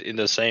bound in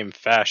the same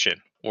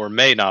fashion, or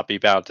may not be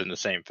bound in the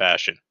same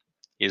fashion.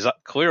 He's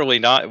clearly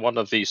not one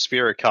of the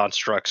spirit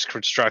constructs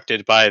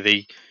constructed by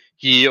the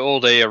ye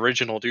olde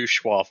original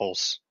douche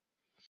waffles.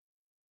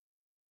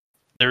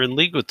 They're in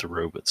league with the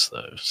robots,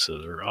 though, so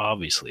they're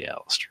obviously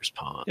Alistair's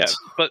pawns. Yeah,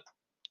 but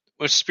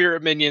with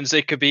spirit minions,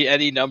 it could be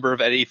any number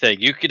of anything.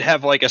 You could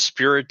have like a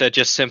spirit that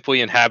just simply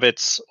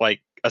inhabits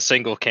like a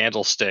single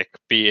candlestick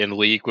be in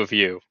league with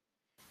you.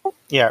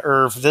 Yeah,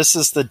 Irv, this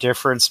is the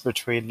difference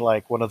between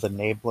like one of the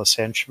nameless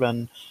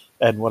henchmen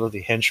and one of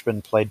the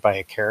henchmen played by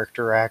a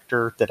character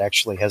actor that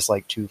actually has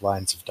like 2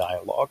 lines of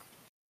dialogue.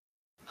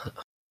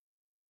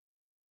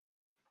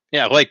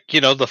 Yeah, like,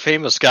 the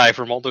famous guy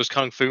from all those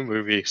kung fu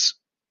movies.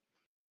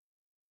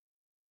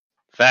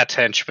 That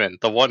henchman,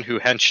 the one who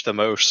henched the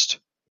most.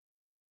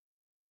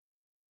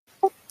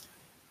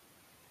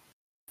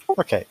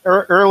 Okay,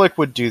 Ehrlich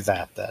would do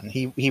that then.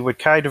 He would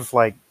kind of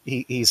like,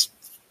 he's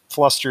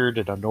flustered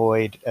and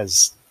annoyed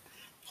as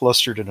a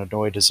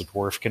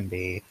dwarf can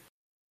be.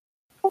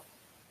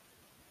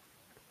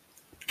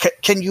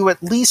 Can you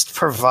at least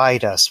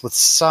provide us with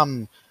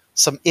some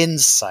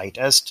insight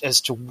as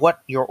to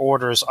what your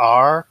orders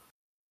are?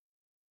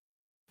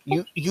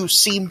 You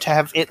seem to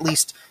have at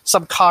least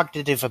some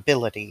cognitive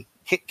ability.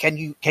 Can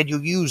you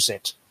use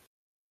it?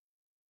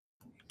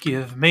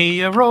 Give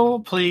me a roll,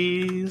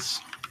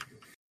 please.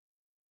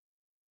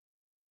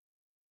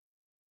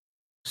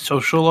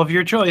 Social of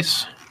your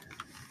choice.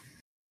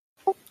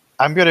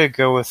 I'm gonna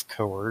go with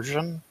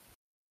coercion.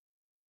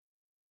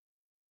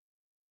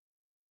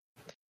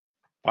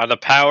 By the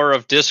power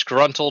of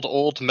disgruntled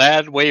old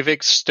mad waving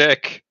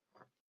stick.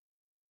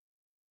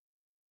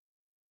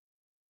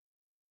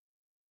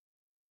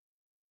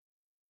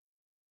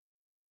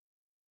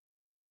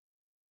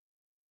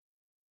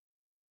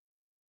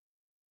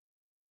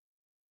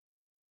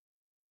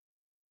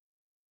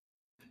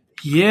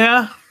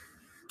 Yeah,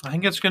 I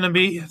think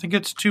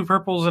it's 2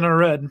 purples and a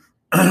red,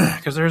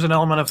 because there's an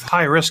element of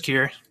high risk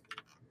here.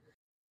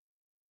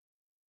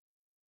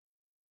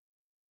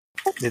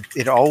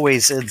 It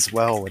always ends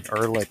well when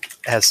Ehrlich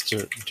has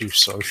to do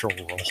social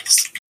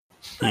roles.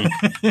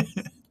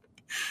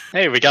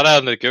 Hey, we got out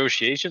of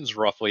negotiations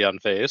roughly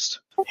unfazed.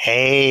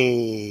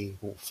 Hey,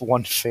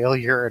 1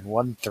 failure and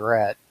 1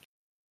 threat.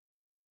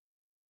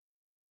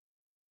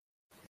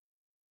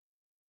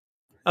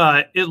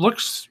 It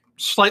looks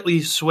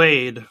slightly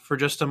swayed for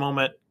just a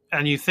moment,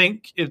 and you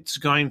think it's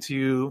going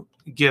to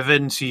give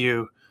in to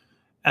you,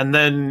 and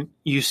then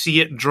you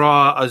see it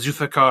draw a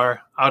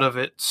Zufakar out of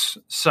its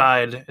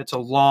side. It's a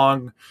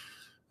long,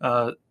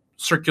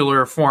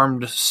 circular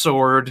formed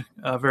sword,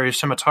 very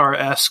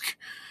scimitar-esque,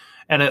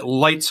 and it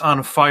lights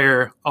on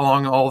fire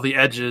along all the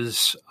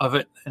edges of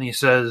it, and he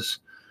says,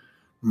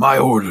 My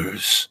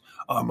orders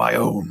are my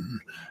own.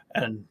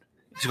 and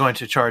he's going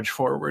to charge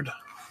forward.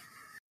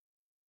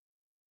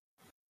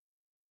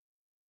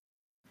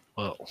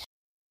 Well,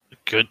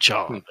 good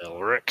job,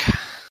 Elric.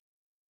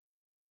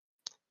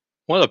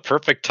 What a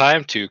perfect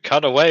time to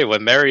cut away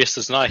when Marius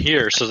is not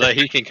here so that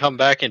he can come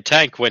back and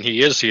tank when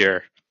he is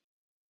here.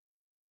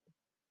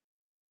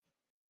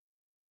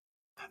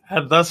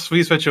 And thus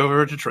we switch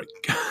over to Drink.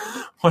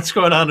 What's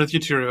going on with you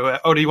two?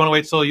 Oh, do you want to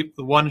wait till the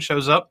one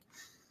shows up?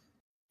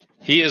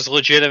 He is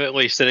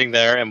legitimately sitting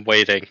there and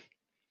waiting.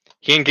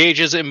 He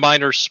engages in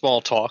minor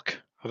small talk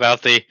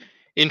about the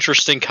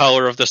interesting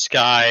color of the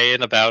sky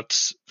and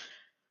about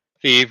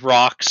the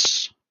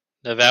rocks,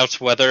 about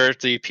whether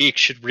the peak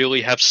should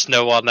really have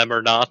snow on them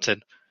or not,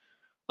 and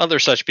other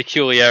such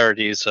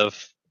peculiarities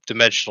of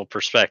dimensional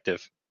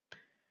perspective.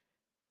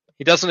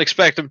 He doesn't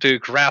expect them to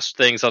grasp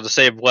things on the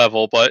same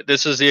level, but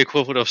this is the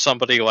equivalent of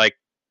somebody like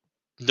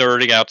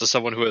nerding out to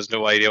someone who has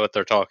no idea what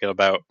they're talking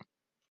about.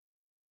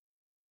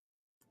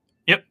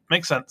 Yep,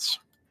 makes sense.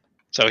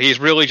 So he's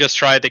really just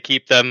tried to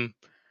keep them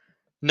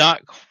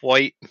not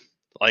quite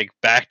like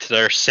back to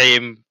their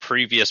same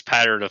previous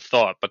pattern of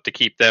thought, but to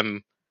keep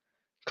them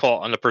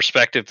caught on the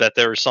perspective that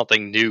there is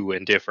something new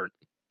and different.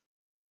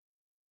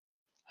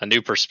 A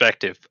new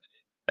perspective.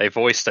 A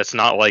voice that's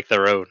not like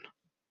their own.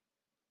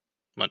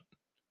 But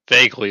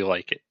vaguely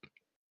like it.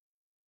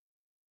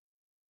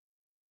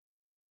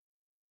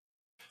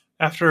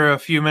 After a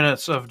few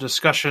minutes of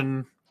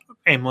discussion,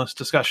 aimless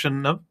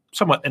discussion, of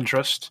somewhat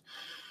interest,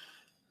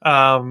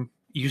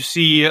 you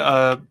see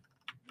a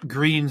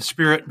green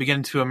spirit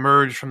begin to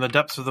emerge from the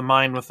depths of the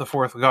mine with the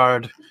 4th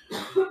guard.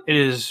 It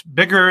is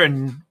bigger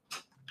and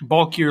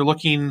bulkier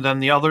looking than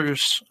the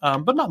others,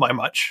 but not by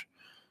much.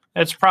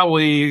 It's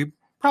probably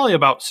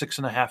about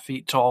 6.5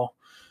 feet tall,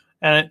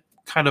 and it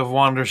kind of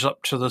wanders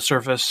up to the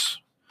surface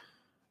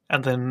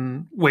and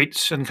then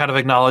waits and kind of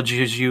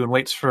acknowledges you and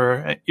waits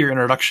for your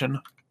introduction.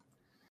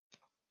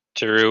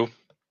 Tiru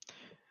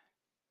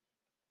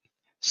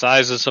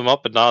sizes him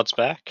up and nods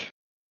back.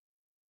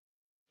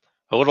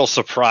 A little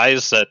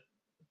surprised that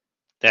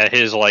at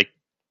his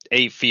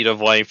 8 feet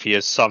of length, he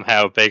is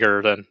somehow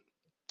bigger than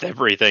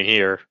everything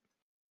here.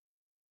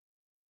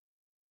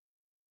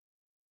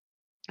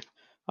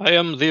 I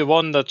am the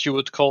one that you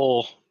would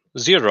call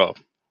Zero.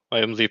 I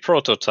am the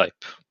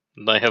prototype,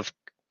 and I have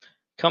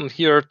come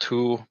here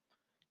to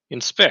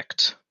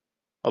inspect,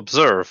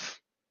 observe,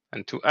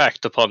 and to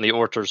act upon the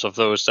orders of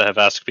those that have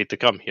asked me to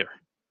come here.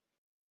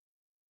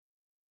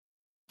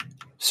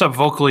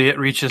 Subvocally, it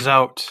reaches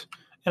out,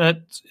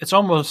 and it's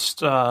almost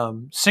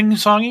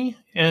sing-songy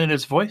in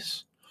its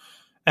voice.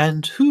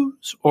 And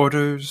whose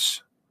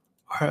orders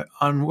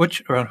on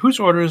whose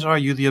orders are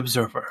you the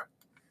observer?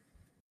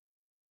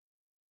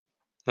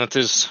 That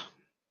is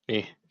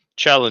the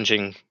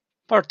challenging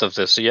part of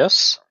this,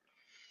 yes?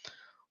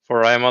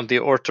 For I am on the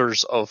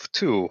orders of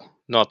 2,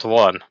 not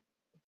 1.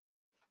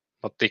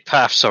 But the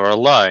paths are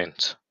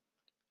aligned,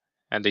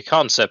 and the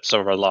concepts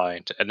are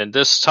aligned, and in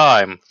this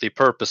time the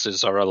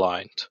purposes are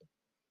aligned.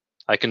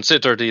 I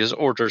consider these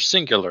orders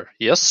singular,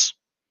 yes?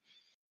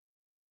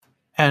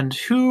 And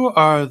who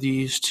are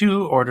these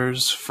 2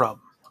 orders from?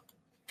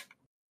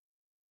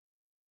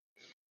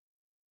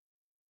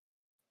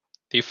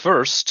 The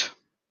first,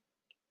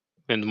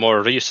 and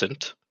more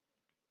recent,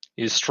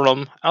 is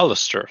from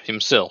Alistair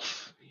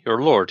himself,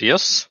 your lord,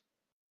 yes?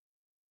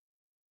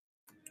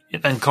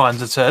 It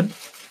inclines its head.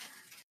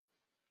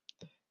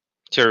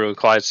 Tiru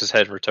inclines his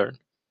head in return.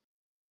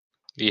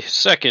 The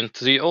second,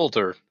 the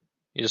older,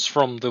 is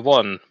from the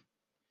one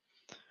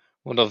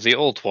of the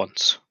old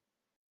ones.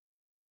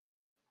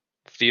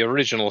 The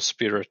original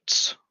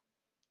spirits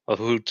of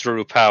who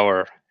drew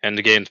power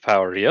and gained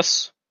power,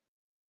 yes?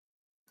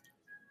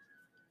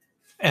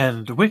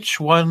 And which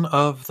one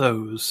of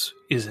those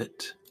is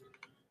it?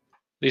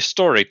 The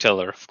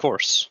storyteller, of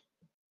course.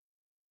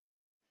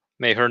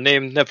 May her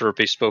name never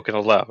be spoken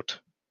aloud.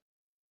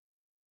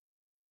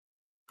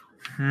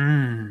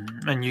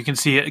 And you can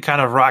see it kind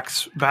of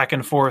rocks back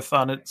and forth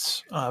on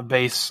its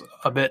base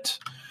a bit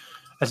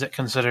as it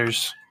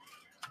considers.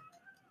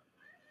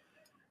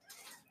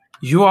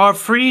 You are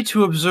free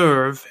to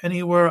observe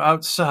anywhere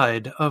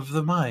outside of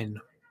the mine,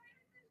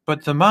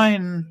 but the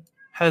mine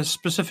has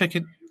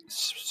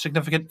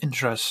significant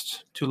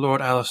interest to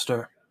Lord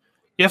Alistair.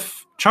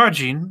 If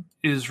charging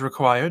is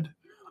required,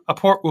 a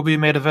port will be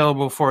made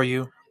available for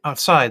you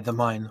outside the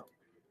mine.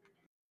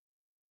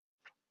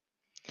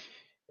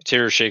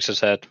 Tiru shakes his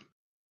head.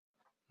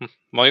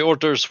 My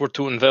orders were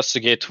to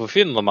investigate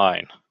within the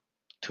mine,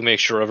 to make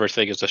sure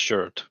everything is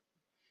assured.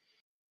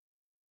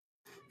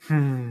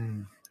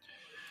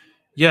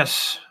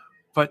 Yes,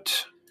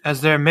 but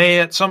as there may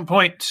at some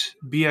point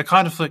be a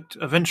conflict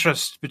of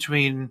interest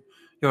between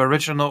your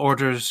original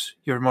orders,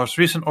 your most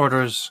recent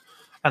orders,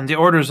 and the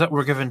orders that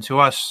were given to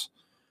us,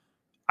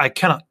 I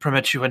cannot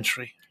permit you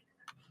entry.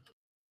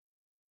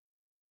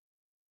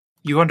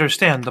 You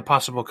understand the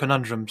possible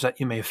conundrums that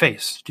you may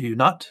face, do you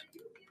not?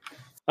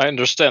 I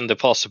understand the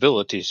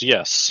possibilities,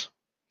 yes,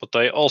 but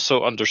I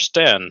also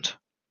understand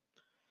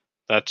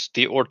that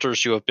the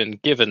orders you have been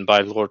given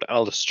by Lord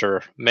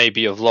Alistair may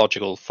be of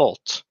logical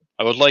fault.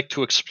 I would like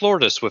to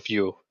explore this with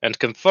you and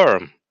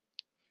confirm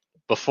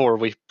before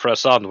we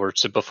press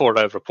onwards and before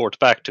I report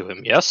back to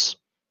him, yes?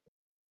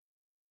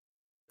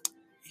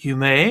 You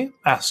may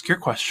ask your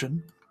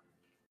question.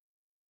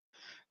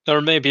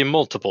 There may be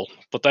multiple,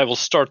 but I will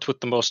start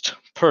with the most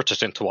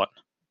pertinent one.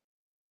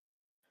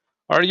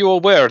 Are you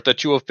aware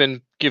that you have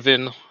been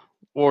given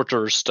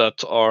orders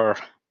that are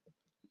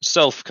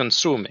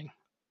self-consuming,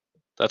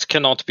 that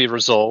cannot be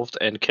resolved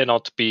and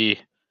cannot be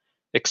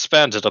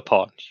expanded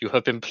upon? You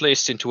have been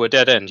placed into a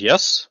dead end,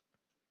 yes?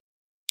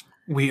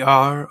 We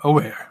are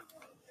aware.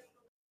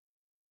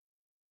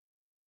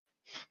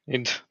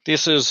 And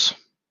this is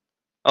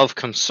of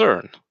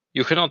concern.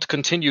 You cannot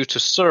continue to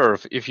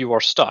serve if you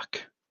are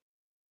stuck.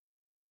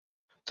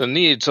 The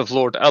needs of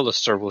Lord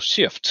Alistair will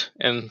shift,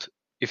 and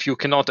if you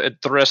cannot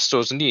address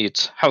those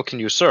needs, how can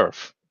you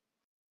serve?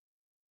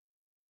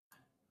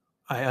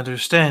 I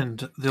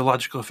understand the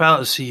logical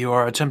fallacy you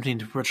are attempting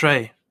to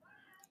portray.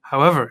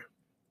 However,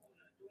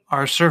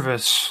 our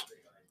service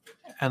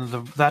and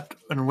that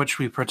in which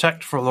we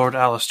protect for Lord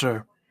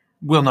Alistair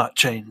will not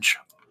change.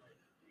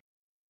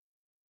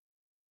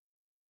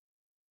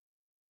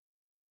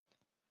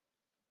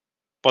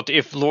 But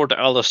if Lord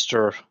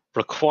Alistair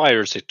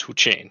requires it to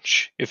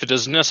change, if it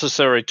is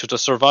necessary to the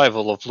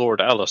survival of Lord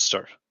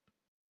Alistair,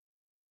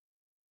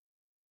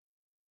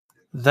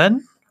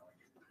 then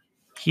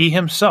he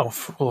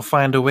himself will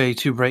find a way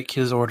to break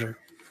his order.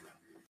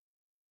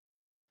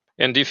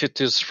 and if it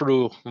is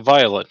through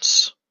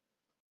violence,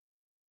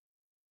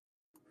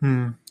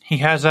 He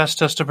has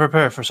asked us to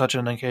prepare for such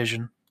an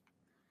occasion.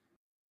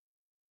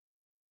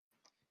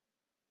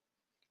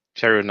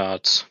 Terry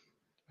nods.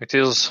 It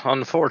is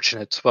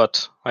unfortunate,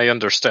 but I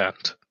understand.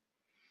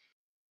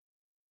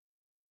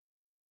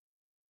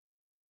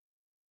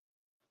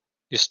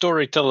 The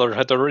storyteller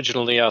had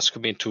originally asked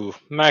me to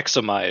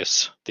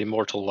maximize the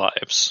mortal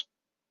lives.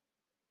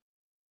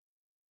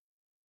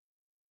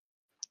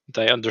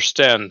 I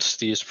understand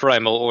these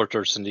primal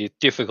orders and the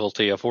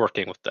difficulty of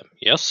working with them,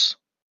 yes?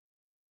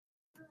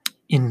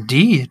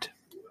 Indeed.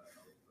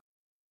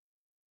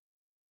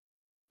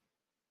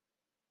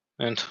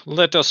 And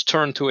let us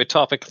turn to a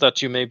topic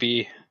that you may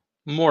be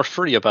more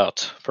free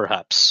about,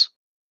 perhaps.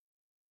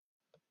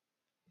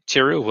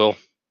 Tiru will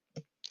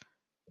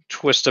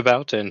twist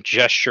about and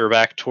gesture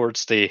back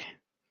towards the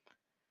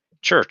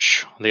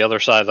church on the other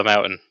side of the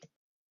mountain.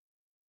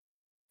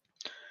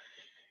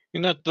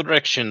 In that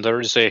direction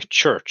there is a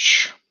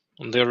church,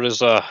 and there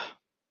is a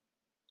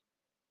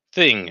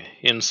thing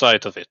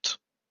inside of it.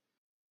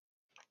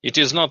 It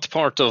is not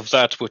part of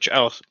that which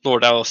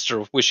Lord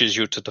Alistair wishes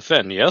you to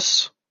defend,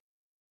 yes?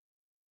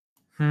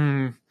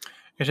 It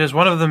is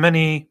one of the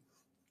many,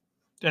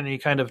 and he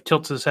kind of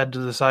tilts his head to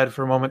the side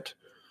for a moment,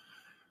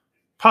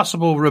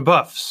 possible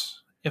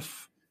rebuffs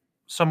if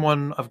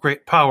someone of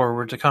great power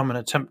were to come and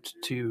attempt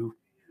to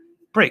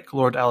break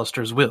Lord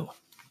Alistair's will.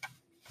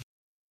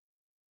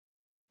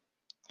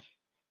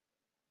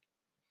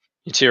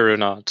 Itiru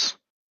nods.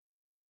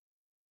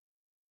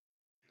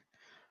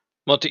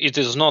 But it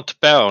is not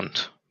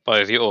bound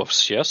by the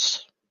oaths,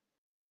 yes?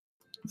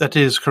 That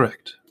is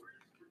correct.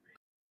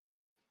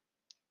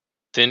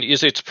 Then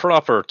is it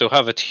proper to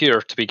have it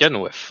here to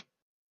begin with?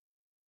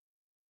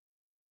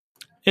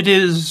 It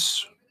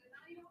is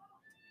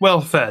well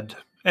fed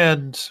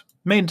and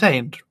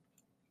maintained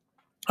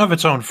of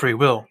its own free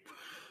will.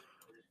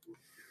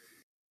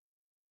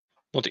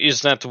 But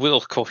is that will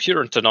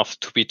coherent enough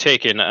to be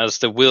taken as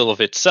the will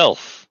of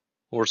itself,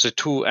 or is it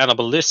too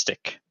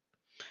animalistic?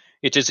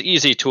 It is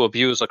easy to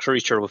abuse a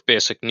creature with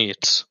basic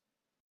needs.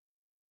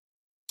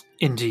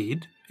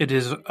 Indeed, it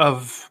is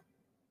of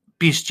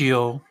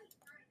bestial,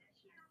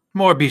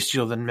 more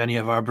bestial than many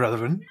of our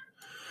brethren,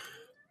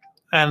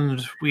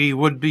 and we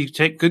would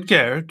take good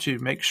care to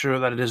make sure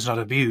that it is not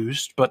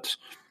abused, but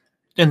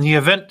in the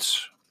event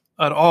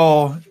that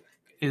all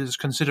is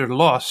considered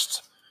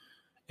lost,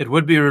 it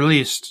would be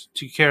released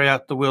to carry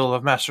out the will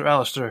of Master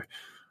Alistair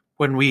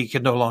when we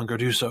can no longer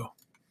do so.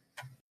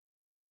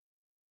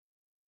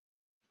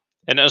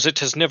 And as it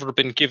has never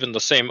been given the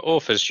same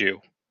oath as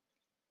you,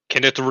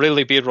 can it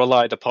really be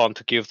relied upon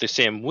to give the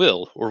same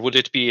will, or would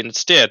it be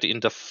instead in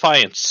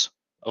defiance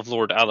of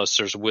Lord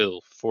Alistair's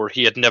will, for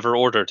he had never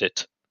ordered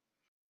it?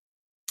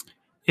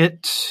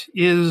 It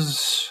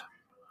is,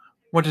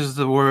 what is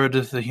the word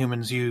the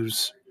humans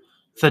use?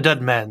 The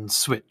dead man's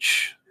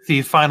switch,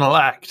 the final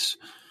act.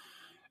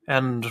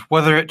 And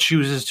whether it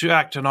chooses to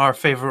act in our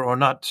favor or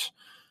not,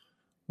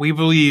 we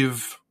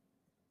believe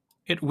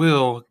it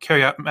will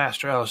carry out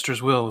Master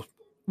Alistair's will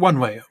one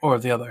way or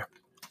the other.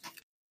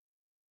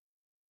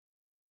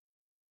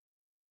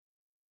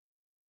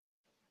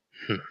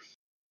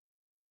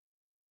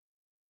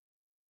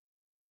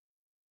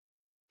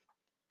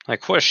 I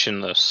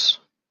question this,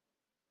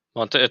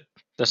 but at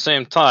the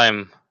same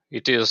time,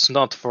 it is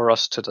not for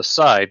us to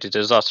decide, it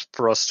is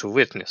for us to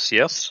witness,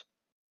 yes?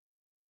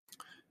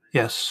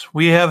 Yes,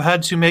 we have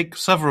had to make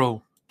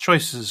several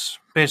choices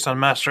based on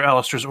Master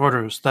Alistair's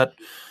orders that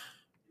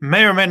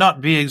may or may not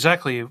be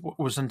exactly what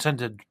was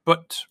intended,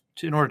 but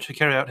in order to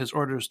carry out his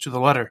orders to the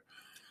letter,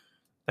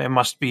 they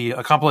must be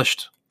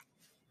accomplished.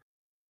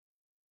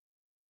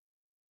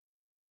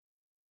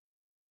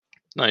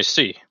 I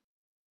see.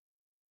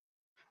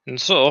 And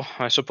so,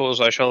 I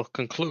suppose I shall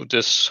conclude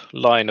this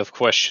line of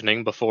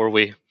questioning before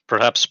we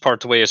perhaps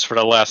part ways for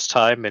the last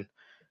time in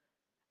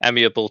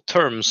amiable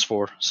terms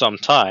for some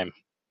time.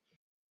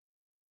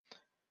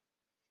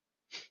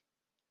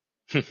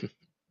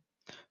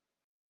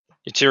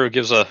 Itiru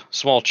gives a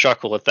small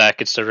chuckle at that,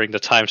 considering the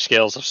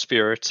timescales of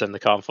spirits and the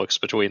conflicts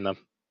between them.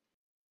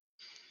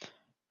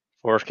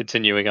 Or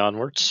continuing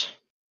onwards.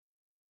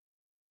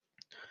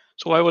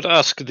 So I would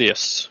ask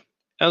this.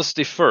 As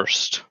the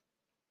first,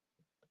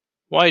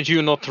 why do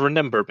you not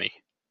remember me?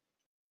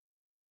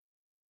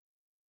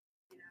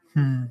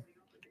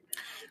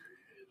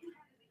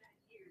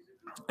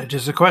 It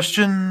is a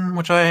question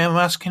which I am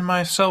asking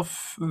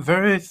myself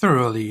very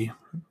thoroughly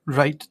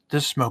right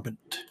this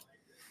moment.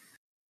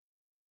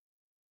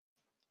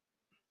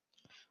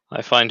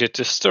 I find it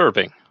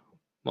disturbing,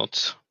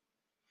 but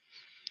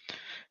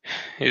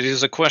it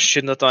is a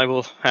question that I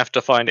will have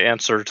to find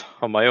answered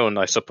on my own,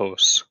 I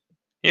suppose.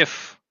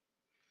 If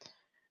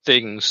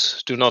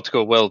things do not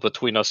go well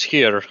between us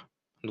here,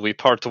 and we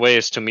part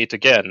ways to meet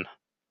again,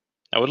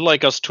 I would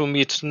like us to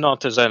meet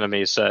not as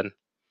enemies then,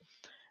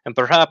 and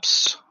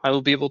perhaps I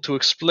will be able to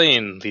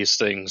explain these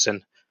things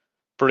and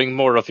bring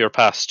more of your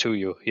past to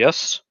you,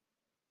 yes?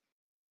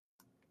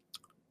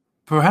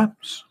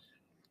 Perhaps.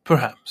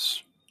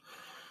 Perhaps.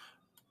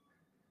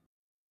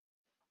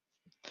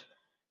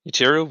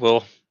 Itiru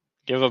will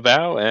give a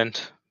bow and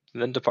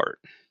then depart.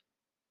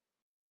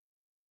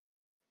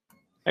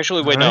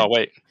 Actually, wait, All right. no,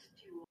 wait.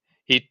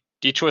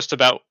 He twists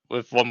about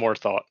with one more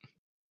thought.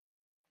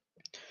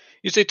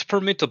 Is it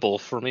permissible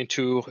for me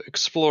to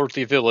explore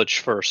the village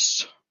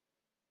first,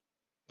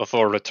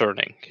 before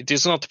returning. It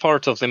is not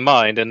part of the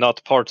mind and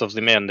not part of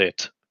the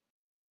mandate.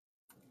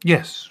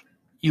 Yes,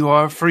 you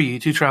are free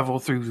to travel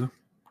through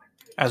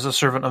as a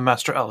servant of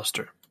Master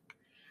Alistair.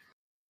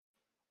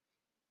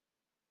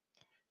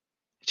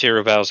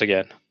 Tiro bows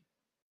again.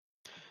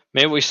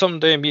 May we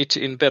someday meet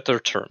in better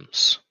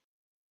terms.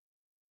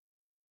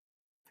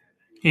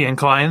 He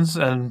inclines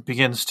and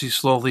begins to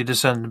slowly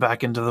descend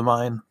back into the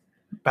mine,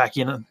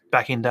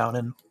 backing down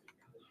in.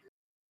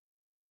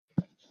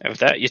 And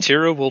with that,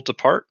 Yatiro will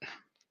depart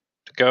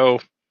to go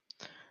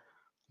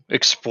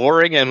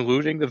exploring and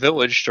looting the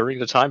village during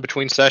the time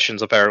between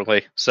sessions,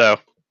 apparently. So,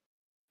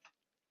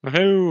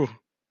 woohoo!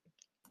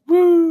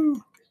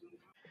 Woo!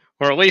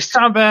 Or at least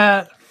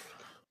Combat!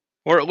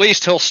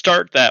 he'll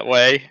start that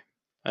way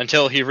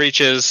until he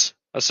reaches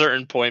a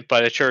certain point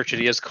by the church and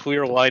he has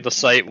clear line of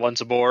sight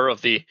once more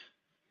of the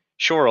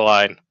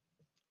shoreline.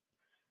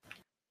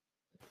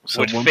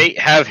 Would fate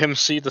have him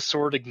see the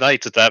sword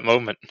ignite at that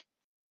moment?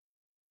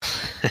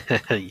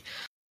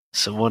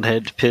 Someone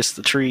had to piss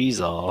the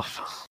trees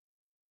off.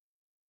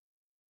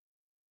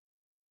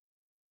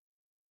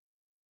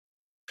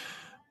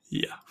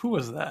 Yeah, who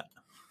was that?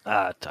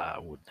 I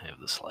wouldn't have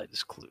the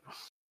slightest clue.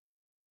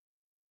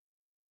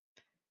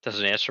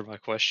 Doesn't answer my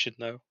question,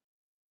 though.